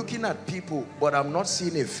 I'm looking at people, but I'm not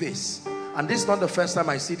seeing a face. And this is not the first time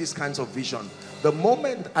I see these kinds of vision. The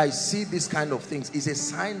moment I see these kind of things is a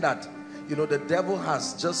sign that, you know, the devil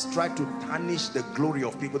has just tried to tarnish the glory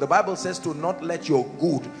of people. The Bible says to not let your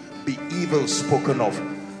good be evil spoken of.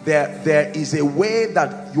 There is a way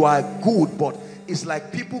that you are good, but it's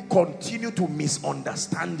like people continue to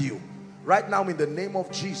misunderstand you. Right now, in the name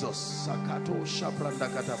of Jesus,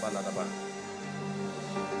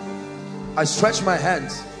 I stretch my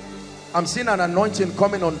hands. I'm seeing an anointing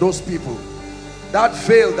coming on those people. That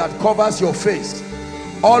veil that covers your face,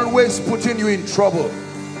 always putting you in trouble,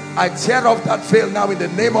 I tear off that veil now in the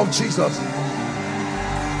name of Jesus.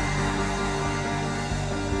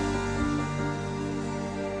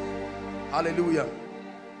 Hallelujah.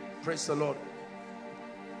 Praise the Lord.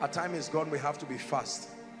 Our time is gone. We have to be fast.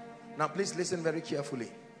 Now please listen very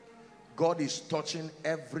carefully. God is touching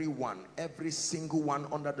everyone, every single one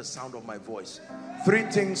under the sound of my voice. 3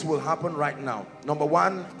 things will happen right now. Number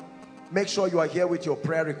 1, make sure you are here with your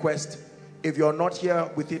prayer request. If you're not here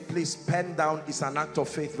with it, please pen down. It's an act of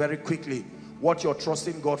faith very quickly. What you're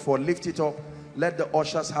trusting God for, lift it up. Let the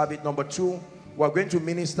ushers have it. Number 2, we're going to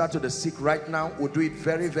minister to the sick right now. We'll do it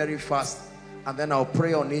very, very fast. And then I'll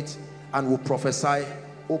pray on it and we'll prophesy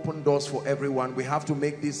open doors for everyone. We have to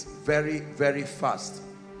make this very, very fast.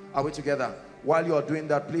 Are we together? While you are doing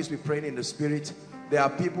that, please be praying in the spirit. There are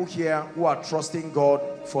people here who are trusting God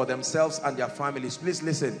for themselves and their families. Please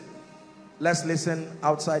listen. Let's listen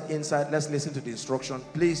outside, inside. Let's listen to the instruction.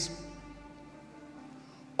 Please.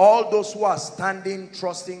 All those who are standing,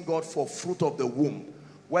 trusting God for fruit of the womb,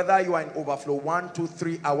 whether you are in overflow 1, 2,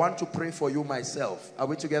 3, I want to pray for you myself. Are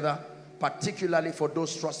we together? Particularly for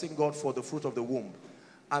those trusting God for the fruit of the womb.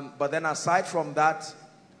 But then aside from that,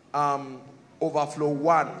 overflow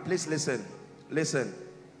 1, please listen. Listen.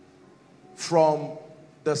 From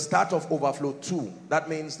the start of overflow 2, that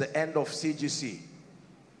means the end of CGC,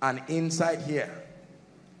 and inside here,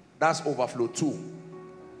 that's overflow 2.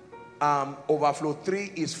 Overflow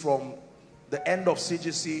 3 is from the end of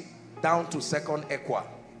CGC down to second Equa.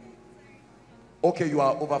 Okay, you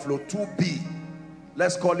are overflow 2B.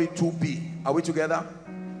 Let's call it 2B. Are we together?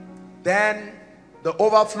 Then the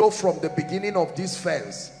overflow from the beginning of this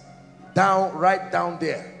fence down, right down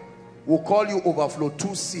there, we'll call you overflow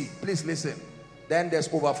 2C. Please listen. Then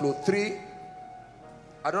there's overflow 3.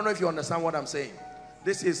 I don't know if you understand what I'm saying.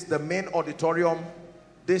 This is the main auditorium.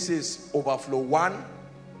 This is overflow 1.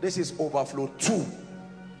 This is overflow 2.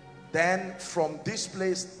 Then from this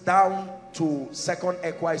place down to second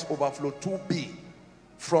Equa is overflow 2B.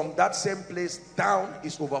 From that same place down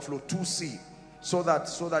is overflow 2C. So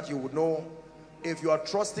that you would know, if you are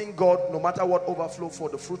trusting God, no matter what overflow for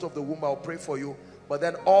the fruit of the womb, I'll pray for you. But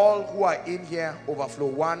then all who are in here,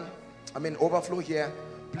 overflow here,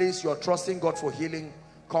 please, you're trusting God for healing,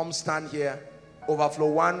 come stand here. Overflow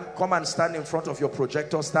 1, come and stand in front of your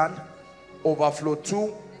projector stand. Overflow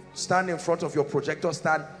 2, stand in front of your projector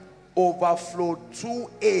stand. Overflow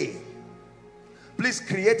 2A, please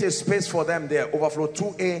create a space for them there. Overflow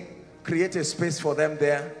 2A, create a space for them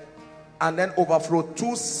there. And then overflow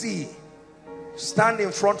 2C, stand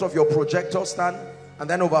in front of your projector stand. And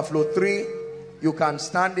then overflow 3, you can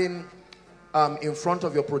stand in in front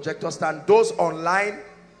of your projector stand. Those online,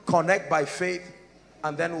 connect by faith,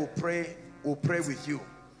 and then we'll pray with you.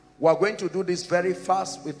 We're going to do this very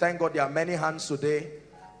fast. We thank God there are many hands today,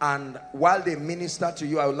 and while they minister to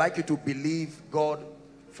you, I would like you to believe God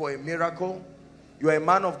for a miracle. You are a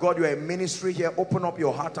man of God, you are a ministry here. Open up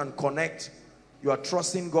your heart and connect. You are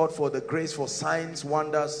trusting God for the grace, for signs,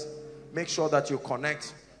 wonders. Make sure that you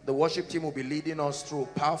connect. The worship team will be leading us through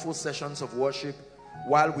powerful sessions of worship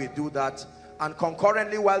while we do that. And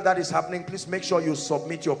concurrently, while that is happening, please make sure you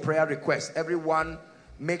submit your prayer request. Everyone,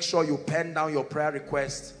 make sure you pen down your prayer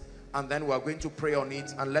request, and then we are going to pray on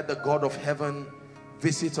it and let the God of heaven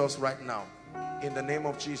visit us right now. In the name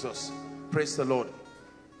of Jesus. Praise the Lord.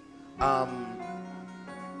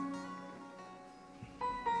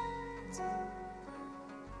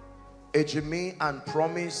 Ejimi and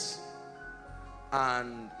Promise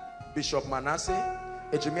and Bishop Manasseh.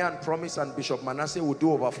 Ejimi and Promise and Bishop Manasseh will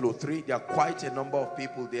do overflow 3. There are quite a number of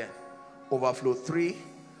people there. Overflow 3.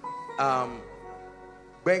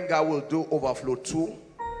 Benga will do overflow 2.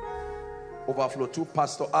 Overflow 2.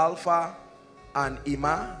 Pastor Alpha and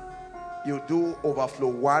Ima, you do overflow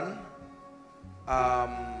 1.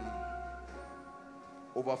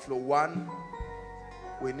 Overflow 1.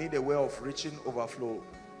 We need a way of reaching overflow.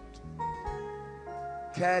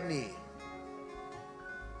 Kenny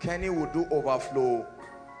will do overflow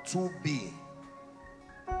 2B.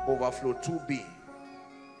 Overflow 2B.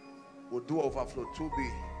 We'll do overflow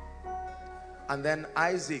 2B. And then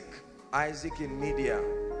Isaac in media,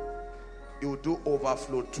 you'll do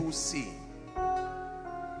overflow 2C.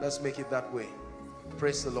 Let's make it that way.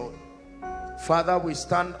 Praise the Lord. Father, we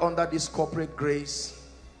stand under this corporate grace,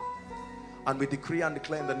 and we decree and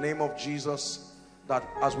declare in the name of Jesus that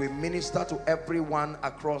as we minister to everyone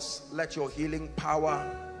across, let your healing power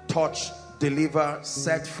touch, deliver,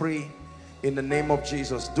 set free in the name of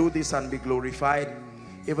Jesus. Do this and be glorified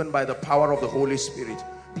even by the power of the Holy Spirit.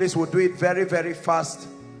 Please, we'll do it very, very fast.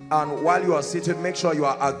 And while you are sitting, make sure you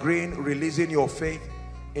are agreeing, releasing your faith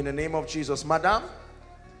in the name of Jesus. Madam,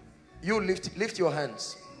 you lift your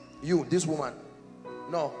hands. You, this woman.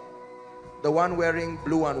 No. The one wearing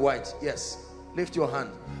blue and white. Yes. Lift your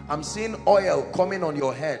hand. I'm seeing oil coming on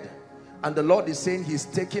your head, and the Lord is saying he's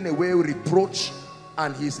taking away reproach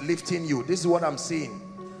and he's lifting you. This is what I'm seeing.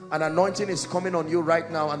 An anointing is coming on you right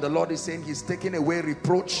now, and the Lord is saying he's taking away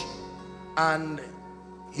reproach and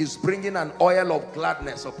he's bringing an oil of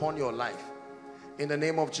gladness upon your life in the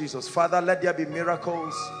name of Jesus. Father, let there be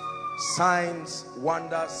miracles, signs,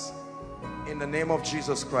 wonders in the name of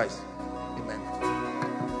Jesus Christ. Amen.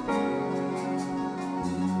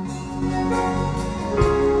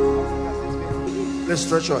 Let's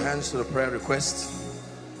stretch your hands to the prayer request.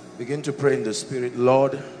 Begin to pray in the Spirit.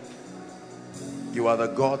 Lord, you are the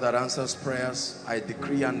God that answers prayers. I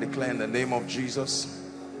decree and declare in the name of Jesus.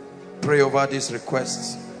 Pray over these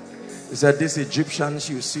requests. He said, these Egyptians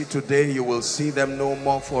you see today, you will see them no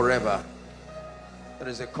more forever. There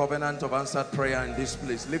is a covenant of answered prayer in this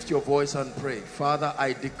place. Lift your voice and pray. Father,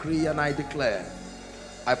 I decree and I declare,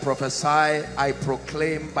 I prophesy, I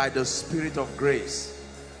proclaim by the Spirit of grace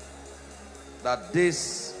that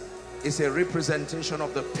this is a representation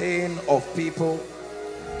of the pain of people,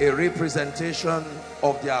 a representation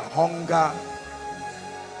of their hunger.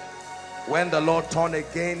 When the Lord turned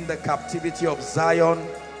again the captivity of Zion,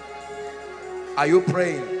 are you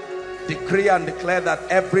praying? Decree and declare that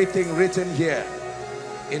everything written here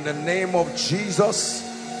in the name of Jesus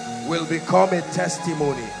will become a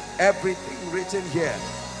testimony. Everything written here,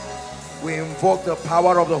 we invoke the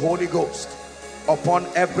power of the Holy Ghost upon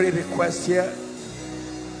every request here.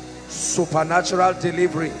 Supernatural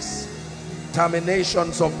deliverance,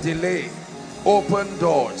 terminations of delay, open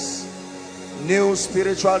doors, new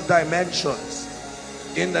spiritual dimensions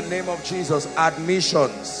in the name of Jesus.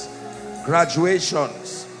 Admissions,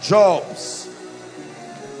 graduations, jobs,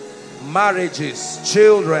 marriages,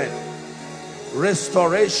 children,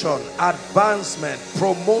 restoration, advancement,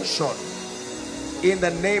 promotion. In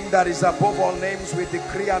the name that is above all names, we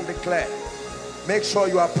decree and declare. Make sure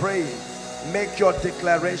you are praying. Make your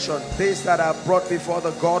declaration. This that are brought before the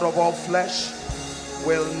God of all flesh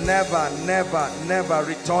will never, never, never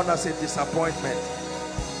return as a disappointment.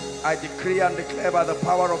 I decree and declare by the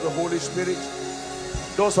power of the Holy Spirit.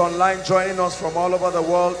 Those online joining us from all over the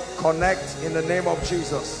world, connect in the name of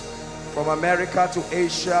Jesus. From America to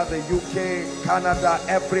Asia, the UK, Canada,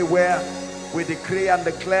 everywhere, we decree and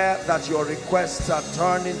declare that your requests are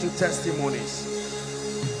turned into testimonies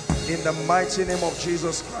in the mighty name of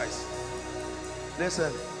Jesus Christ.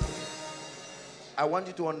 Listen, I want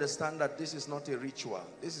you to understand that this is not a ritual.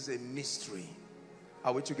 This is a mystery.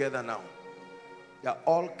 Are we together now? There are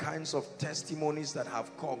all kinds of testimonies that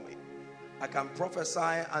have come. I can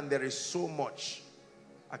prophesy and there is so much.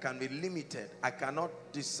 I can be limited. I cannot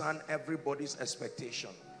discern everybody's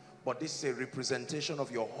expectation. But this is a representation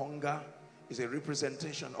of your hunger. It's a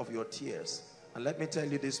representation of your tears. And let me tell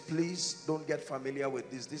you this, please don't get familiar with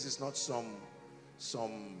this. This is not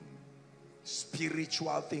some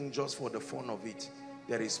spiritual thing just for the fun of it.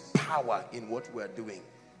 There is power in what we're doing.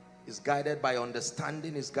 It's guided by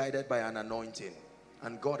understanding. It's guided by an anointing.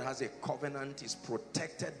 And God has a covenant. Is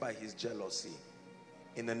protected by his jealousy.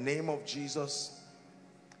 In the name of Jesus,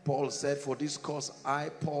 Paul said, for this cause I,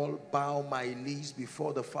 Paul, bow my knees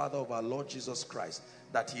before the Father of our Lord Jesus Christ,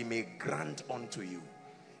 that he may grant unto you.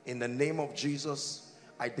 In the name of Jesus,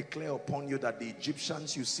 I declare upon you that the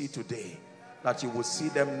Egyptians you see today, that you will see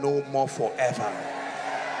them no more forever.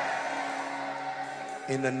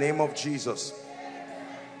 In the name of Jesus,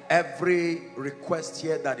 every request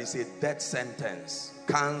here that is a death sentence,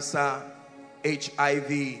 cancer,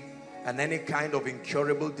 HIV, and any kind of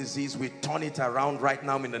incurable disease, we turn it around right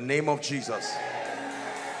now in the name of Jesus.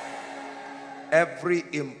 Every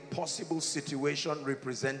impossible situation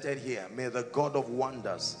represented here, may the God of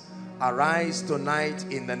wonders arise tonight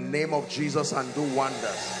in the name of Jesus and do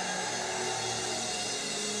wonders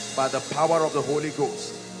by the power of the Holy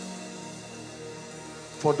Ghost.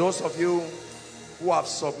 For those of you who have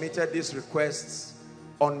submitted these requests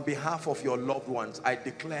on behalf of your loved ones, I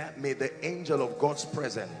declare, may the angel of God's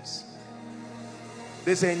presence,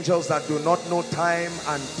 these angels that do not know time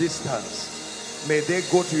and distance, may they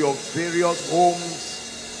go to your various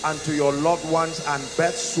homes and to your loved ones and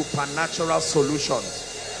birth supernatural solutions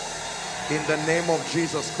in the name of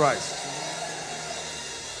Jesus Christ.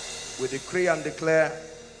 We decree and declare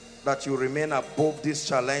that you remain above this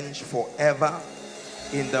challenge forever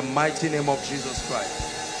in the mighty name of Jesus Christ.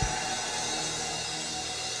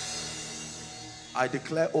 I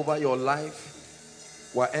declare over your life,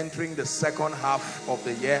 we're entering the second half of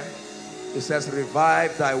the year. It says,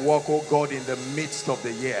 revive thy work, O God, in the midst of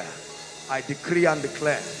the year. I decree and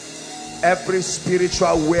declare every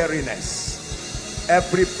spiritual weariness,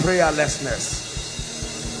 every prayerlessness,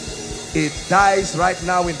 it dies right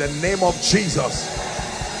now in the name of Jesus.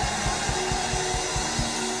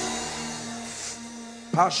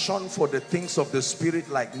 Passion for the things of the Spirit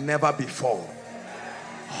like never before.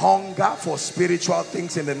 Hunger for spiritual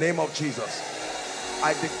things in the name of Jesus.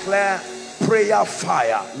 I declare prayer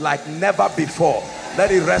fire like never before.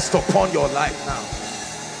 Let it rest upon your life now.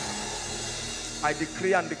 I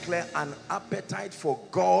decree and declare an appetite for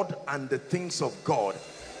God and the things of God.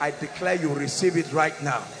 I declare you receive it right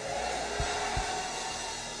now.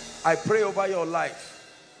 I pray over your life.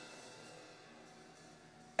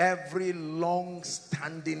 Every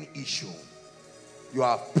long-standing issue, you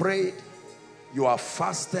have prayed, you have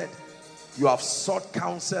fasted, you have sought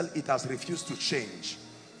counsel, it has refused to change.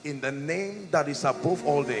 In the name that is above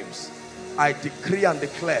all names, I decree and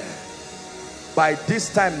declare, by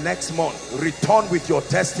this time next month, return with your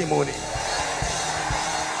testimony.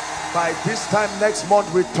 By this time next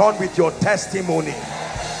month, return with your testimony.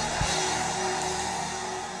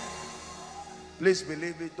 Please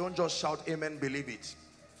believe it. Don't just shout amen, believe it.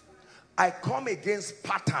 I come against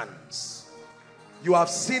patterns. You have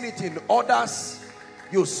seen it in others.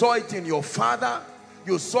 You saw it in your father.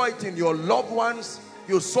 You saw it in your loved ones.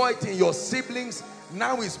 You saw it in your siblings.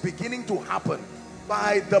 Now it's beginning to happen.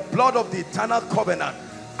 By the blood of the eternal covenant,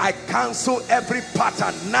 I cancel every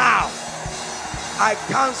pattern now. I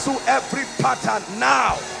cancel every pattern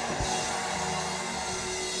now.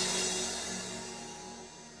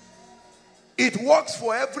 It works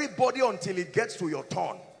for everybody until it gets to your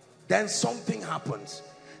turn. Then something happens.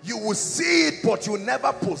 You will see it, but you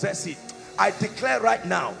never possess it. I declare right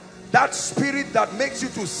now, that spirit that makes you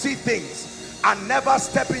to see things and never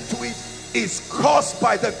step into it is caused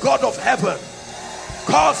by the God of heaven.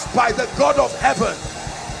 Caused by the God of heaven.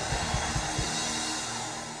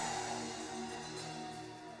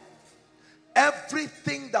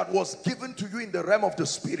 Everything that was given to you in the realm of the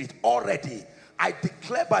spirit already, I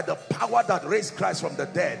declare by the power that raised Christ from the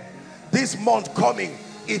dead, this month coming,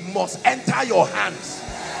 it must enter your hands.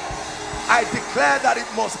 I declare that it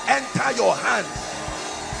must enter your hands.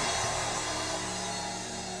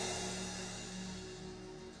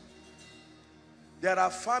 There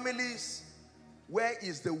are families where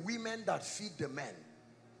it's the women that feed the men.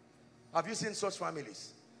 Have you seen such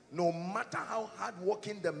families? No matter how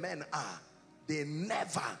hardworking the men are, they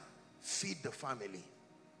never feed the family.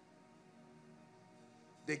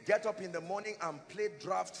 They get up in the morning and play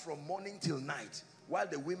draft from morning till night while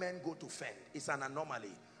the women go to fend. It's an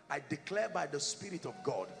anomaly. I declare by the Spirit of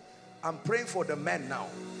God, I'm praying for the men now.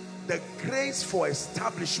 The grace for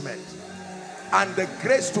establishment and the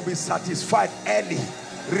grace to be satisfied early.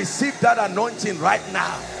 Receive that anointing right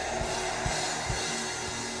now.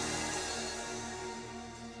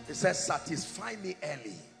 It says, satisfy me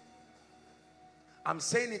early. I'm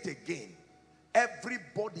saying it again.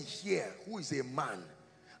 Everybody here who is a man,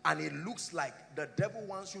 and it looks like the devil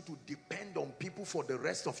wants you to depend on people for the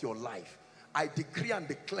rest of your life, I decree and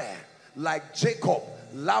declare, like Jacob,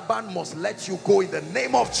 Laban must let you go in the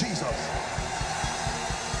name of Jesus.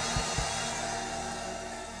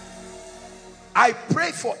 I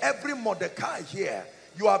pray for every Mordecai here.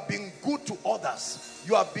 You have been good to others.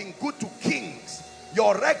 You have been good to kings.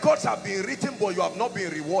 Your records have been written, but you have not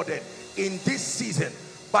been rewarded. In this season,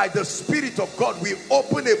 by the Spirit of God, we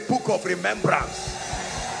open a book of remembrance.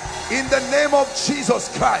 In the name of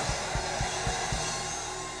Jesus Christ.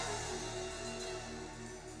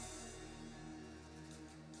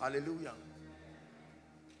 Hallelujah.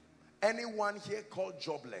 Anyone here called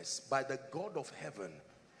jobless, by the God of heaven,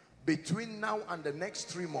 between now and the next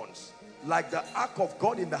 3 months, like the ark of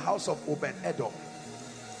God in the house of Obed-Edom,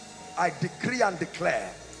 I decree and declare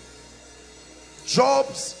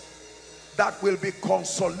jobs that will be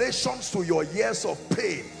consolations to your years of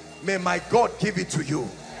pain. May my God give it to you.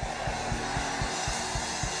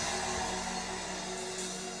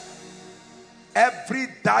 Every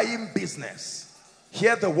dying business,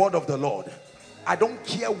 hear the word of the Lord. I don't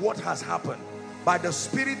care what has happened. By the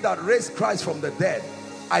Spirit that raised Christ from the dead,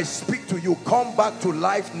 I speak to you. Come back to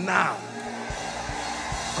life now.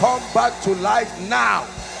 Come back to life now.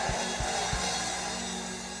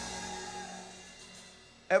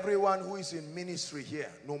 Everyone who is in ministry here,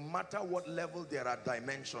 no matter what level, there are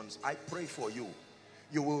dimensions. I pray for you.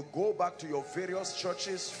 You will go back to your various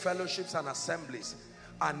churches, fellowships and assemblies,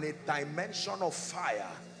 and a dimension of fire,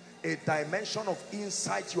 a dimension of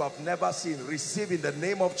insight you have never seen, receive in the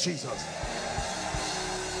name of Jesus.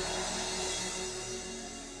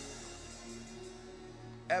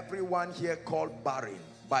 Everyone here called barren,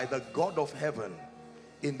 by the God of heaven,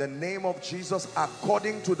 in the name of Jesus,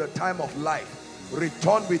 according to the time of life,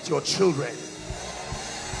 return with your children.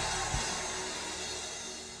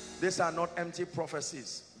 These are not empty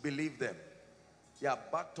prophecies. Believe them. They are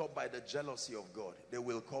backed up by the jealousy of God. They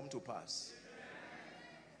will come to pass.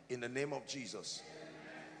 In the name of Jesus.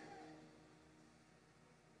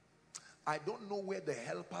 I don't know where the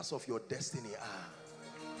helpers of your destiny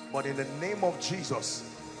are, but in the name of Jesus,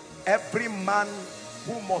 every man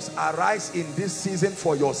who must arise in this season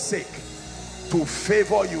for your sake to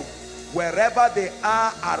favor you, wherever they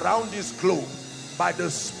are around this globe, by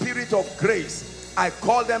the Spirit of grace, I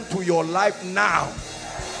call them to your life now.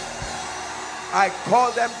 I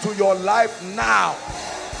call them to your life now.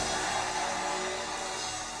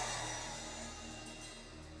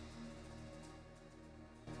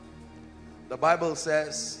 The Bible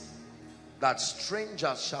says that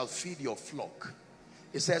strangers shall feed your flock.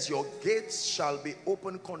 It says your gates shall be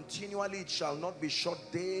open continually. It shall not be shut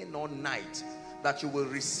day nor night, that you will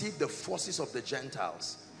receive the forces of the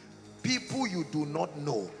Gentiles. People you do not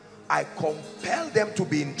know, I compel them to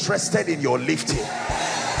be interested in your lifting.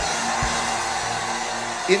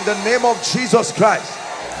 In the name of Jesus Christ.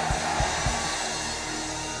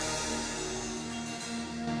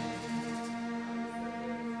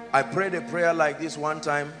 I prayed a prayer like this one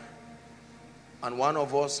time, and one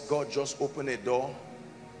of us, God just opened a door,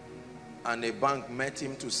 and a bank met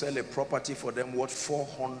him to sell a property for them worth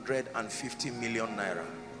 450 million naira.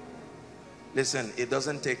 Listen, it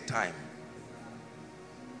doesn't take time.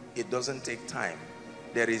 It doesn't take time.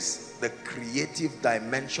 There is the creative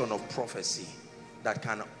dimension of prophecy that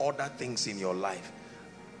can order things in your life.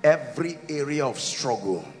 Every area of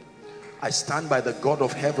struggle, I stand by the God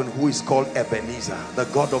of heaven who is called Ebenezer, the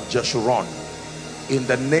God of Jeshurun. In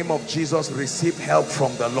the name of Jesus, receive help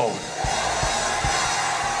from the Lord.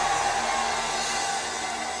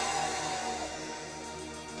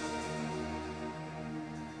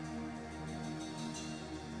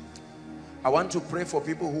 I want to pray for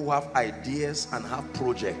people who have ideas and have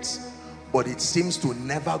projects, but it seems to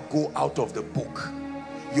never go out of the book.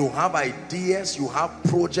 You have ideas, you have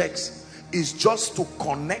projects. It's just to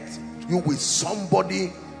connect you with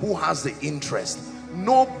somebody who has the interest.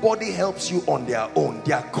 Nobody helps you on their own.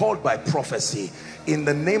 They are called by prophecy. In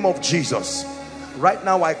the name of Jesus, right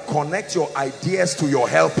now I connect your ideas to your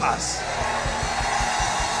helpers.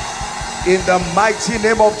 In the mighty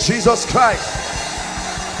name of Jesus Christ.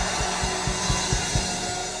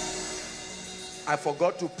 I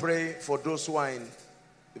forgot to pray for those who are in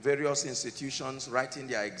various institutions writing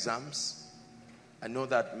their exams. I know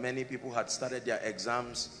that many people had started their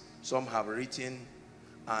exams. Some have written.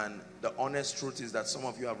 And the honest truth is that some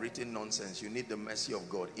of you have written nonsense. You need the mercy of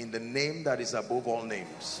God in the name that is above all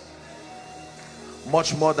names.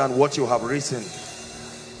 Much more than what you have written.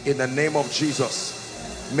 In the name of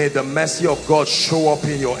Jesus, may the mercy of God show up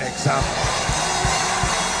in your exam.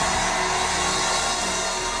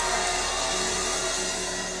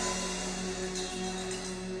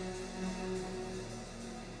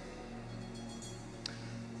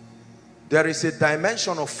 There is a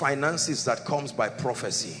dimension of finances that comes by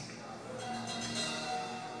prophecy.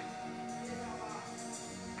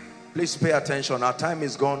 Please pay attention. Our time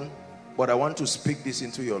is gone, but I want to speak this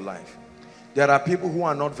into your life. There are people who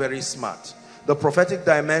are not very smart. The prophetic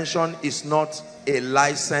dimension is not a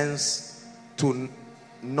license to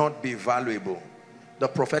not be valuable. The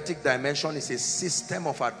prophetic dimension is a system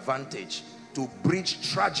of advantage to bridge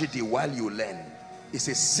tragedy while you learn. It's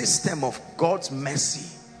a system of God's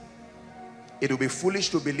mercy. It will be foolish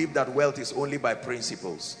to believe that wealth is only by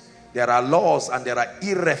principles. There are laws and there are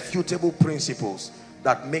irrefutable principles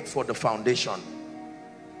that make for the foundation.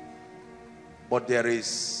 But there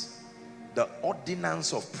is the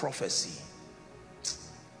ordinance of prophecy.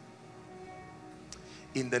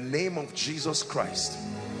 In the name of Jesus Christ,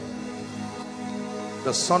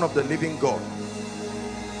 the Son of the living God,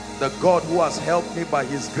 the God who has helped me by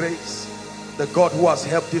his grace, the God who has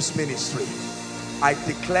helped this ministry, I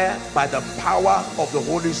declare by the power of the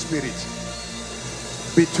Holy Spirit,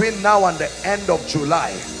 between now and the end of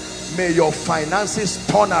July, may your finances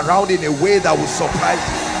turn around in a way that will surprise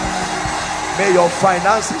you. May your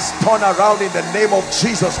finances turn around in the name of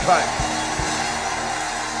Jesus Christ.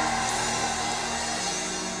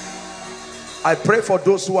 I pray for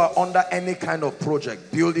those who are under any kind of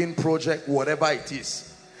project, building project, whatever it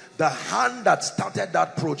is. The hand that started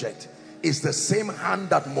that project is the same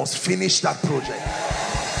hand that must finish that project.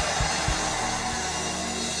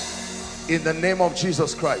 In the name of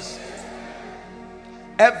Jesus Christ.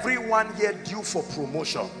 Everyone here due for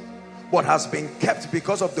promotion but has been kept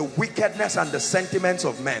because of the wickedness and the sentiments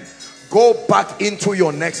of men, go back into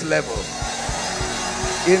your next level.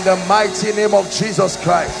 In the mighty name of Jesus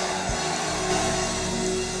Christ.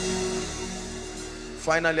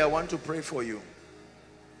 Finally, I want to pray for you.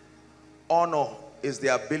 Honor is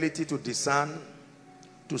the ability to discern,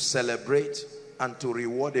 to celebrate, and to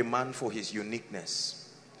reward a man for his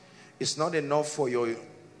uniqueness. It's not enough for your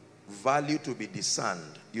value to be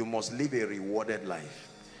discerned. You must live a rewarded life.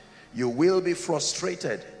 You will be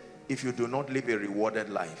frustrated if you do not live a rewarded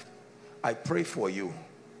life. I pray for you.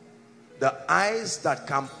 The eyes that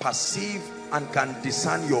can perceive and can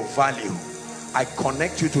discern your value, I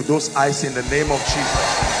connect you to those eyes in the name of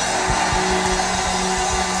Jesus.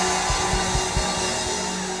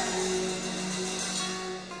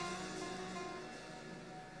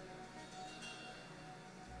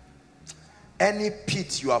 Any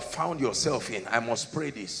pit you have found yourself in, I must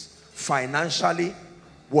pray this. Financially,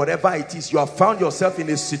 whatever it is, you have found yourself in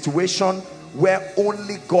a situation where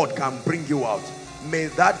only God can bring you out. May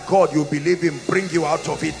that God you believe in bring you out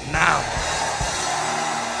of it now.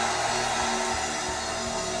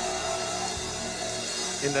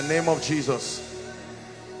 In the name of Jesus.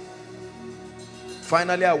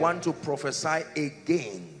 Finally, I want to prophesy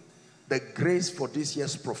again the grace for this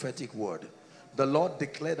year's prophetic word. The Lord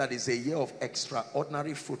declared that it's a year of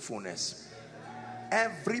extraordinary fruitfulness.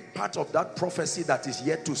 Every part of that prophecy that is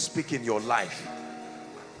yet to speak in your life,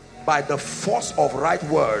 by the force of right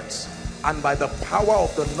words and by the power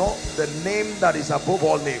of the name that is above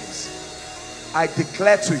all names, I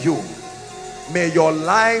declare to you, may your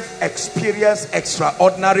life experience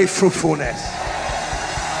extraordinary fruitfulness.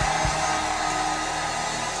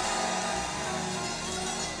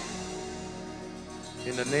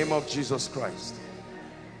 In the name of Jesus Christ.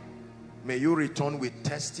 May you return with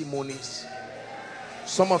testimonies.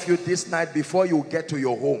 Some of you this night, before you get to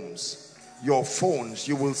your homes, your phones,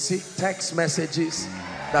 you will see text messages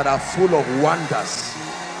that are full of wonders.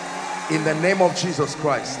 In the name of Jesus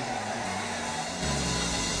Christ.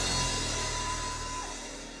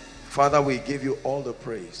 Father, we give you all the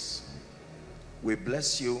praise. We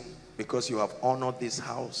bless you because you have honored this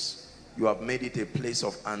house. You have made it a place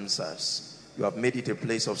of answers. You have made it a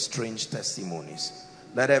place of strange testimonies.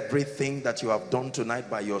 Let everything that you have done tonight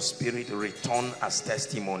by your Spirit return as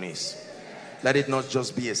testimonies. Let it not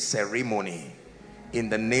just be a ceremony. In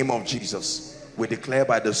the name of Jesus, we declare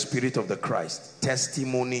by the Spirit of the Christ,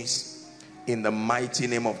 testimonies in the mighty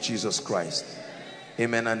name of Jesus Christ.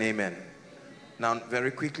 Amen and amen. Now,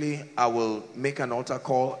 very quickly, I will make an altar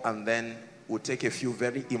call and then we'll take a few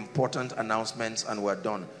very important announcements and we're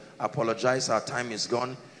done. I apologize, our time is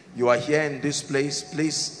gone. You are here in this place,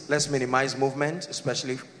 please, let's minimize movement,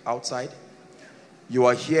 especially outside. You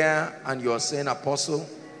are here and you are saying, Apostle,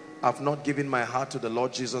 I've not given my heart to the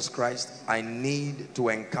Lord Jesus Christ. I need to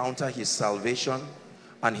encounter his salvation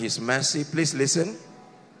and his mercy. Please listen.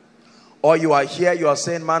 Or you are here, you are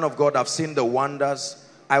saying, man of God, I've seen the wonders.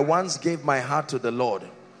 I once gave my heart to the Lord,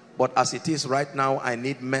 but as it is right now, I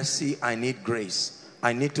need mercy, I need grace.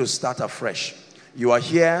 I need to start afresh. You are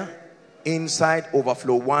here inside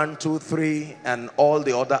Overflow 1, 2, 3, and all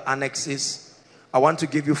the other annexes. I want to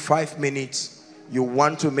give you 5 minutes. You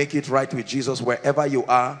want to make it right with Jesus wherever you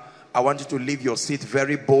are. I want you to leave your seat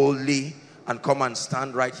very boldly and come and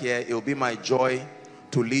stand right here. It will be my joy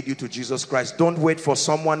to lead you to Jesus Christ. Don't wait for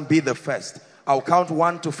someone, be the first. I'll count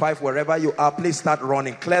 1 to 5 wherever you are. Please start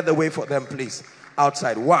running. Clear the way for them, please.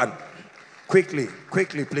 Outside. 1. Quickly,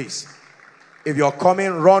 quickly, please. If you're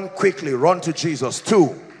coming, run quickly. Run to Jesus.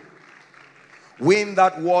 2. Win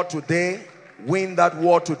that war today. Win that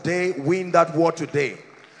war today. Win that war today.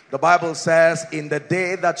 The Bible says, in the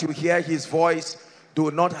day that you hear his voice,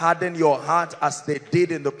 do not harden your heart as they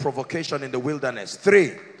did in the provocation in the wilderness.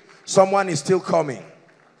 3. Someone is still coming.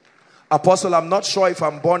 Apostle, I'm not sure if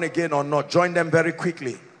I'm born again or not. Join them very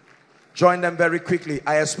quickly. Join them very quickly.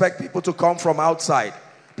 I expect people to come from outside.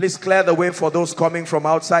 Please clear the way for those coming from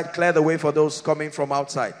outside. Clear the way for those coming from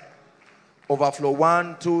outside. Overflow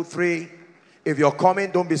 1, 2, 3. If you're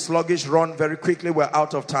coming, don't be sluggish. Run very quickly. We're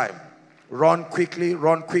out of time. Run quickly,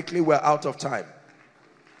 we're out of time.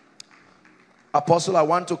 Apostle, I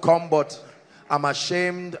want to come, but I'm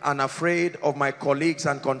ashamed and afraid of my colleagues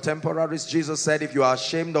and contemporaries. Jesus said, if you are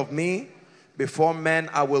ashamed of me before men,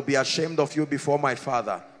 I will be ashamed of you before my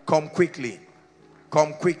Father. Come quickly.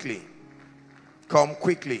 Come quickly. Come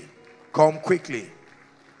quickly. Come quickly.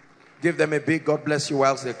 Give them a big God bless you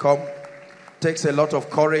whilst they come. Takes a lot of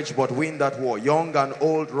courage, but win that war. Young and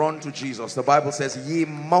old, run to Jesus. The Bible says, ye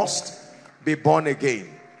must be born again.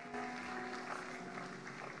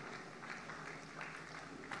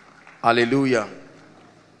 Hallelujah.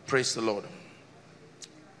 Praise the Lord.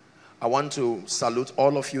 I want to salute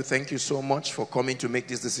all of you. Thank you so much for coming to make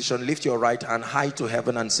this decision. Lift your right hand high to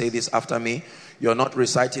heaven and say this after me. You're not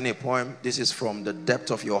reciting a poem. This is from the depth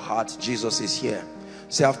of your heart. Jesus is here.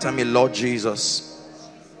 Say after me, Lord Jesus,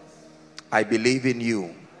 I believe in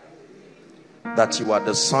you, that you are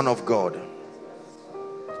the Son of God.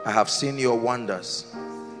 I have seen your wonders,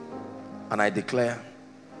 and I declare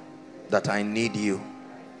that I need you.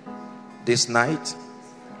 This night,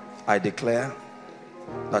 I declare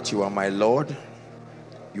that you are my Lord,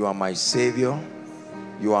 you are my Savior,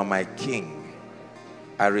 you are my King.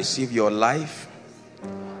 I receive your life,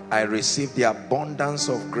 I receive the abundance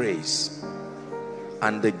of grace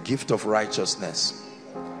and the gift of righteousness,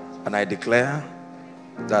 and I declare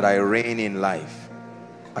that I reign in life.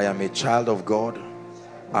 I am a child of God.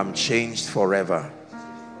 I'm changed forever.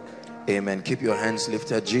 Amen. Keep your hands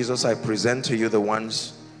lifted. Jesus, I present to you the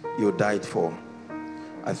ones you died for.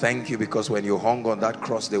 I thank you because when you hung on that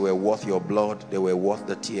cross, they were worth your blood. They were worth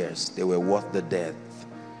the tears. They were worth the death.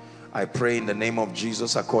 I pray in the name of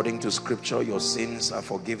Jesus, according to scripture, your sins are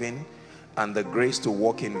forgiven and the grace to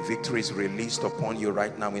walk in victory is released upon you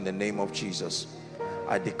right now in the name of Jesus.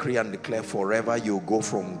 I decree and declare forever you go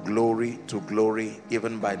from glory to glory,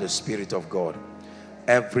 even by the Spirit of God.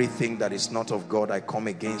 Everything that is not of God, I come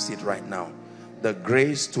against it right now. The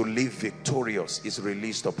grace to live victorious is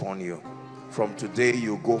released upon you. From today,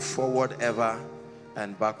 you go forward ever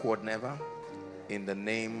and backward never. In the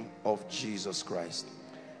name of Jesus Christ.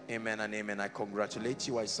 Amen and amen. I congratulate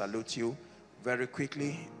you. I salute you. Very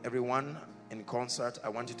quickly, everyone in concert, I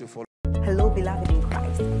want you to follow. Hello, beloved in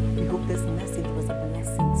Christ. We hope this message was a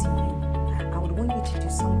blessing to you. I would want you to do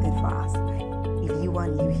something for us. If you are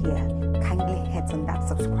new here, kindly hit on that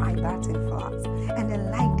subscribe button for us and then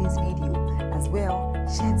like this video as well.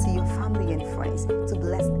 Share to your family and friends to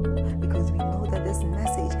bless them, because we know that this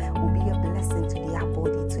message will be a blessing to their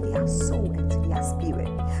body, to their soul, and to their spirit.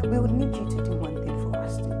 We would need you to do one thing for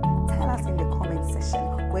us too. Tell us in the comment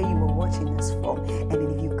section where you were watching us from, and then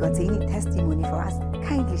if you've got any testimony for us,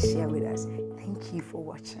 kindly share with us. Thank you for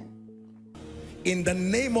watching. In the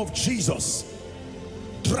name of Jesus,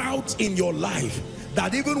 drought in your life,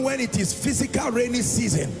 that even when it is physical rainy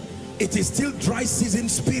season, it is still dry season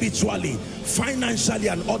spiritually, financially,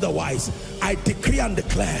 and otherwise. I decree and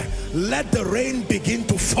declare, let the rain begin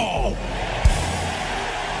to fall.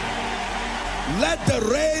 Let the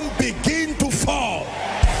rain begin to fall.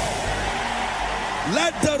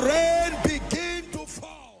 Let the rain